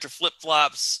his character flip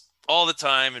flops all the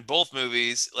time in both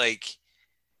movies. Like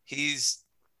he's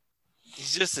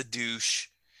just a douche,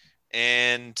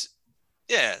 and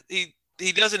yeah, he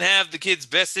doesn't have the kid's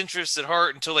best interests at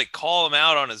heart until they call him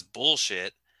out on his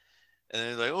bullshit, and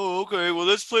they're like, "Oh, okay, well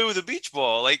let's play with a beach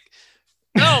ball." Like,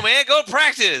 no, man, go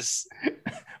practice.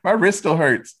 My wrist still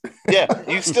hurts. Yeah,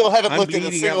 you still haven't I'm looked at a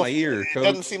bleeding out single. my ear. It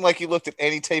doesn't seem like you looked at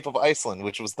any tape of Iceland,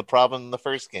 which was the problem in the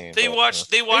first game. They but,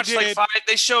 watched like did. 5.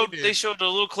 They They showed did. a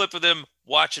little clip of them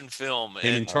watching film.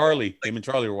 Him and Charlie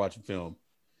were watching film.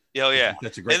 Yeah.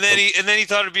 That's a great. And then he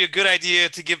thought it'd be a good idea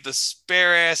to give the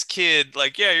spare ass kid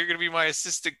like, yeah, you're gonna be my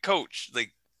assistant coach.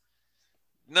 Like,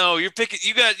 no, you're picking.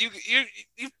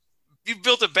 You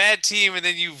built a bad team, and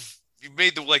then you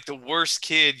made the worst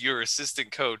kid your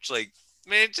assistant coach. Like,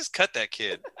 man, just cut that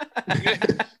kid.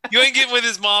 You ain't getting with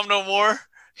his mom no more.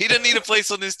 He doesn't need a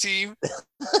place on this team.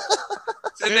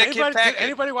 Send that kid Did packing.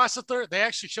 anybody watch the third? They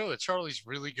actually show that Charlie's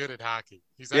really good at hockey.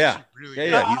 He's Yeah. actually really Yeah,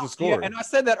 good. yeah, he's a scorer. and I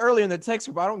said that earlier in the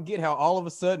text, but I don't get how all of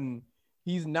a sudden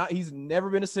he's never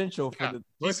been essential for Yeah. the.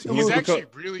 He's He went to actually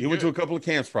really He went to good. a couple of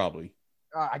camps, probably.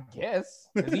 I guess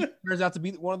 'Cause he turns out to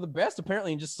be one of the best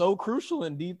apparently, and just so crucial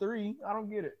in D3. I don't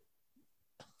get it.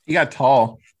 He got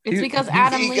tall. It's He- because he-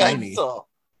 Adam He leaves. got tiny. so-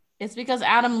 It's because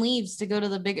Adam leaves to go to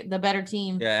the better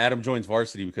team. Yeah, Adam joins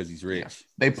varsity because he's rich.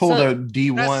 They pulled So- a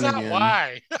D1 That's not again.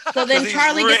 why. So then 'Cause he's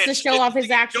Charlie gets to rich. show off his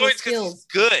He actual joins 'cause he's skills.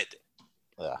 Good.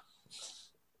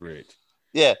 Rich.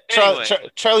 Yeah, Anyway.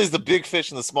 Charlie's the big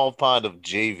fish in the small pond of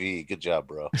JV. Good job,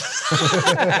 bro.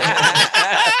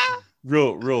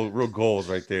 Real goals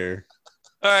right there.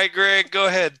 All right, Greg, go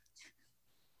ahead.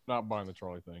 Not buying the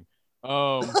Charlie thing.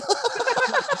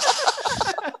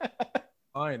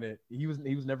 Buying it. He was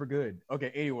never good.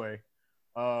 Okay. Anyway,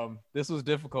 this was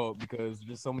difficult because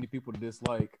there's so many people to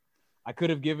dislike. I could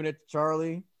have given it to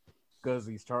Charlie because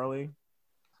he's Charlie.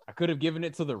 I could have given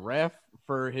it to the ref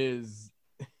for his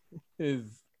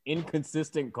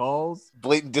inconsistent calls.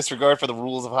 Blatant disregard for the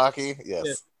rules of hockey.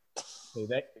 Yes.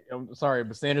 Hey, I'm sorry,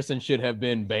 but Sanderson should have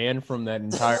been banned from that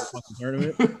entire fucking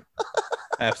tournament.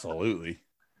 Absolutely.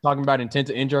 Talking about intent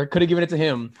to injure, I could have given it to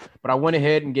him, but I went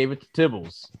ahead and gave it to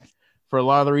Tibbles for a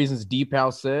lot of the reasons Deep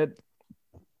House said.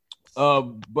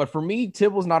 But for me,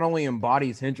 Tibbles not only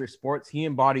embodies Hendrick sports, he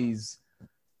embodies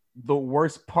the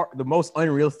worst part, the most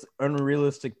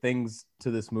unrealistic things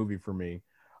to this movie for me.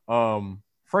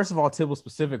 First of all, Tibbles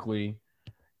specifically,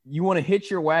 you want to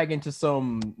hitch your wagon to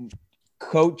some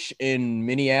coach in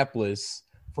Minneapolis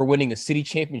for winning a city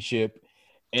championship,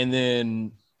 and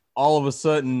then all of a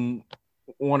sudden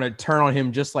want to turn on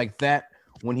him just like that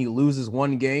when he loses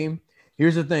one game.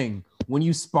 Here's the thing: when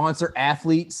you sponsor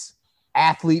athletes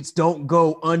don't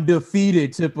go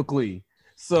undefeated typically.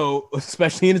 So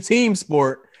especially in a team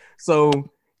sport, so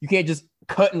you can't just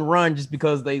cut and run just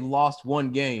because they lost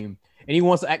one game. And he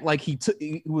wants to act like he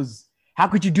was. How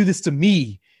could you do this to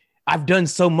me? I've done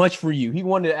so much for you. He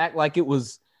wanted to act like it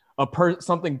was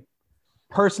something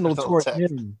personal toward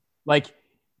him. Like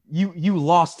you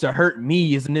lost to hurt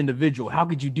me as an individual. How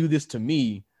could you do this to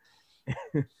me?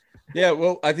 Yeah,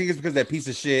 well, I think it's because that piece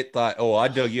of shit thought, oh, I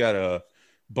dug you out of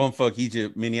bumfuck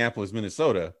Egypt, Minneapolis,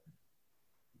 Minnesota.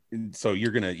 And so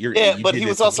you're Yeah, you but did he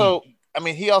this was to also. me. I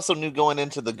mean, he also knew going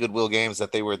into the Goodwill games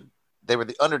that they were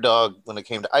the underdog when it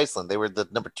came to Iceland. They were the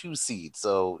number 2 seed,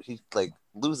 so he like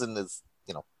losing is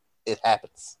it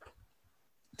happens.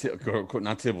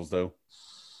 Not Tibbles though.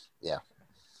 Yeah.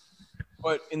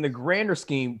 But in the grander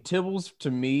scheme, Tibbles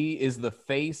to me is the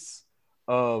face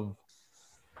of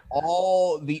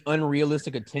all the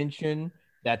unrealistic attention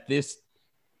that this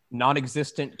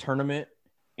non-existent tournament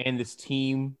and this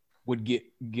team would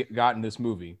got in this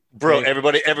movie. Bro,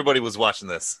 Okay? everybody was watching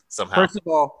this somehow.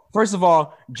 First of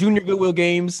all, Junior Goodwill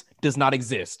Games does not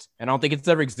exist, and I don't think it's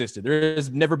ever existed. There has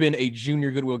never been a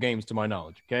Junior Goodwill Games to my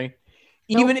knowledge. Okay,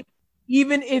 even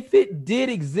if it did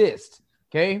exist,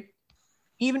 okay,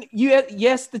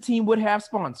 yes, the team would have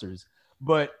sponsors,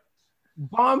 but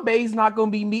Bombay's not going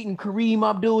to be meeting Kareem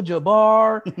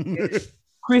Abdul-Jabbar,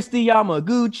 Christy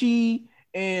Yamaguchi,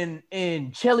 and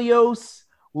Chelios.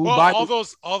 Well,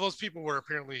 all those people were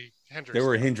apparently Hendrix. They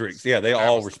were Hendrix. Yeah, they That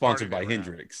all was were the party sponsored by they were at.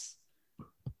 Hendrix.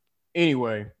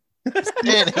 Anyway,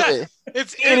 Anyway,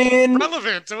 It's CNN.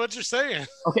 irrelevant to what you're saying.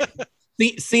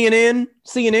 CNN,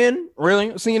 really?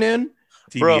 CNN?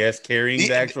 Bro, TBS carrying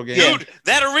the actual game. Dude,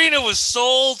 that arena was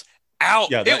sold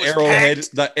out. Yeah, It was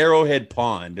packed. the Arrowhead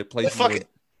Pond. It plays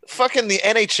fucking the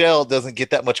NHL doesn't get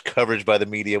that much coverage by the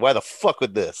media. Why the fuck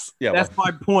would this? yeah, That's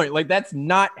my point. Like, that's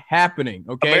not happening.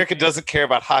 Okay. America doesn't care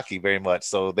about hockey very much,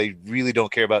 so they really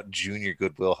don't care about junior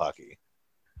goodwill hockey.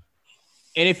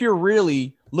 And if you're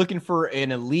really looking for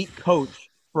an elite coach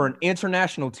for an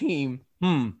international team,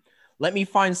 let me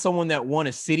find someone that won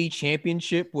a city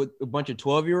championship with a bunch of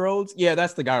 12-year-olds. Yeah,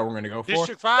 that's the guy we're going to go for.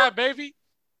 District 5, baby.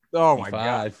 Oh, my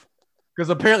God. 5. Because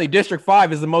apparently District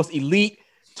 5 is the most elite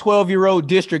 12-year-old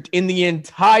district in the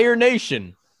entire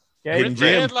nation. Okay. Hidden With the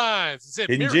gem. headlines. It said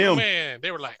Hidden Miracle gem. Man.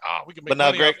 They were like, oh, we can make But now,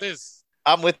 money Greg- off this.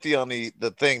 I'm with you on the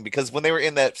thing because when they were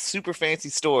in that super fancy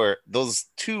store, those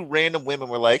two random women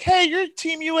were like, "Hey, you're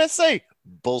Team USA."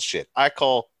 Bullshit. I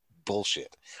call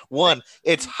bullshit. One,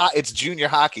 it's junior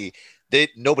hockey.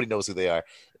 Nobody knows who they are.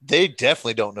 They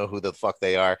definitely don't know who the fuck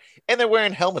they are, and they're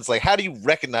wearing helmets. Like, how do you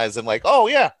recognize them? Like, oh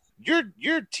yeah,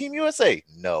 you're Team USA.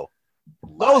 No,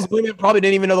 Those women probably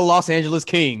didn't even know the Los Angeles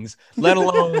Kings, let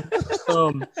alone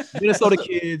Minnesota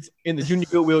kids in the Junior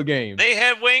Goodwill game. They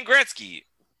had Wayne Gretzky.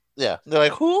 yeah, they're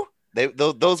like, who?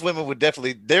 Those women would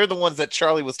definitely. They're the ones that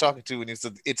Charlie was talking to when he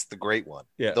said it's the great one.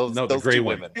 Yeah, those no, the those gray two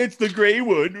one. women. It's the gray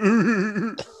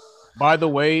one. By the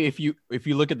way, if you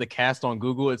look at the cast on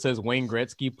Google, it says Wayne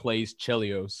Gretzky plays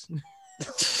Chelios.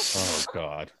 Oh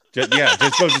God. Just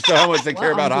goes to show how much they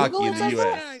care Well, about on hockey Google in it the says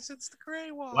U.S. Guys, it's the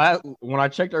gray one. When I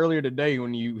checked earlier today,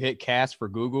 when you hit cast for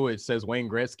Google, it says Wayne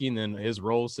Gretzky, and then his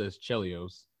role says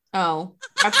Chelios. Oh,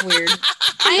 that's weird.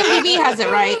 IMDb has it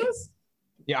right.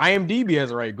 Yeah, IMDb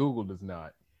has it right. Google does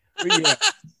not. But yeah,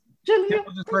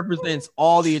 Chelios just represents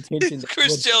all the attention. that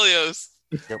Chris Chelios.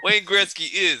 Wayne Gretzky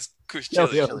is Chris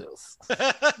Chelios.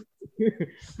 Chelios.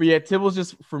 But yeah, Tibbles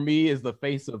just for me is the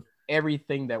face of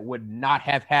everything that would not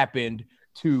have happened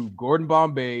to Gordon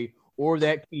Bombay or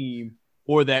that team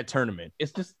or that tournament.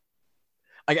 It's just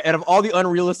like out of all the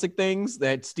unrealistic things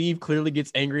that Steve clearly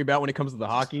gets angry about when it comes to the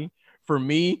hockey, for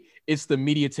me, it's the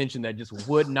media attention that just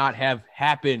would not have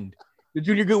happened. The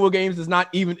Junior Goodwill Games does not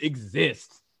even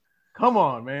exist. Come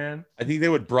on, man. I think they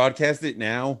would broadcast it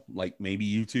now, like maybe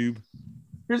YouTube.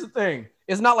 Here's the thing.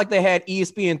 It's not like they had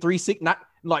ESPN 360, not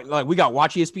like we got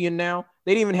Watch ESPN now.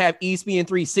 They didn't even have ESPN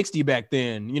 360 back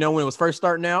then. You know, when it was first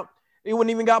starting out, it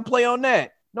wouldn't even got play on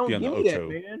that. Don't Be on give the me that, Ocho.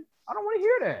 man. I don't want to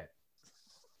hear that.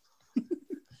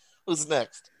 Who's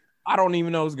next? I don't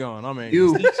even know what's going on. I'm angry.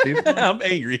 You, Steve. I'm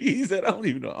angry. He said, I don't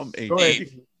even know. I'm Go angry. ahead.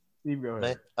 Steve, go Me?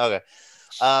 ahead. Okay.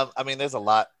 I mean, there's a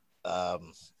lot.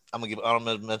 I'm gonna give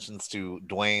honorable mentions to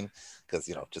Dwayne because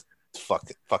just fuck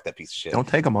that piece of shit. Don't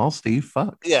take them all, Steve.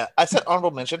 Fuck. Yeah, I said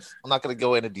honorable mention. I'm not gonna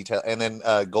go into detail. And then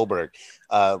Goldberg.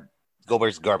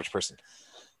 Goldberg's a garbage person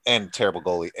and terrible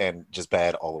goalie and just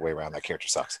bad all the way around. That character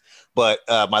sucks. But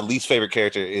my least favorite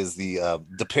character is the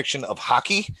depiction of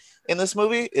hockey in this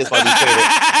movie is my least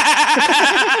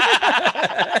favorite.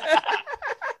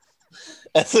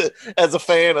 As a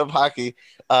fan of hockey,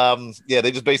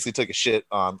 they just basically took a shit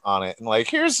on it and like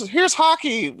here's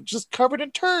hockey just covered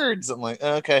in turds. I'm like,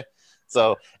 okay.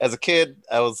 So as a kid,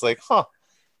 I was like, I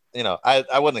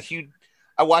wasn't a huge.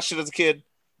 I watched it as a kid,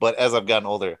 but as I've gotten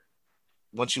older,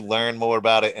 once you learn more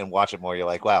about it and watch it more, you're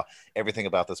like, wow, everything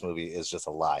about this movie is just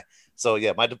a lie. So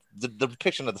yeah, the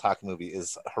depiction of the hockey movie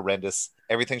is horrendous.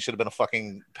 Everything should have been a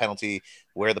fucking penalty.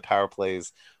 Where the power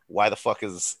plays? Why the fuck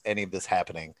is any of this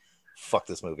happening? Fuck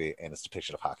this movie and its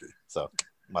depiction of hockey. So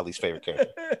my least favorite character.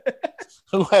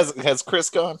 Who has Chris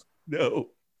gone? No.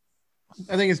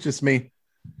 I think it's just me.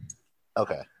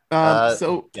 Okay.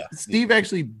 So yeah. Steve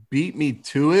actually beat me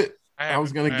to it. I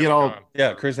was gonna get all. Gone.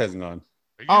 Yeah, Chris hasn't gone.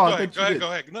 You Oh, I go ahead. thought you did. Go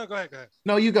ahead. No, go ahead.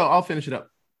 No, you go. I'll finish it up.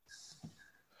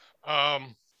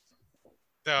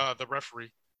 The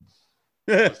referee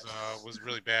was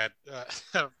really bad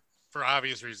for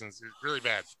obvious reasons. It was really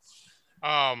bad.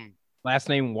 Last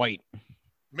name White.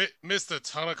 Missed a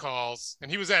ton of calls, and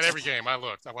he was at every game. I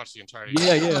watched the entire game.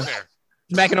 Yeah, He was yeah. there.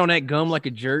 Smacking on that gum like a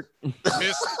jerk.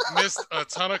 Missed a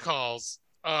ton of calls.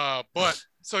 But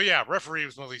so yeah, referee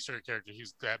was my least favorite character. He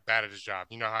was that bad at his job.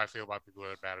 You know how I feel about people that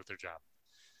are bad at their job.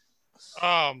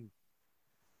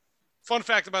 Fun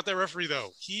fact about that referee though,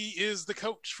 he is the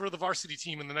coach for the varsity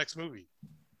team in the next movie.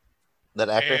 That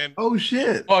actor. And Oh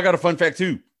shit! Oh, I got a fun fact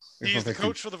too. he's the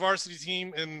coach for the varsity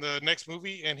team in the next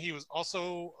movie, and he was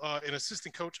also an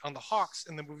assistant coach on the Hawks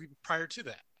in the movie prior to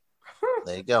that.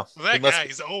 There you go. So that He must- guy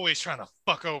is always trying to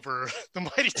fuck over the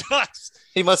Mighty Ducks.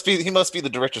 He must be the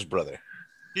director's brother.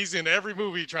 He's in every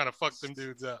movie trying to fuck them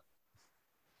dudes up.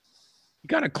 He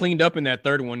kind of cleaned up in that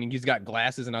third one. He's got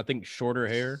glasses and I think shorter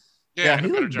hair. Yeah, and a he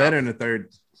better looked job. better in the third.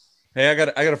 Hey, I got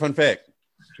a fun fact.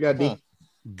 You got Huh.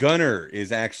 Gunner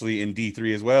is actually in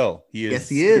D3 as well. He is Yes,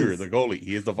 he Scooter, is. the goalie.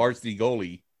 He is the varsity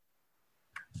goalie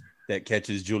that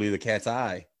catches Julie the cat's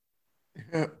eye.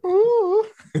 Ooh.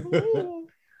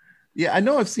 Yeah, I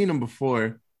know I've seen him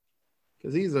before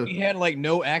because he's a. He had like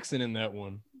no accent in that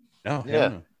one. Oh,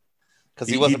 Yeah. Because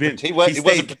he He wasn't been- he he wasn't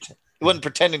stayed. he wasn't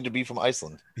pretending to be from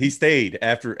Iceland. He stayed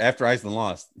after Iceland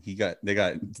lost. They got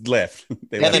left.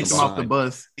 They And left then him Kicked him off the behind.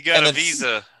 bus. He got And a then-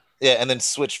 visa. Yeah, and then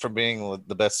switched from being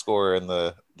the best scorer in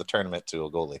the tournament to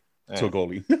a goalie. to a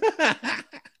goalie.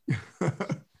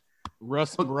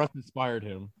 Russ inspired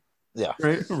him.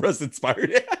 Right. Russ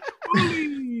inspired.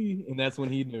 And that's when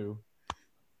he knew.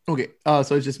 Okay.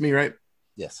 So it's just me, right?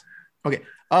 Yes.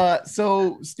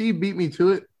 So Steve beat me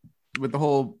to it with the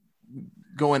whole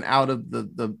going out of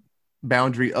the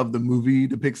boundary of the movie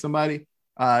to pick somebody.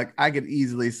 I could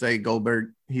easily say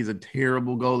Goldberg. He's a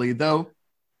terrible goalie, though.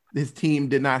 His team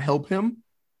did not help him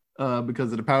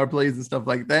because of the power plays and stuff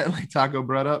like that, like Taco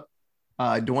brought up.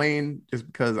 Dwayne, just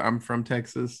because I'm from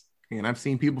Texas and I've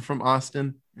seen people from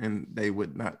Austin and they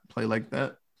would not play like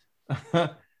that.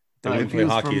 They wouldn't if he play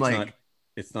was hockey. from, It's like, not.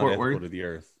 It's not Fort ethical Worth, to the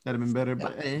earth. that'd have been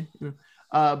better,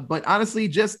 but honestly,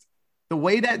 just the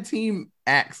way that team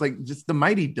acts, like just the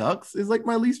Mighty Ducks is like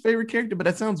my least favorite character, but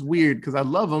that sounds weird because I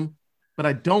love them, but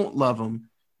I don't love them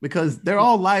because they're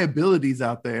all liabilities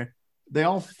out there. They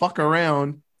all fuck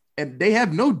around and they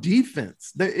have no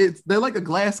defense. They're like a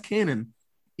glass cannon.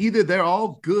 Either they're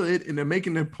all good and they're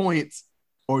making their points,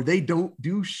 or they don't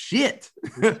do shit.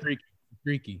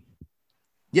 Freaky.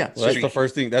 Yeah, Well, that's the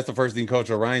first thing. That's the first thing Coach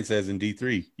O'Ryan says in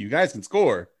D3. You guys can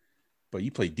score, but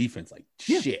you play defense like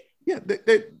shit. Yeah,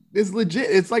 it's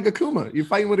legit. It's like Akuma. You're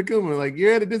fighting with Akuma. Like,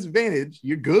 you're at a disadvantage.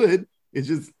 You're good. It's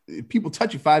just if people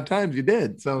touch you 5 times, you're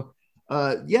dead. So,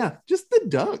 yeah, just the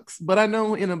Ducks. But I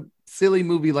know in a silly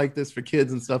movie like this for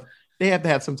kids and stuff, they have to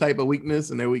have some type of weakness,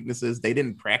 and their weakness is they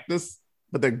didn't practice,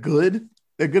 but they're good.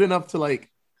 They're good enough to like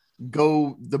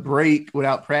go the break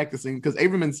without practicing. Because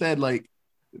Averman said, like,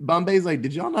 Bombay's like,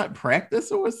 did y'all not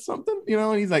practice or something? You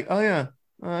know, and he's like, oh yeah,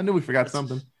 I knew we forgot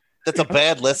something. That's a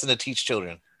bad lesson to teach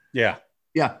children. Yeah.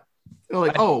 Yeah. They're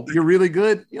like, oh, you're really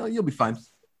good. You know, you'll be fine.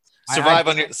 Survive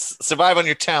on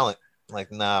your talent. Like,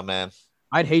 nah, man.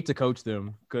 I'd hate to coach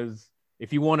them because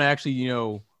if you want to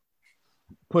actually,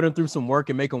 put them through some work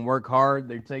and make them work hard,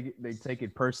 they take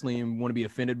it personally and want to be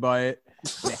offended by it.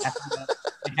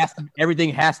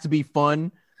 Everything has to be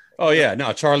fun. Oh yeah,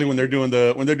 no, Charlie. When they're doing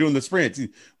the sprints,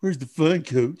 where's the fun,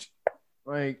 coach?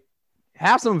 Like,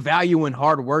 have some value in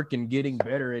hard work and getting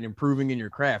better and improving in your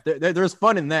craft. There's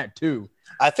fun in that too.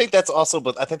 I think that's also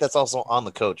on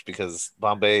the coach because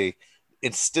Bombay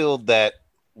instilled that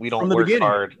we don't work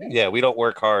hard. Yeah, we don't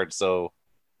work hard. So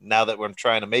now that we're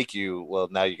trying to make you, well,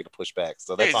 now you're going to push back.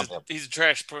 So that's on him. He's a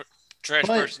trash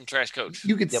person, trash coach.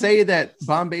 You could say that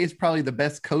Bombay is probably the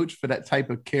best coach for that type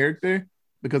of character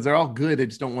because they're all good. They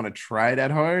just don't want to try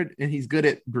that hard. And he's good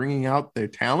at bringing out their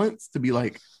talents to be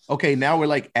like, okay, now we're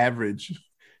like average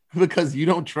because you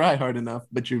don't try hard enough,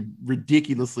 but you're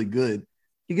ridiculously good.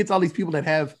 He gets all these people that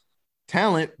have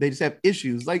talent. They just have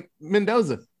issues like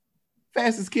Mendoza,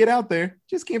 fastest kid out there,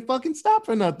 just can't fucking stop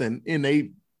for nothing. And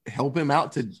they help him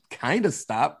out to kind of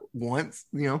stop once,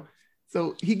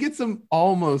 so he gets them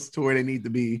almost to where they need to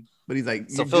be, but he's like,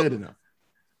 you're good enough.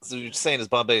 So you're saying is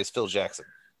Bombay is Phil Jackson.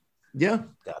 Yeah.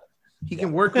 Got it. He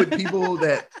can work with people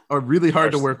that are really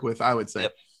hard to work with, I would say.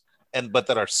 Yep. But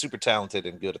that are super talented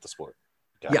and good at the sport.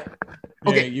 Yeah.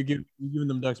 Okay. You're giving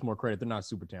them Ducks more credit. They're not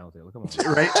super talented. Come on.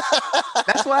 Right.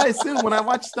 That's why I assume when I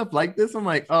watch stuff like this, I'm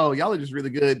like, oh, y'all are just really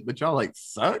good, but y'all like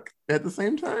suck at the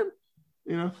same time,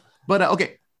 But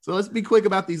okay, so let's be quick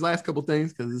about these last couple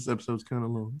things because this episode's kind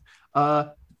of long.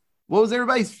 What was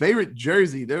everybody's favorite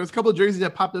jersey? There was a couple of jerseys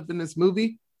that popped up in this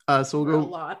movie. So we'll go. A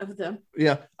lot of them.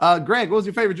 Yeah. Greg, what was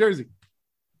your favorite jersey?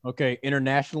 Okay,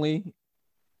 internationally,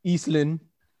 Eastland,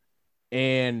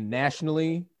 and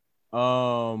nationally,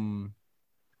 Portman's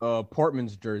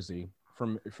jersey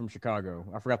from Chicago.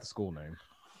 I forgot the school name.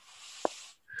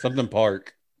 Something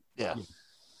Park. Yeah.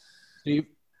 Steve?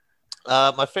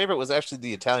 My favorite was actually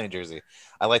the Italian jersey.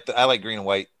 I like green and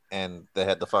white, and they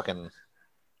had the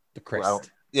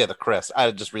crest. The crest. I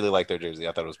just really like their jersey.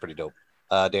 I thought it was pretty dope.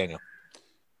 Daniel.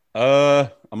 I'm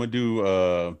gonna do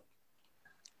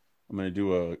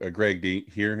a Greg D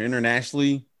here.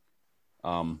 Internationally,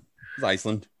 it's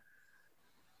Iceland.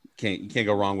 You can't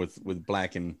go wrong with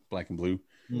black and blue.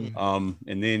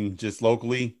 And then just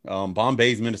locally,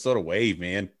 Bombay's Minnesota Wave,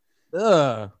 man.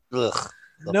 Ugh.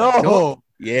 No.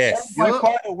 Yes. By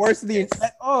far the worst of the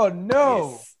entire. Oh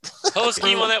no. Yes.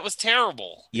 Post-Emo, that was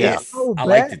terrible. Yes. So I bad.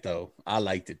 liked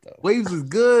it though. Waves is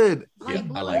good. Light Yeah,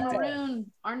 blue I liked and it.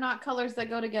 maroon are not colors that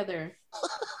go together.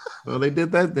 Well, they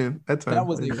did that then. That time. That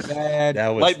was a bad. That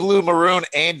was Light blue, maroon,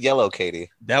 and yellow, Katie.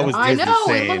 that was I Disney know, it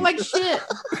saying looked like shit.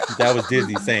 that was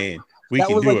Disney saying we That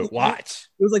can was do like it. the- Watch.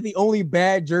 It was like the only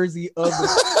bad jersey of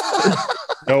the.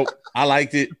 Nope. I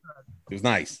liked it. It was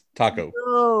nice. Taco.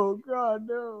 Oh God,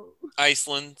 no.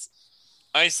 Iceland.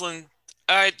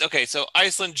 Okay, so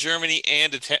Iceland, Germany,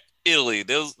 and Italy.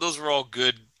 Those were all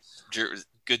good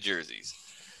jerseys.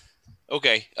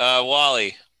 Okay,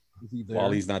 Wally. Is he there?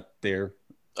 Wally's not there.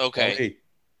 Okay. Hey,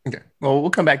 Okay. Well,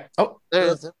 we'll come back. Oh, There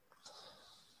it is.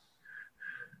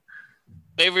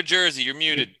 Favorite jersey, you're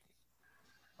muted.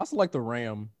 I also like the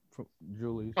Ram from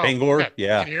Julie. Oh, Bangor? okay.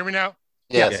 Yeah. Can you hear me now?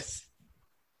 Yes. Yes.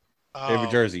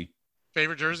 Favorite jersey.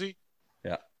 Favorite jersey?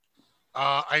 Yeah.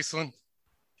 Iceland.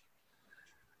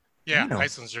 Yeah, Damn.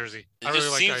 Iceland's jersey. It I really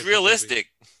just like seems Iceland's realistic.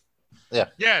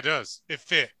 Jersey. Yeah, it does. It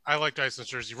fit. I liked Iceland's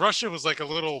jersey. Russia was like a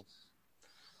little.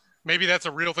 Maybe that's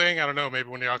a real thing. I don't know. Maybe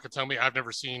when y'all could tell me. I've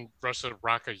never seen Russia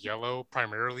rock a yellow,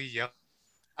 primarily yellow.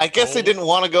 I guess they didn't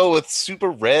want to go with super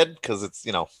red because it's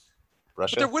Russia.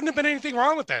 But there wouldn't have been anything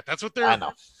wrong with that. That's what they're. I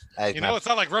know. It's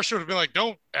not like Russia would have been like,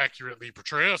 don't accurately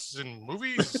portray us in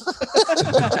movies.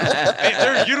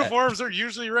 Their uniforms are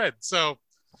usually red. So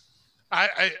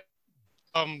I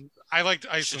liked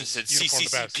Should have Iceland's said uniform the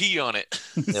best. CCCP on it.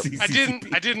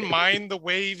 I didn't mind the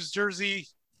Waves jersey.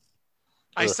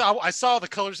 I saw the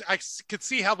colors. I could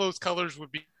see how those colors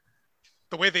would be.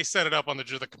 The way they set it up on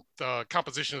the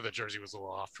composition of the jersey was a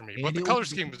little off for me, but the color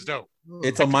scheme was dope.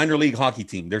 It's a minor league hockey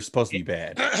team. They're supposed to be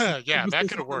bad. Yeah, that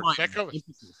could have worked. That could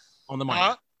on the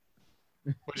minor.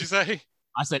 What'd you say?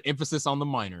 I said emphasis on the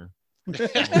minor.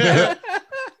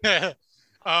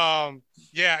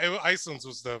 Iceland's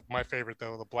was my favorite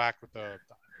though. The black with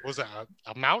was it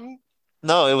a mountain?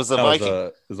 No, it was a Viking.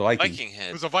 It was a Viking. Viking head.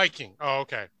 It was a Viking. Oh,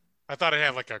 okay. I thought it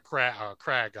had like a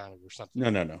crag on it or something.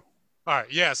 No. All right,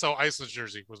 yeah. So Iceland's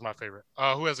jersey was my favorite.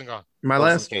 Who hasn't gone? My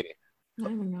last. Katie. I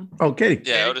don't know. Oh, Katie.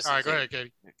 Yeah, Katie? Otis. All right, go ahead,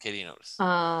 Katie. Katie noticed.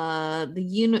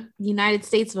 The United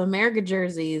States of America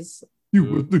jerseys.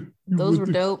 You Those were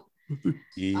dope.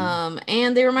 Yeah.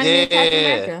 And they reminded me of Captain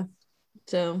America.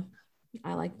 So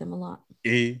I like them a lot.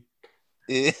 Yeah.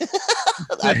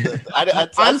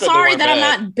 I'm sorry that I'm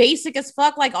not basic as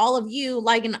fuck like all of you,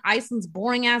 like in Iceland's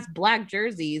boring ass black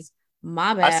jerseys.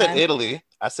 My bad. I said Italy.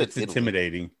 It's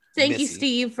intimidating. Thank you, Missy.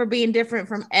 Steve, for being different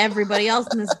from everybody else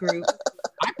in this group.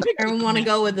 Everyone want to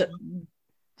go with the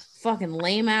fucking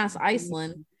lame ass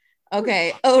Iceland.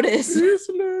 Okay, Otis.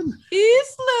 Iceland.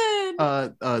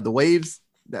 The Waves.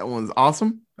 That one's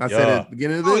awesome. I said at the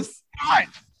beginning of this.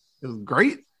 It was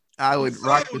great. I would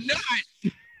rock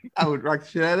I would rock the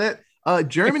shit out of that.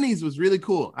 Germany's was really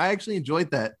cool. I actually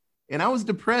enjoyed that. And I was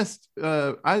depressed.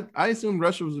 I assumed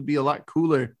Russia would be a lot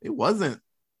cooler. It wasn't.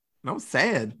 And I was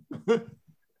sad.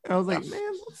 I was like, man,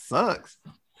 that sucks.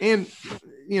 And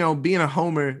being a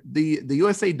homer, the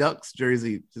USA Ducks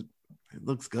jersey it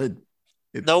looks good.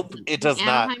 Nope, it does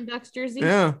not. Anaheim Ducks jersey.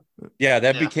 Yeah,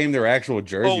 that became their actual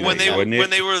jersey. Oh, when they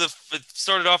were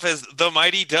started off as the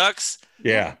Mighty Ducks.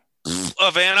 Yeah.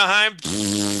 Of Anaheim.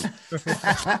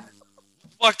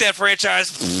 Fuck that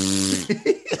franchise.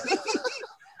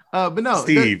 But no,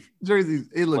 Steve jerseys,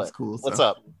 it looks cool. What's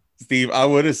up, Steve? I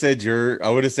would have said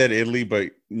Italy,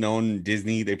 but knowing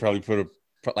Disney, they probably put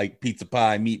like pizza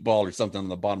pie, meatball, or something on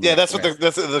the bottom. Yeah, that's what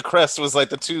the crest was like.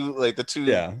 The two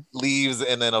leaves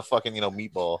and then a fucking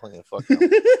meatball. Yeah, fuck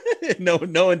no,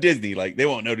 knowing Disney, like they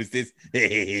won't notice this.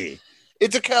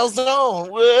 It's a calzone.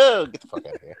 Whoa, get the fuck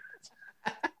out of here.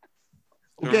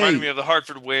 It reminded me of the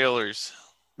Hartford Whalers.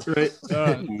 Right.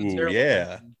 Ooh,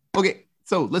 yeah. Okay,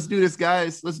 so let's do this,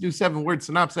 guys. Let's do 7-word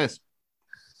synopsis.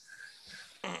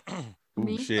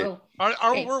 Ooh, shit. Oh.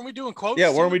 Weren't we doing quotes?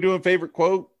 Yeah, weren't we doing favorite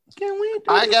quote? Can we?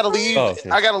 I gotta leave. Oh, okay.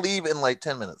 I gotta leave in like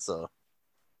 10 minutes. So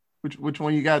Which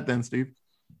one you got then, Steve?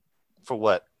 for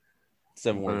what?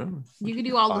 7-word. You can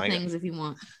do all the Fine. things if you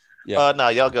want. Yeah. No,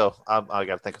 y'all go. I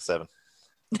gotta think of 7.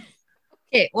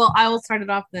 Okay, well, I will start it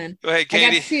off then. Go ahead, I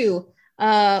Katie. got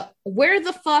 2. Where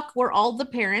the fuck were all the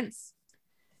parents?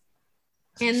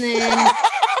 And then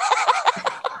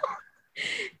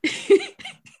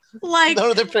like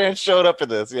None of their parents showed up in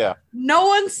this. Yeah. no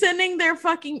one's sending their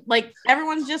fucking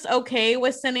everyone's just okay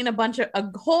with sending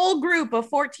a whole group of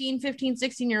 14, 15,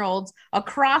 16-year-olds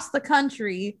across the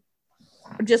country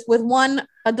just with one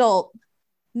adult.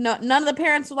 No, none of the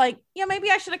parents were like, yeah,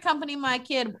 maybe I should accompany my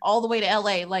kid all the way to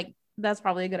LA. Like, that's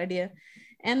probably a good idea.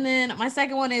 And then my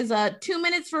second one is 2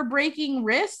 minutes for breaking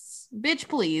wrists. Bitch,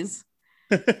 please.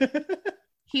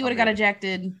 He would have got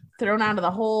ejected, thrown out of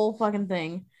the whole fucking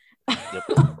thing. Yep.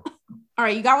 All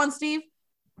right, you got one, Steve?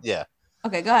 Yeah.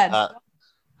 Okay, go ahead.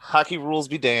 Hockey rules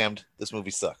be damned. This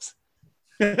movie sucks.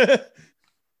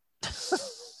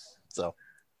 So,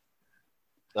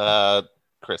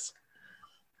 Chris.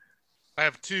 I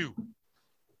have 2.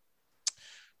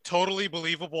 Totally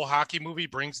believable hockey movie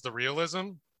brings the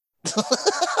realism. Fuck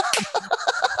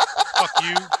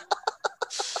you.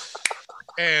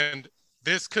 And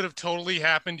this could have totally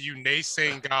happened, you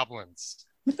naysaying goblins.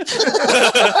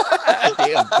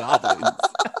 Damn goblins.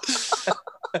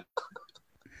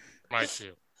 My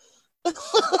 2.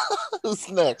 Who's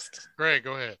next? Greg,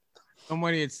 go ahead.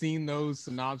 Somebody had seen those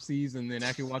synopses and then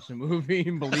actually watched the movie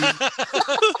and believed.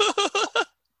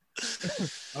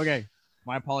 Okay,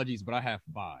 my apologies, but I have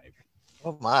 5.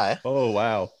 Oh my. Oh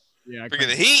wow. Yeah, Look at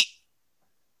the heat.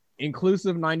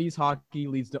 Inclusive 90s hockey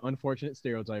leads to unfortunate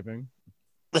stereotyping.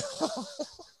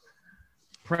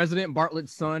 President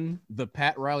Bartlett's son, the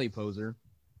Pat Riley poser.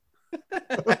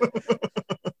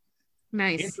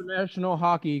 Nice. International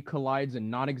hockey collides in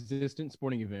non-existent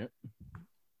sporting event.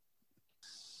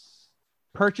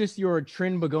 Purchase your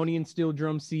Trin Begonian steel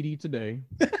drum CD today.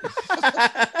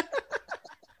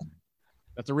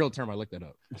 That's a real term. I looked that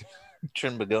up.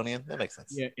 Trinbagonian. That makes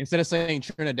sense. Yeah, instead of saying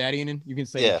Trinidadian, you can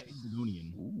say Yeah.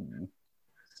 Trinbagonian.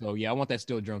 So yeah, I want that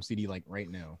steel drum CD like right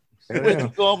now. Way to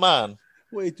go, man.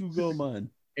 Way to go, man.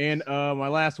 And my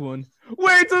last one.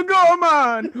 Way to go,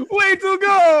 man! Way to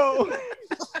go!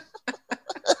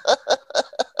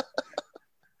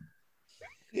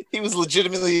 He was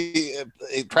legitimately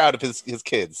proud of his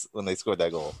kids when they scored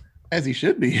that goal. As he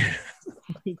should be.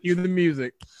 Cue the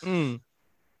music.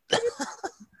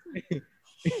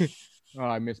 Oh,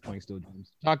 I miss playing steel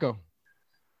drums. Taco.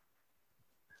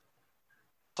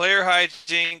 Player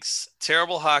hijinks,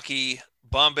 terrible hockey,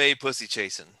 Bombay pussy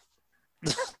chasing.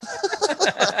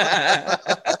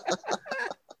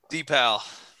 D-Pal.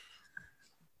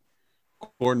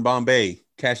 Gordon Bombay,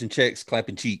 cashing checks,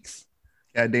 clapping cheeks.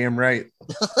 Goddamn right.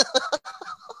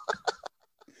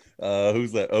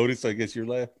 Who's that? Otis, I guess you're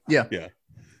left. Yeah. Yeah.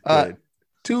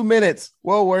 2 minutes.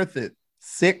 Well worth it.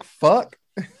 Sick fuck.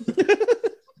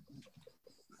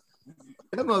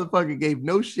 That motherfucker gave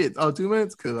no shits. Oh, 2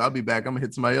 minutes? Cool. I'll be back. I'm gonna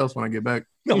hit somebody else when I get back.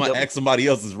 I'm gonna hack somebody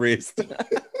else's wrist.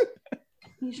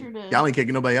 He sure did. Y'all ain't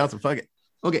kicking nobody else. So fuck it.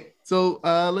 Okay, so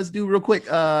let's do real quick.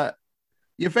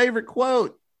 Your favorite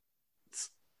quote,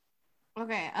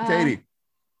 Okay. Katie.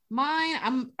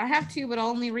 Mine, I have two, but I'll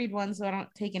only read one so I don't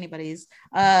take anybody's.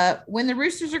 When the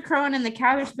roosters are crowing and the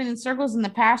cows are spinning circles in the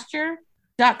pasture,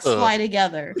 ducks fly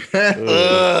together. Bam!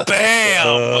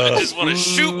 I just want to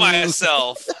shoot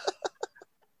myself.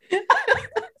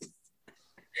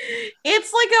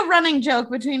 It's like a running joke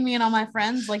between me and all my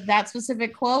friends, like that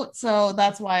specific quote. So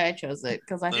that's why I chose it,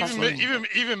 because I thought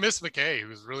Even Miss McKay,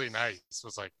 who's really nice,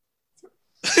 was like,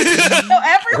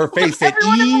 Her face said,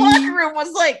 everyone in the locker room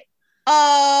was like,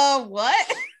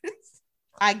 what?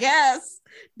 I guess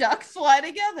ducks fly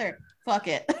together. Fuck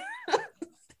it.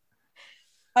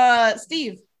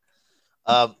 Steve.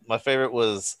 My favorite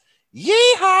was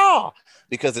 "Yeehaw"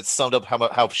 because it summed up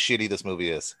how shitty this movie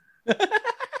is.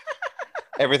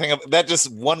 Everything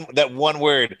that one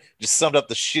word just summed up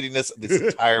the shittiness of this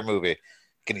entire movie.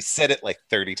 And he said it like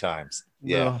 30 times.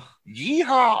 Yeah. Ugh,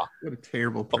 Yeehaw. what a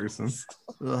terrible person.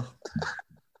 Ugh.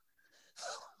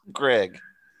 Greg.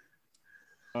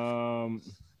 Not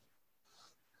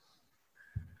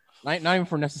even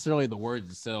for necessarily the words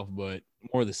itself, but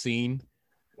more the scene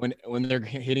when they're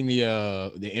hitting the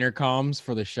intercoms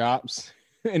for the shops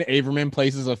and Averman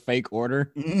places a fake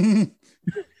order.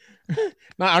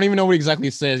 No, I don't even know what exactly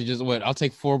it says. He just I'll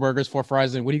take 4 burgers, 4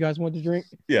 fries, and what do you guys want to drink?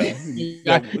 Yeah,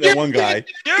 that one guy.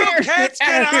 "You kids,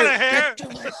 get out of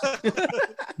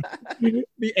here!"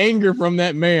 The anger from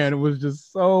that man was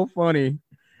just so funny.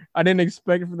 I didn't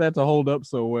expect for that to hold up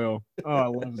so well. Oh, I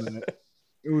love that.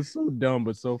 It was so dumb,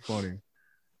 but so funny.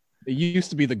 It used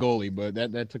to be the goalie, but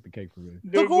that took the cake for me.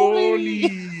 The goalie.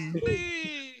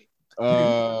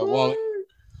 Wally.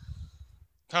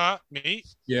 Huh? Me?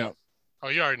 Yeah. Oh,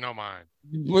 you already know mine.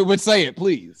 Would say it,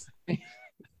 please.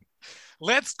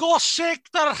 Let's go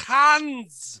shake their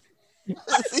hands.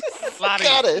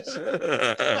 Got it.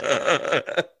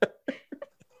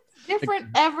 Different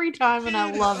every time, and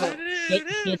I love it.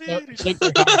 Shake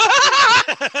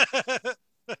their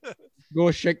Go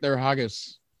shake their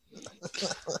haggis.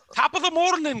 Top of the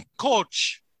morning,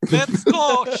 coach. Let's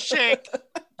go shake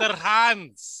their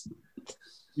hands.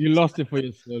 You lost it for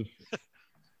yourself.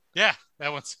 Yeah,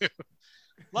 that one too.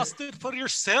 Lost it for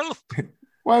yourself.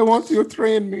 Why won't you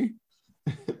train me?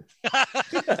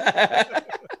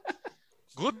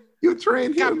 Good, You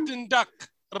train him. Captain Duck.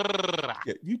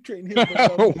 Yeah, you train him.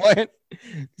 What?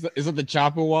 Is it the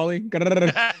chopper, Wally? Why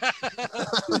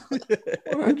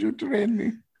don't you train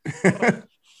me?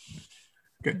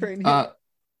 Train him.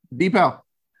 D-Pal.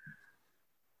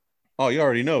 Oh, you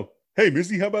already know. Hey,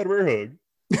 Missy, how about a bear hug?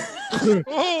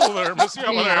 Oh, there, Missy,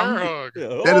 how about an air hug?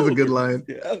 Yeah. That is a good line.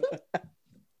 Yeah.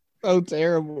 So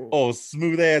terrible. Oh,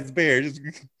 smooth ass bear. Just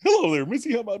hello there,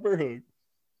 Missy. How about a bear hug?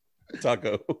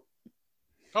 Taco.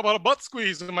 How about a butt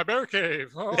squeeze in my bear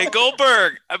cave? Oh. Hey,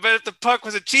 Goldberg, I bet if the puck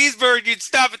was a cheeseburger, you'd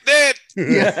stop it then.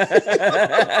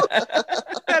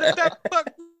 And if that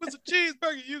butt was a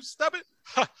cheeseburger, you stop it.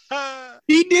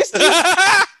 He dissed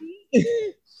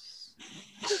you.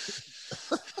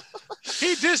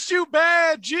 He dissed you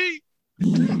bad, G.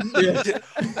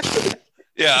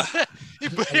 Yeah.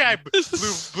 Yeah,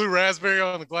 blue raspberry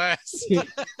on the glass.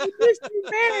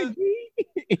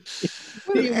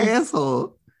 What an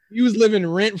asshole. He was living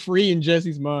rent free in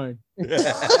Jesse's mind. My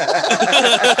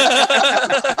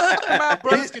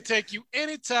brothers can take you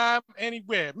anytime,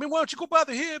 anywhere. Man, why don't you go by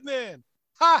the hip then?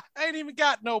 Ha! I ain't even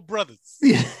got no brothers.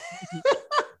 Yeah.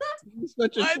 He's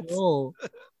such a What? troll.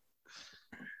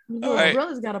 Little right.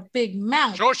 brother's got a big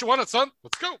mouth. George, you want it, son?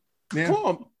 Let's go. Yeah.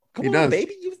 Come He on, does.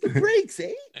 baby. Use the brakes,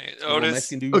 eh? Hey, Little Otis.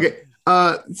 Mexican dude. Okay.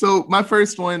 So my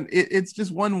first one, it's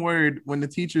just one word when the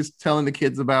teacher's telling the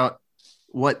kids about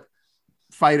what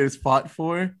fighters fought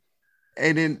for.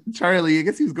 And then Charlie, I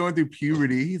guess he was going through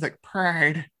puberty. He's like,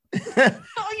 pride.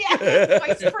 Oh yeah,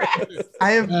 Vice Press.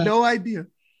 I have no idea.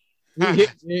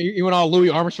 He went all Louis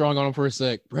Armstrong on him for a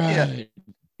sec. Right.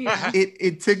 Yeah.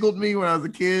 It tickled me when I was a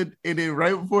kid. And then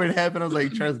right before it happened, I was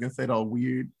like, Charlie's gonna say it all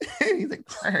weird. He's like,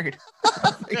 pride.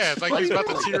 Yeah, it's like he's about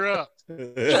to tear up.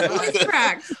 Voice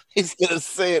cracks. He's gonna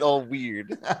say it all weird.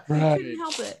 Couldn't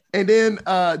help it. And then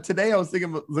today I was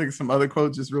thinking of like some other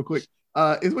quotes just real quick.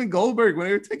 Is when Goldberg, when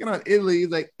they were taking on Italy, he's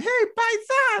like, hey,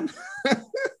 paisan.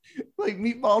 Like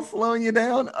meatball slowing you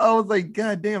down. I was like,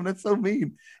 God damn, that's so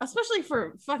mean. Especially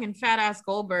for fucking fat ass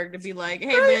Goldberg to be like,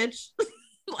 hey bitch.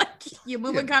 Like you're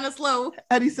moving kind of slow.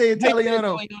 How do you say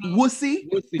Italiano? Italiano. Wussy.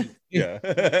 Yeah.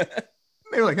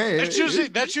 They were like, hey, That's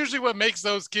usually what makes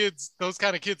those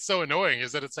kind of kids so annoying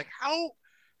is that it's like,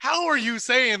 how are you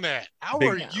saying that? How Big-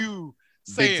 are you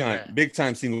saying that? Big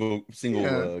time single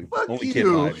fuck only you. kid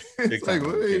vibes. Big It's like,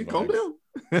 time hey, kid calm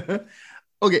vibes. down.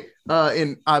 Okay,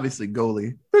 and obviously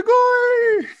goalie. The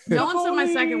goalie. No one said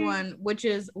my second one, which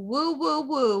is woo woo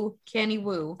woo, Kenny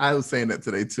Woo. I was saying that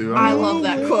today too. I love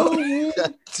that quote.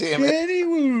 Damn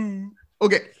it.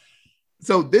 Okay,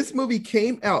 so this movie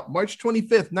came out March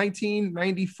 25th,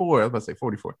 1994. I was about to say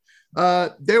 44.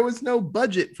 There was no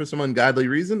budget for some ungodly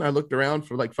reason. I looked around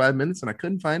for like 5 minutes and I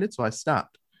couldn't find it, so I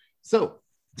stopped. So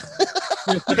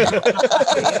not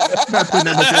putting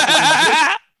that much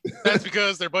effort That's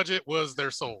because their budget was their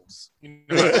souls. You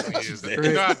know how Disney is.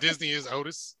 You know how Disney is,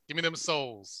 Otis. Give me them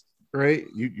souls. right?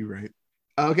 You're right.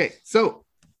 Okay, so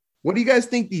what do you guys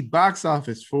think the box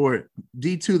office for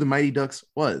D2 The Mighty Ducks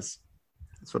was?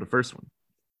 That's for the first one.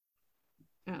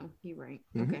 Oh, you're right.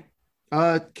 Mhm.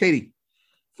 Okay. Katie.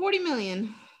 40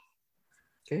 million.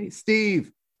 Okay,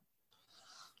 Steve.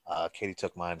 Katie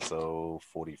took mine, so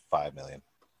 45 million.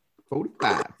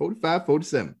 45, 45,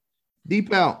 47.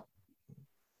 Deep out.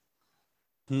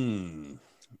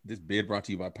 This bid brought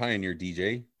to you by Pioneer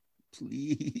DJ.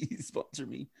 Please sponsor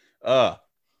me.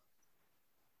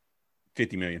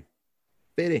 50 million.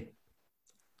 50.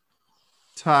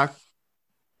 Taco.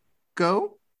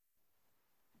 No,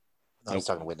 Nope. he's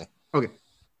talking to Whitney. Okay.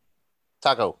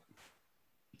 Taco.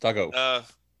 How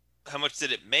much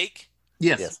did it make?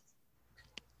 Yes. Yes.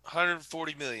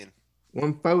 140 million.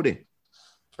 140.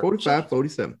 45,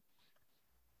 47.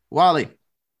 Wally. I'm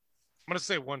gonna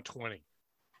say 120.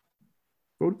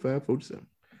 45, 47.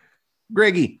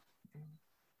 Greggy.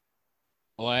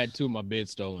 Well, I had two of my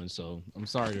bids stolen, so I'm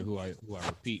sorry to who I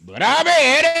repeat, but I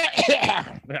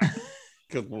bet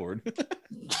Good Lord.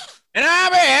 and I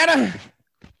bet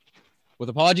with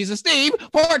apologies to Steve,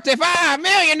 $45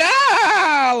 million.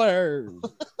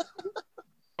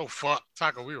 Oh fuck,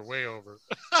 Taco, we were way over.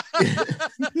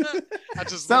 I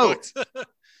just So- looked.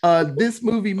 This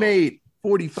movie made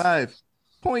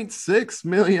 $45.6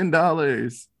 million.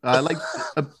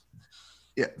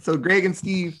 Yeah. So Greg and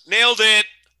Steve. Nailed it.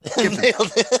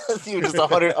 Nailed it. You were just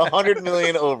 100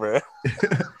 million over.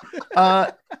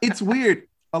 It's weird.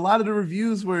 A lot of the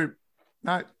reviews were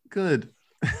not good.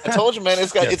 I told you, man.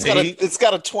 It's got see? a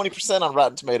 20% on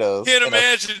Rotten Tomatoes. Can't And a-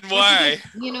 imagine why.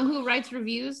 You know who writes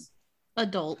reviews?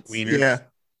 Adults. Wiener. Yeah.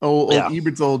 Old Yeah.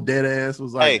 Ebert's old dead ass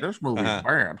was like, Hey. this movie's Uh-huh.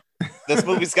 bad. This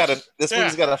movie's got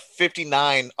a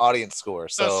 59 audience score. The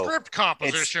So script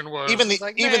composition was even the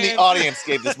like, even the man, audience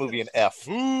gave this movie an F.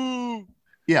 Ooh.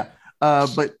 Yeah.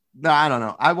 But no, I don't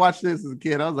know. I watched this as a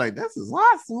kid. I was like, this is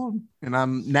awesome. And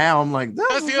I'm like, this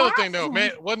That's is the other thing, though, awesome.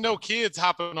 man. Wasn't no kids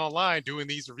hopping online doing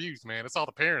these reviews, man. It's all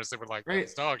the parents that were like, Right.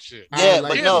 "That's dog shit." Yeah, like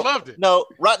but Kids no, loved it. no.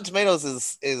 Rotten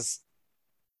Tomatoes is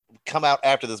come out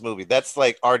after this movie. That's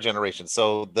like our generation.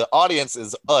 So the audience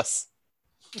is us,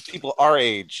 people our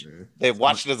age. Yeah. They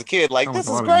watched it as a kid, like That this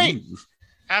was is a lot of great. news.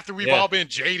 After we've Yeah. all been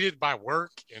jaded by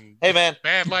work and Hey, man.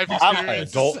 bad life I'm-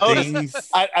 experiences. Adult Otis,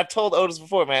 things. I've told Otis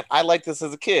before, man. I liked this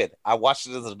as a kid. I watched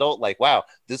it as an adult. Like, wow,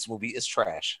 this movie is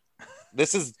trash.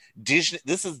 This is Disney.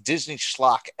 This is Disney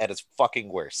schlock at its fucking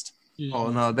worst. Oh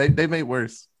no, they made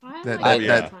worse. I That like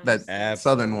that- it that sometimes.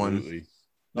 Southern one. Absolutely.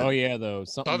 Oh yeah, though.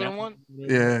 Something Southern else- one? Yeah,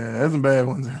 there's some bad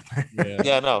ones out there. Yeah.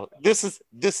 Yeah, no, this is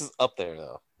up there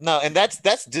though. No, and that's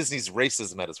Disney's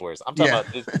racism at its worst. I'm talking Yeah.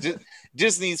 about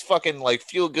Disney's fucking like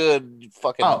feel good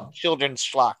fucking Oh. children's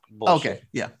schlock bullshit. Okay,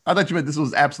 yeah. I thought you meant this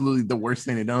was absolutely the worst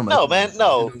thing they've done. No, Like, man,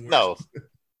 no, the worst. no.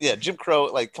 Yeah, Jim Crow,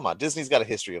 like, come on, Disney's got a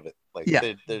history of it. Like, Yeah. they're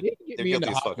It did get they're me into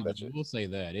guilty as fuck hockey. of that shit. We'll say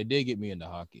that it did get me into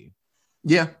hockey.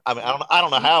 Yeah, I mean, I don't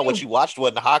know how what you watched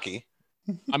wasn't hockey.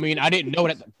 I mean, I didn't know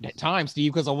it at that time,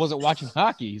 Steve, because I wasn't watching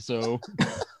hockey. So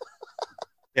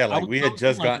Yeah, I like was we had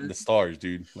just like- gotten the stars,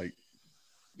 dude. Like,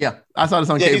 yeah. I saw this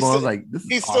on Yeah, he's cable. I was still- like, this is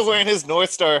He's still awesome. wearing his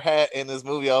North Star hat in this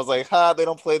movie. I was like, they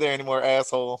don't play there anymore,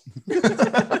 asshole. we Okay.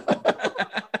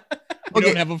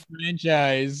 don't have a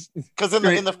franchise. Because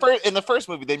in the first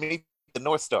movie, they meet the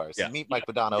North Stars. Yeah. You meet Mike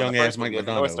Madonna. Young in the ass first Mike movie as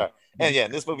the Madonna. North Star. And yeah,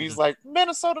 in this movie, he's like,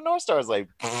 Minnesota North Stars. Like,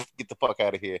 get the fuck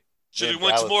out of here. Should Yeah, we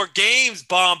went to Dallas. more games,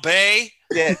 Bombay?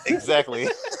 Yeah, exactly.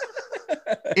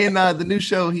 In the new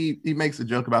show, he makes a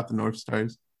joke about the North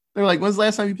Stars. They're like, when's the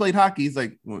last time you played hockey? He's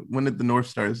like, when did the North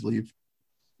Stars leave?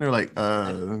 They're like,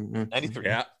 93.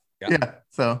 yeah, yeah.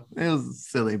 So it was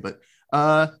silly, but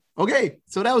okay.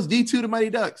 So that was D2 to Mighty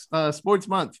Ducks, Sports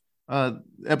Month.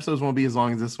 Episodes won't be as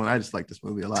long as this one. I just like this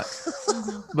movie a lot.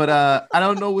 But I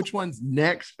don't know which one's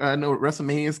next. I know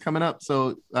WrestleMania is coming up,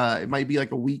 so it might be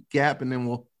like a week gap, and then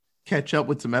we'll catch up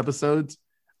with some episodes.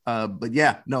 But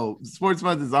yeah, no, Sports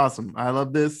Month is awesome. I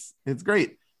love this. It's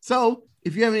great. So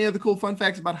if you have any other cool fun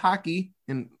facts about hockey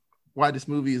and why this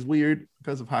movie is weird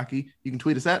because of hockey, you can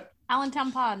tweet us at.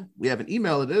 Allentown Pod. We have an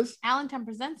email. It is.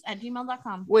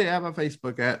 AllentownPresents@gmail.com. We have our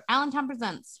Facebook at. Allentown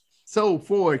Presents. So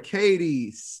for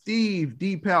Katie, Steve,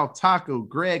 Deepal, Taco,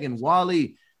 Greg, and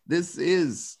Wally, this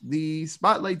is the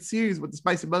Spotlight series with the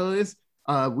Spicy Bubble is.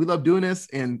 We love doing this,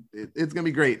 and it's gonna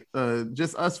be great.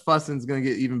 Just us fussing is gonna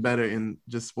get even better in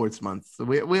just Sports Month. So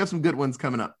we have some good ones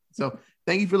coming up. So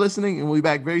thank you for listening, and we'll be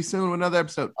back very soon with another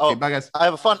episode. Oh, Okay, bye guys. I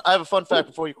have a fun fact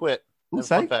before you quit. I Ooh, have a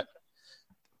fun say? fact.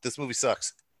 This movie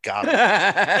sucks. Got it.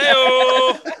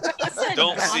 Heyo!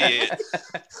 Don't see it.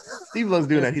 Steve loves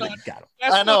doing that. He's like, got him.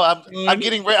 I know. I'm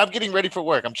getting ready for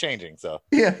work. I'm changing. So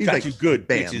Yeah, he's got like, you good,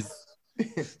 bam. bitches.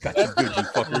 Got you good, you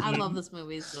fucker. I love this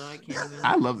movie, so I can't even.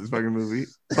 I love this fucking movie,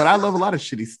 but I love a lot of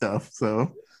shitty stuff.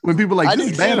 So when people are I like, this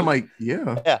do is bad, too. I'm like,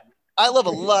 yeah. I love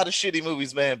a lot of shitty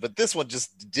movies, man, but this one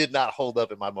just did not hold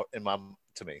up in my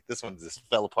to me. This one just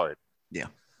fell apart.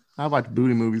 I watch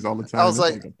booty movies all the time. I was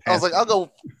It's like, a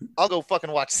I'll go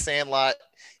fucking watch Sandlot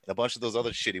and a bunch of those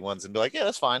other shitty ones and be like, yeah,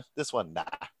 that's fine. This one, nah.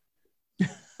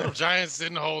 Little Giants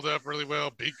didn't hold up really well.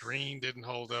 Big Green didn't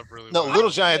hold up really No, well. Little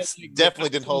Giants definitely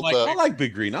didn't hold Like, up. I like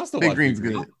Big Green. I'll still Big watch Green's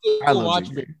Big good. Green. I love watch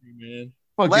Big Big Green, man.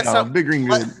 Fuck Last yeah, time- Big Green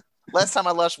la- good. Last time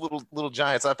I watched Little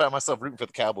Giants, I found myself rooting for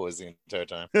the Cowboys the entire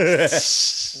time.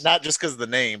 Not just because of the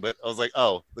name, but I was like,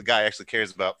 oh, the guy actually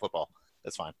cares about football.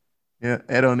 That's fine. Yeah,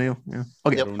 Ed O'Neill. Yeah.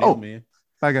 Okay. Yep. Oh, man.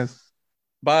 bye guys.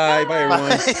 Bye,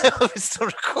 everyone. We're still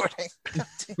recording.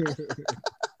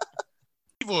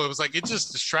 Evil, it was like it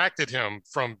just distracted him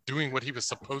from doing what he was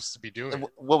supposed to be doing. And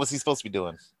what was he supposed to be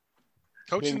doing?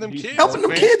 Coaching them kids. Helping them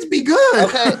man. kids be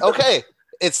good. Okay.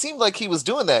 It seemed like he was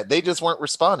doing that. They just weren't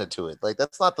responding to it. Like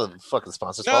that's not the fucking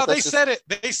sponsor's No, fault. they That's just- said it.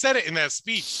 They said it in that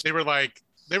speech. They were like,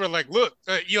 look,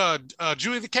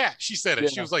 Julie the cat. She said it.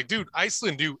 She Yeah. was like, dude,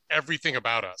 Iceland knew everything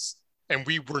about us, and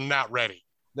we were not ready.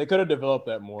 They could have developed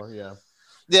that more. Yeah.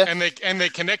 Yeah. And they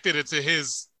connected it to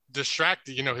his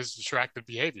distracted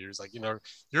behaviors. Like,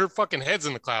 your fucking head's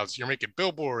in the clouds. You're making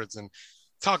billboards and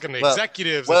talking to Well-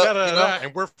 executives, well, and, you know-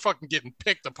 and we're fucking getting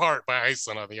picked apart by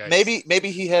Iceland on the ice. Maybe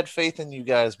he had faith in you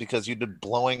guys because you'd been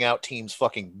blowing out teams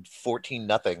fucking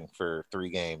 14-0 for 3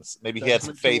 games. Maybe he had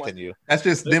some faith in you. That's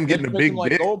just them getting a big like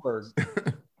dick. Goldberg.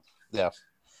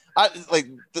 I like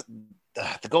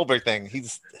the Goldberg thing.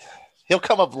 He'll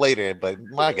come up later, but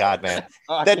my God, man,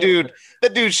 that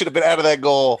dude should have been out of that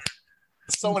goal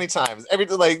so many times.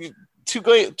 Everything like two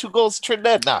goals,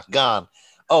 Trinidad, gone.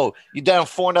 Oh, you down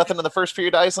 4-0 in the first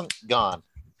period, Iceland, gone.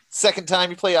 Second time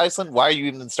you play Iceland, why are you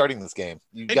even starting this game?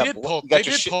 You They got, did you pull. got They your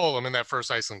did shit- pull him in that first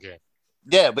Iceland game.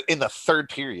 Yeah, but in the third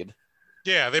period.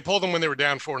 Yeah, they pulled him when they were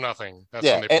down 4-0. That's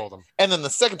Yeah, when they pulled him. And then the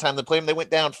second time they played him, they went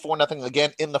down 4-0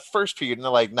 again in the first period, and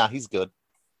they're like, "Nah, he's good."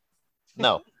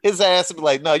 No, his ass would be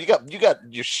like, "No, you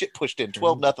got your shit pushed in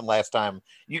 12-0 last time.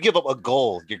 You give up a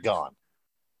goal, you're gone."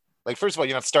 Like, first of all,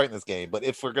 you're not starting this game, but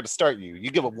if we're gonna start you,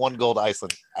 you give up 1 goal to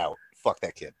Iceland, out. Fuck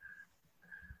that kid.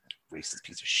 Racist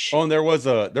piece of shit. Oh, and there was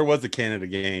a Canada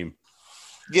game.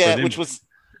 Yeah, them-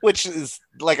 which is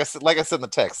like I said in the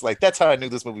text, like that's how I knew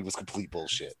this movie was complete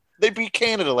bullshit. They beat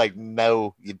Canada, like,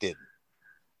 no, you didn't.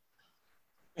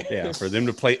 Yeah, for them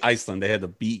to play Iceland, they had to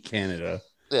beat Canada.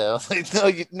 Yeah, I was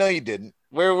like, no, you didn't.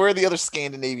 Where are the other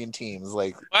Scandinavian teams?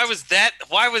 Like, Why was that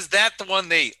the one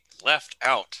they left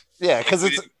out? yeah, because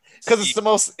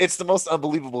it's the most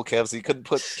unbelievable, Kev. So you couldn't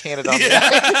put Canada on the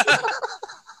Yeah.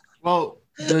 Well,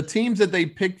 the teams that they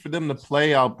picked for them to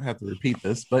play, I'll have to repeat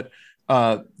this, but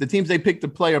the teams they picked to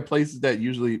play are places that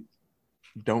usually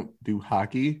don't do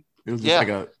hockey. It was just like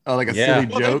a Yeah. silly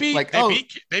Well, joke.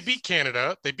 they beat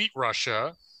Canada. They beat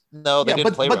Russia. No, they yeah,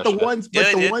 didn't play but Russia. the ones Yeah,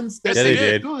 they did. ones that Yeah, they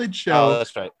they did. could Oh, show,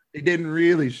 that's right. they didn't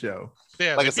really show.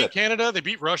 Yeah, Like I they said. beat Canada. They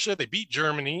beat Russia. They beat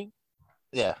Germany.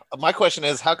 Yeah. My question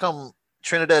is, how come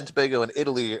Trinidad and Tobago and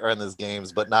Italy are in these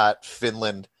games, but not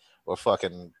Finland or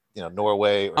fucking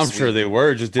Norway? Or I'm sure Sweden? they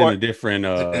were just in Or- a different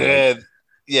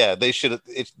Yeah, they should have.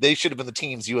 They should have been the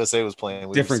teams USA was playing.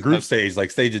 We different was- group stage,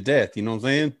 like Stage of Death. You know what I'm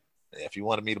saying? If you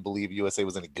wanted me to believe USA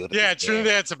was any good. at Yeah, this game.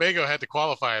 Trinidad and Tobago had to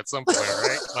qualify at some point,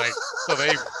 right? Like, so they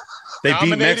They beat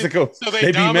dominated- Mexico. So They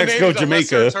beat dominated Mexico, a lesser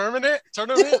Jamaica.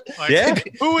 tournament. Like, Yeah.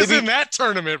 who was They in that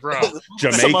tournament, bro?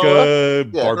 Jamaica,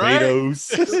 Yeah. Barbados.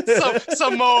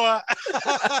 Samoa.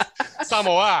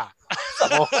 Samoa.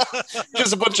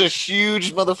 Just a bunch of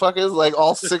huge motherfuckers, like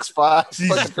all 6'5",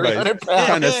 Jesus fucking 300 pounds.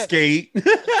 Trying to skate.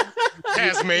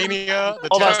 Tasmania. The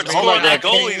Hold on, Tasmania. hold on, Scoring that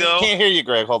Greg. goalie, though. Can't hear you,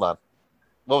 Greg. Hold on.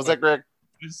 What was that, Greg?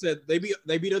 I said they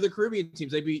beat other Caribbean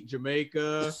teams. They beat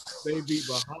Jamaica. They beat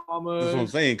That's what I'm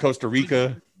Bahamas. saying. Costa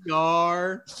Rica,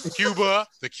 Gar. Cuba,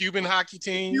 the Cuban hockey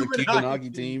team. the Cuban hockey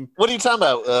team. What are you talking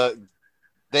about?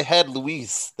 They had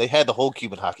Luis. They had the whole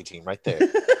Cuban hockey team right there.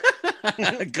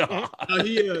 God.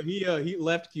 He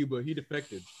left Cuba. He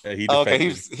defected. Yeah, he Okay,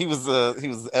 defected. he was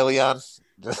Elion.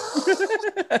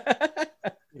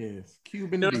 Yes,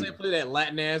 Cuban. Notice beef. they play that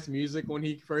Latin ass music when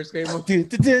he first came on. Movie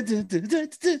It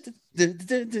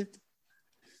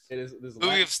is this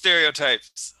Movie of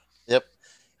stereotypes.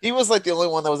 He was like the only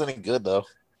one that was any good though.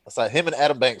 Aside him and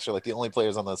Adam Banks are like the only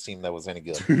players on this team that was any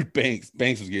good. Dude, Banks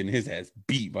was getting his ass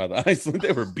beat by the Iceland.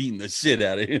 They were beating the shit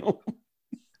out of him.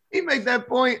 He made that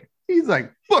point. He's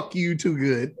like, "Fuck you, too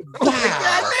good."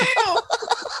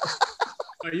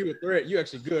 Oh, you a threat. You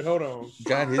actually good. Hold on.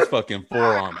 Got his fucking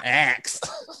forearm axed.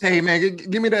 Hey man,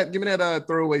 give me that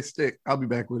throwaway stick. I'll be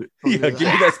back with it. Yeah, give me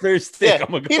that spare stick. Yeah,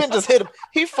 I'm gonna he go. didn't just hit him.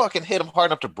 He fucking hit him hard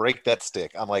enough to break that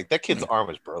stick. I'm like, that kid's arm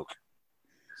is broke.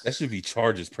 That should be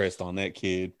charges pressed on that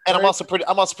kid. And I'm also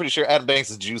pretty sure Adam Banks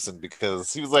is juicing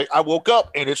because he was like, I woke up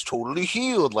and it's totally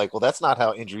healed. Like, well, that's not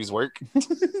how injuries work.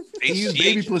 He used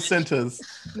baby placentas.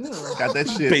 Got that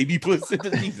shit. Baby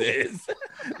placenta disease.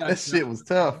 That shit was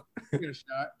tough. Get a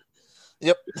shot.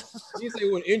 Yep. You didn't say he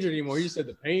wasn't injured anymore. You said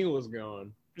the pain was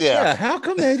gone. Yeah. Yeah. How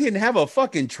come they didn't have a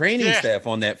fucking training Yeah. staff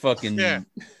on that fucking Yeah.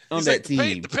 on He's that like,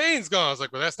 team? The pain's gone. I was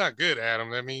like, well, that's not good,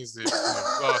 Adam. That means that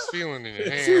you lost feeling in your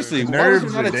hand. Seriously, The why was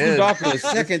nerves there not are a team dead. doctor the At this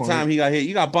second point. time he got hit?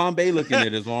 You got Bombay looking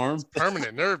at his arm.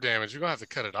 Permanent nerve damage. You're gonna have to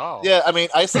cut it off. Yeah, I mean,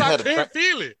 But Iceland I had can't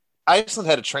feel it. Iceland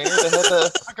had a trainer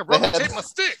that had I can rotate my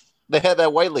stick. they had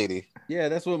that white lady. Yeah,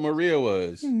 that's what Maria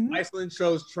was. Iceland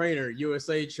chose trainer.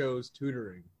 USA chose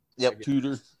tutoring.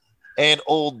 Tutor. And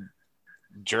old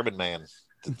German man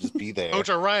to just be there. Coach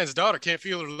Orion's daughter can't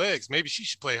feel her legs. Maybe she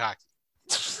should play hockey.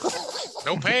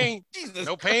 No pain.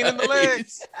 No pain in the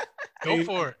legs. Go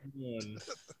for it.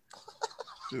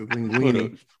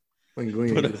 Linguini.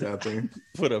 Linguini is out there.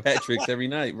 Put up hat tricks every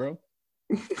night, bro.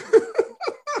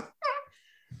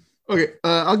 Okay,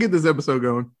 I'll get this episode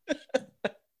going.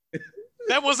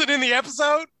 That wasn't in the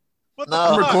episode? What the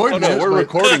No. I'm fuck? recording. Oh no, this, we're but-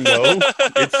 recording though.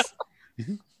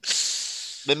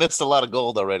 It's They missed a lot of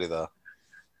gold already, though.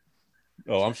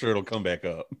 oh, I'm sure it'll come back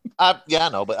up. Yeah, I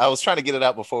know, but I was trying to get it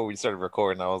out before we started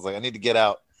recording. I was like, I need to get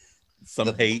out Some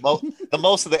the, hate. the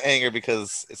most of the anger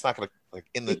because it's not gonna like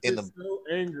in the so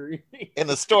angry. in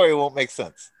the story it won't make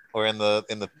sense or in the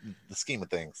scheme of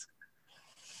things.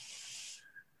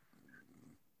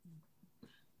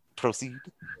 Proceed.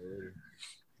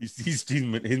 He's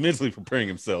mentally preparing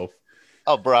himself.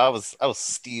 Oh, bro, I was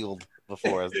steeled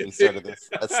before as we started this.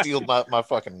 I steeled my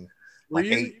fucking Were my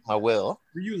you, hate, my will.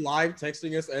 were you live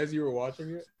texting us as you were watching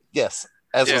it? Yes,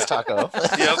 as Yeah. was Taco.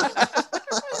 Yep.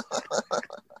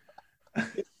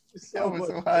 That was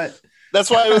so hot. That's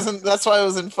why it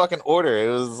was in fucking order. It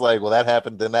was like, well, that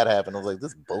happened, then that happened. I was like,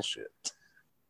 this is bullshit.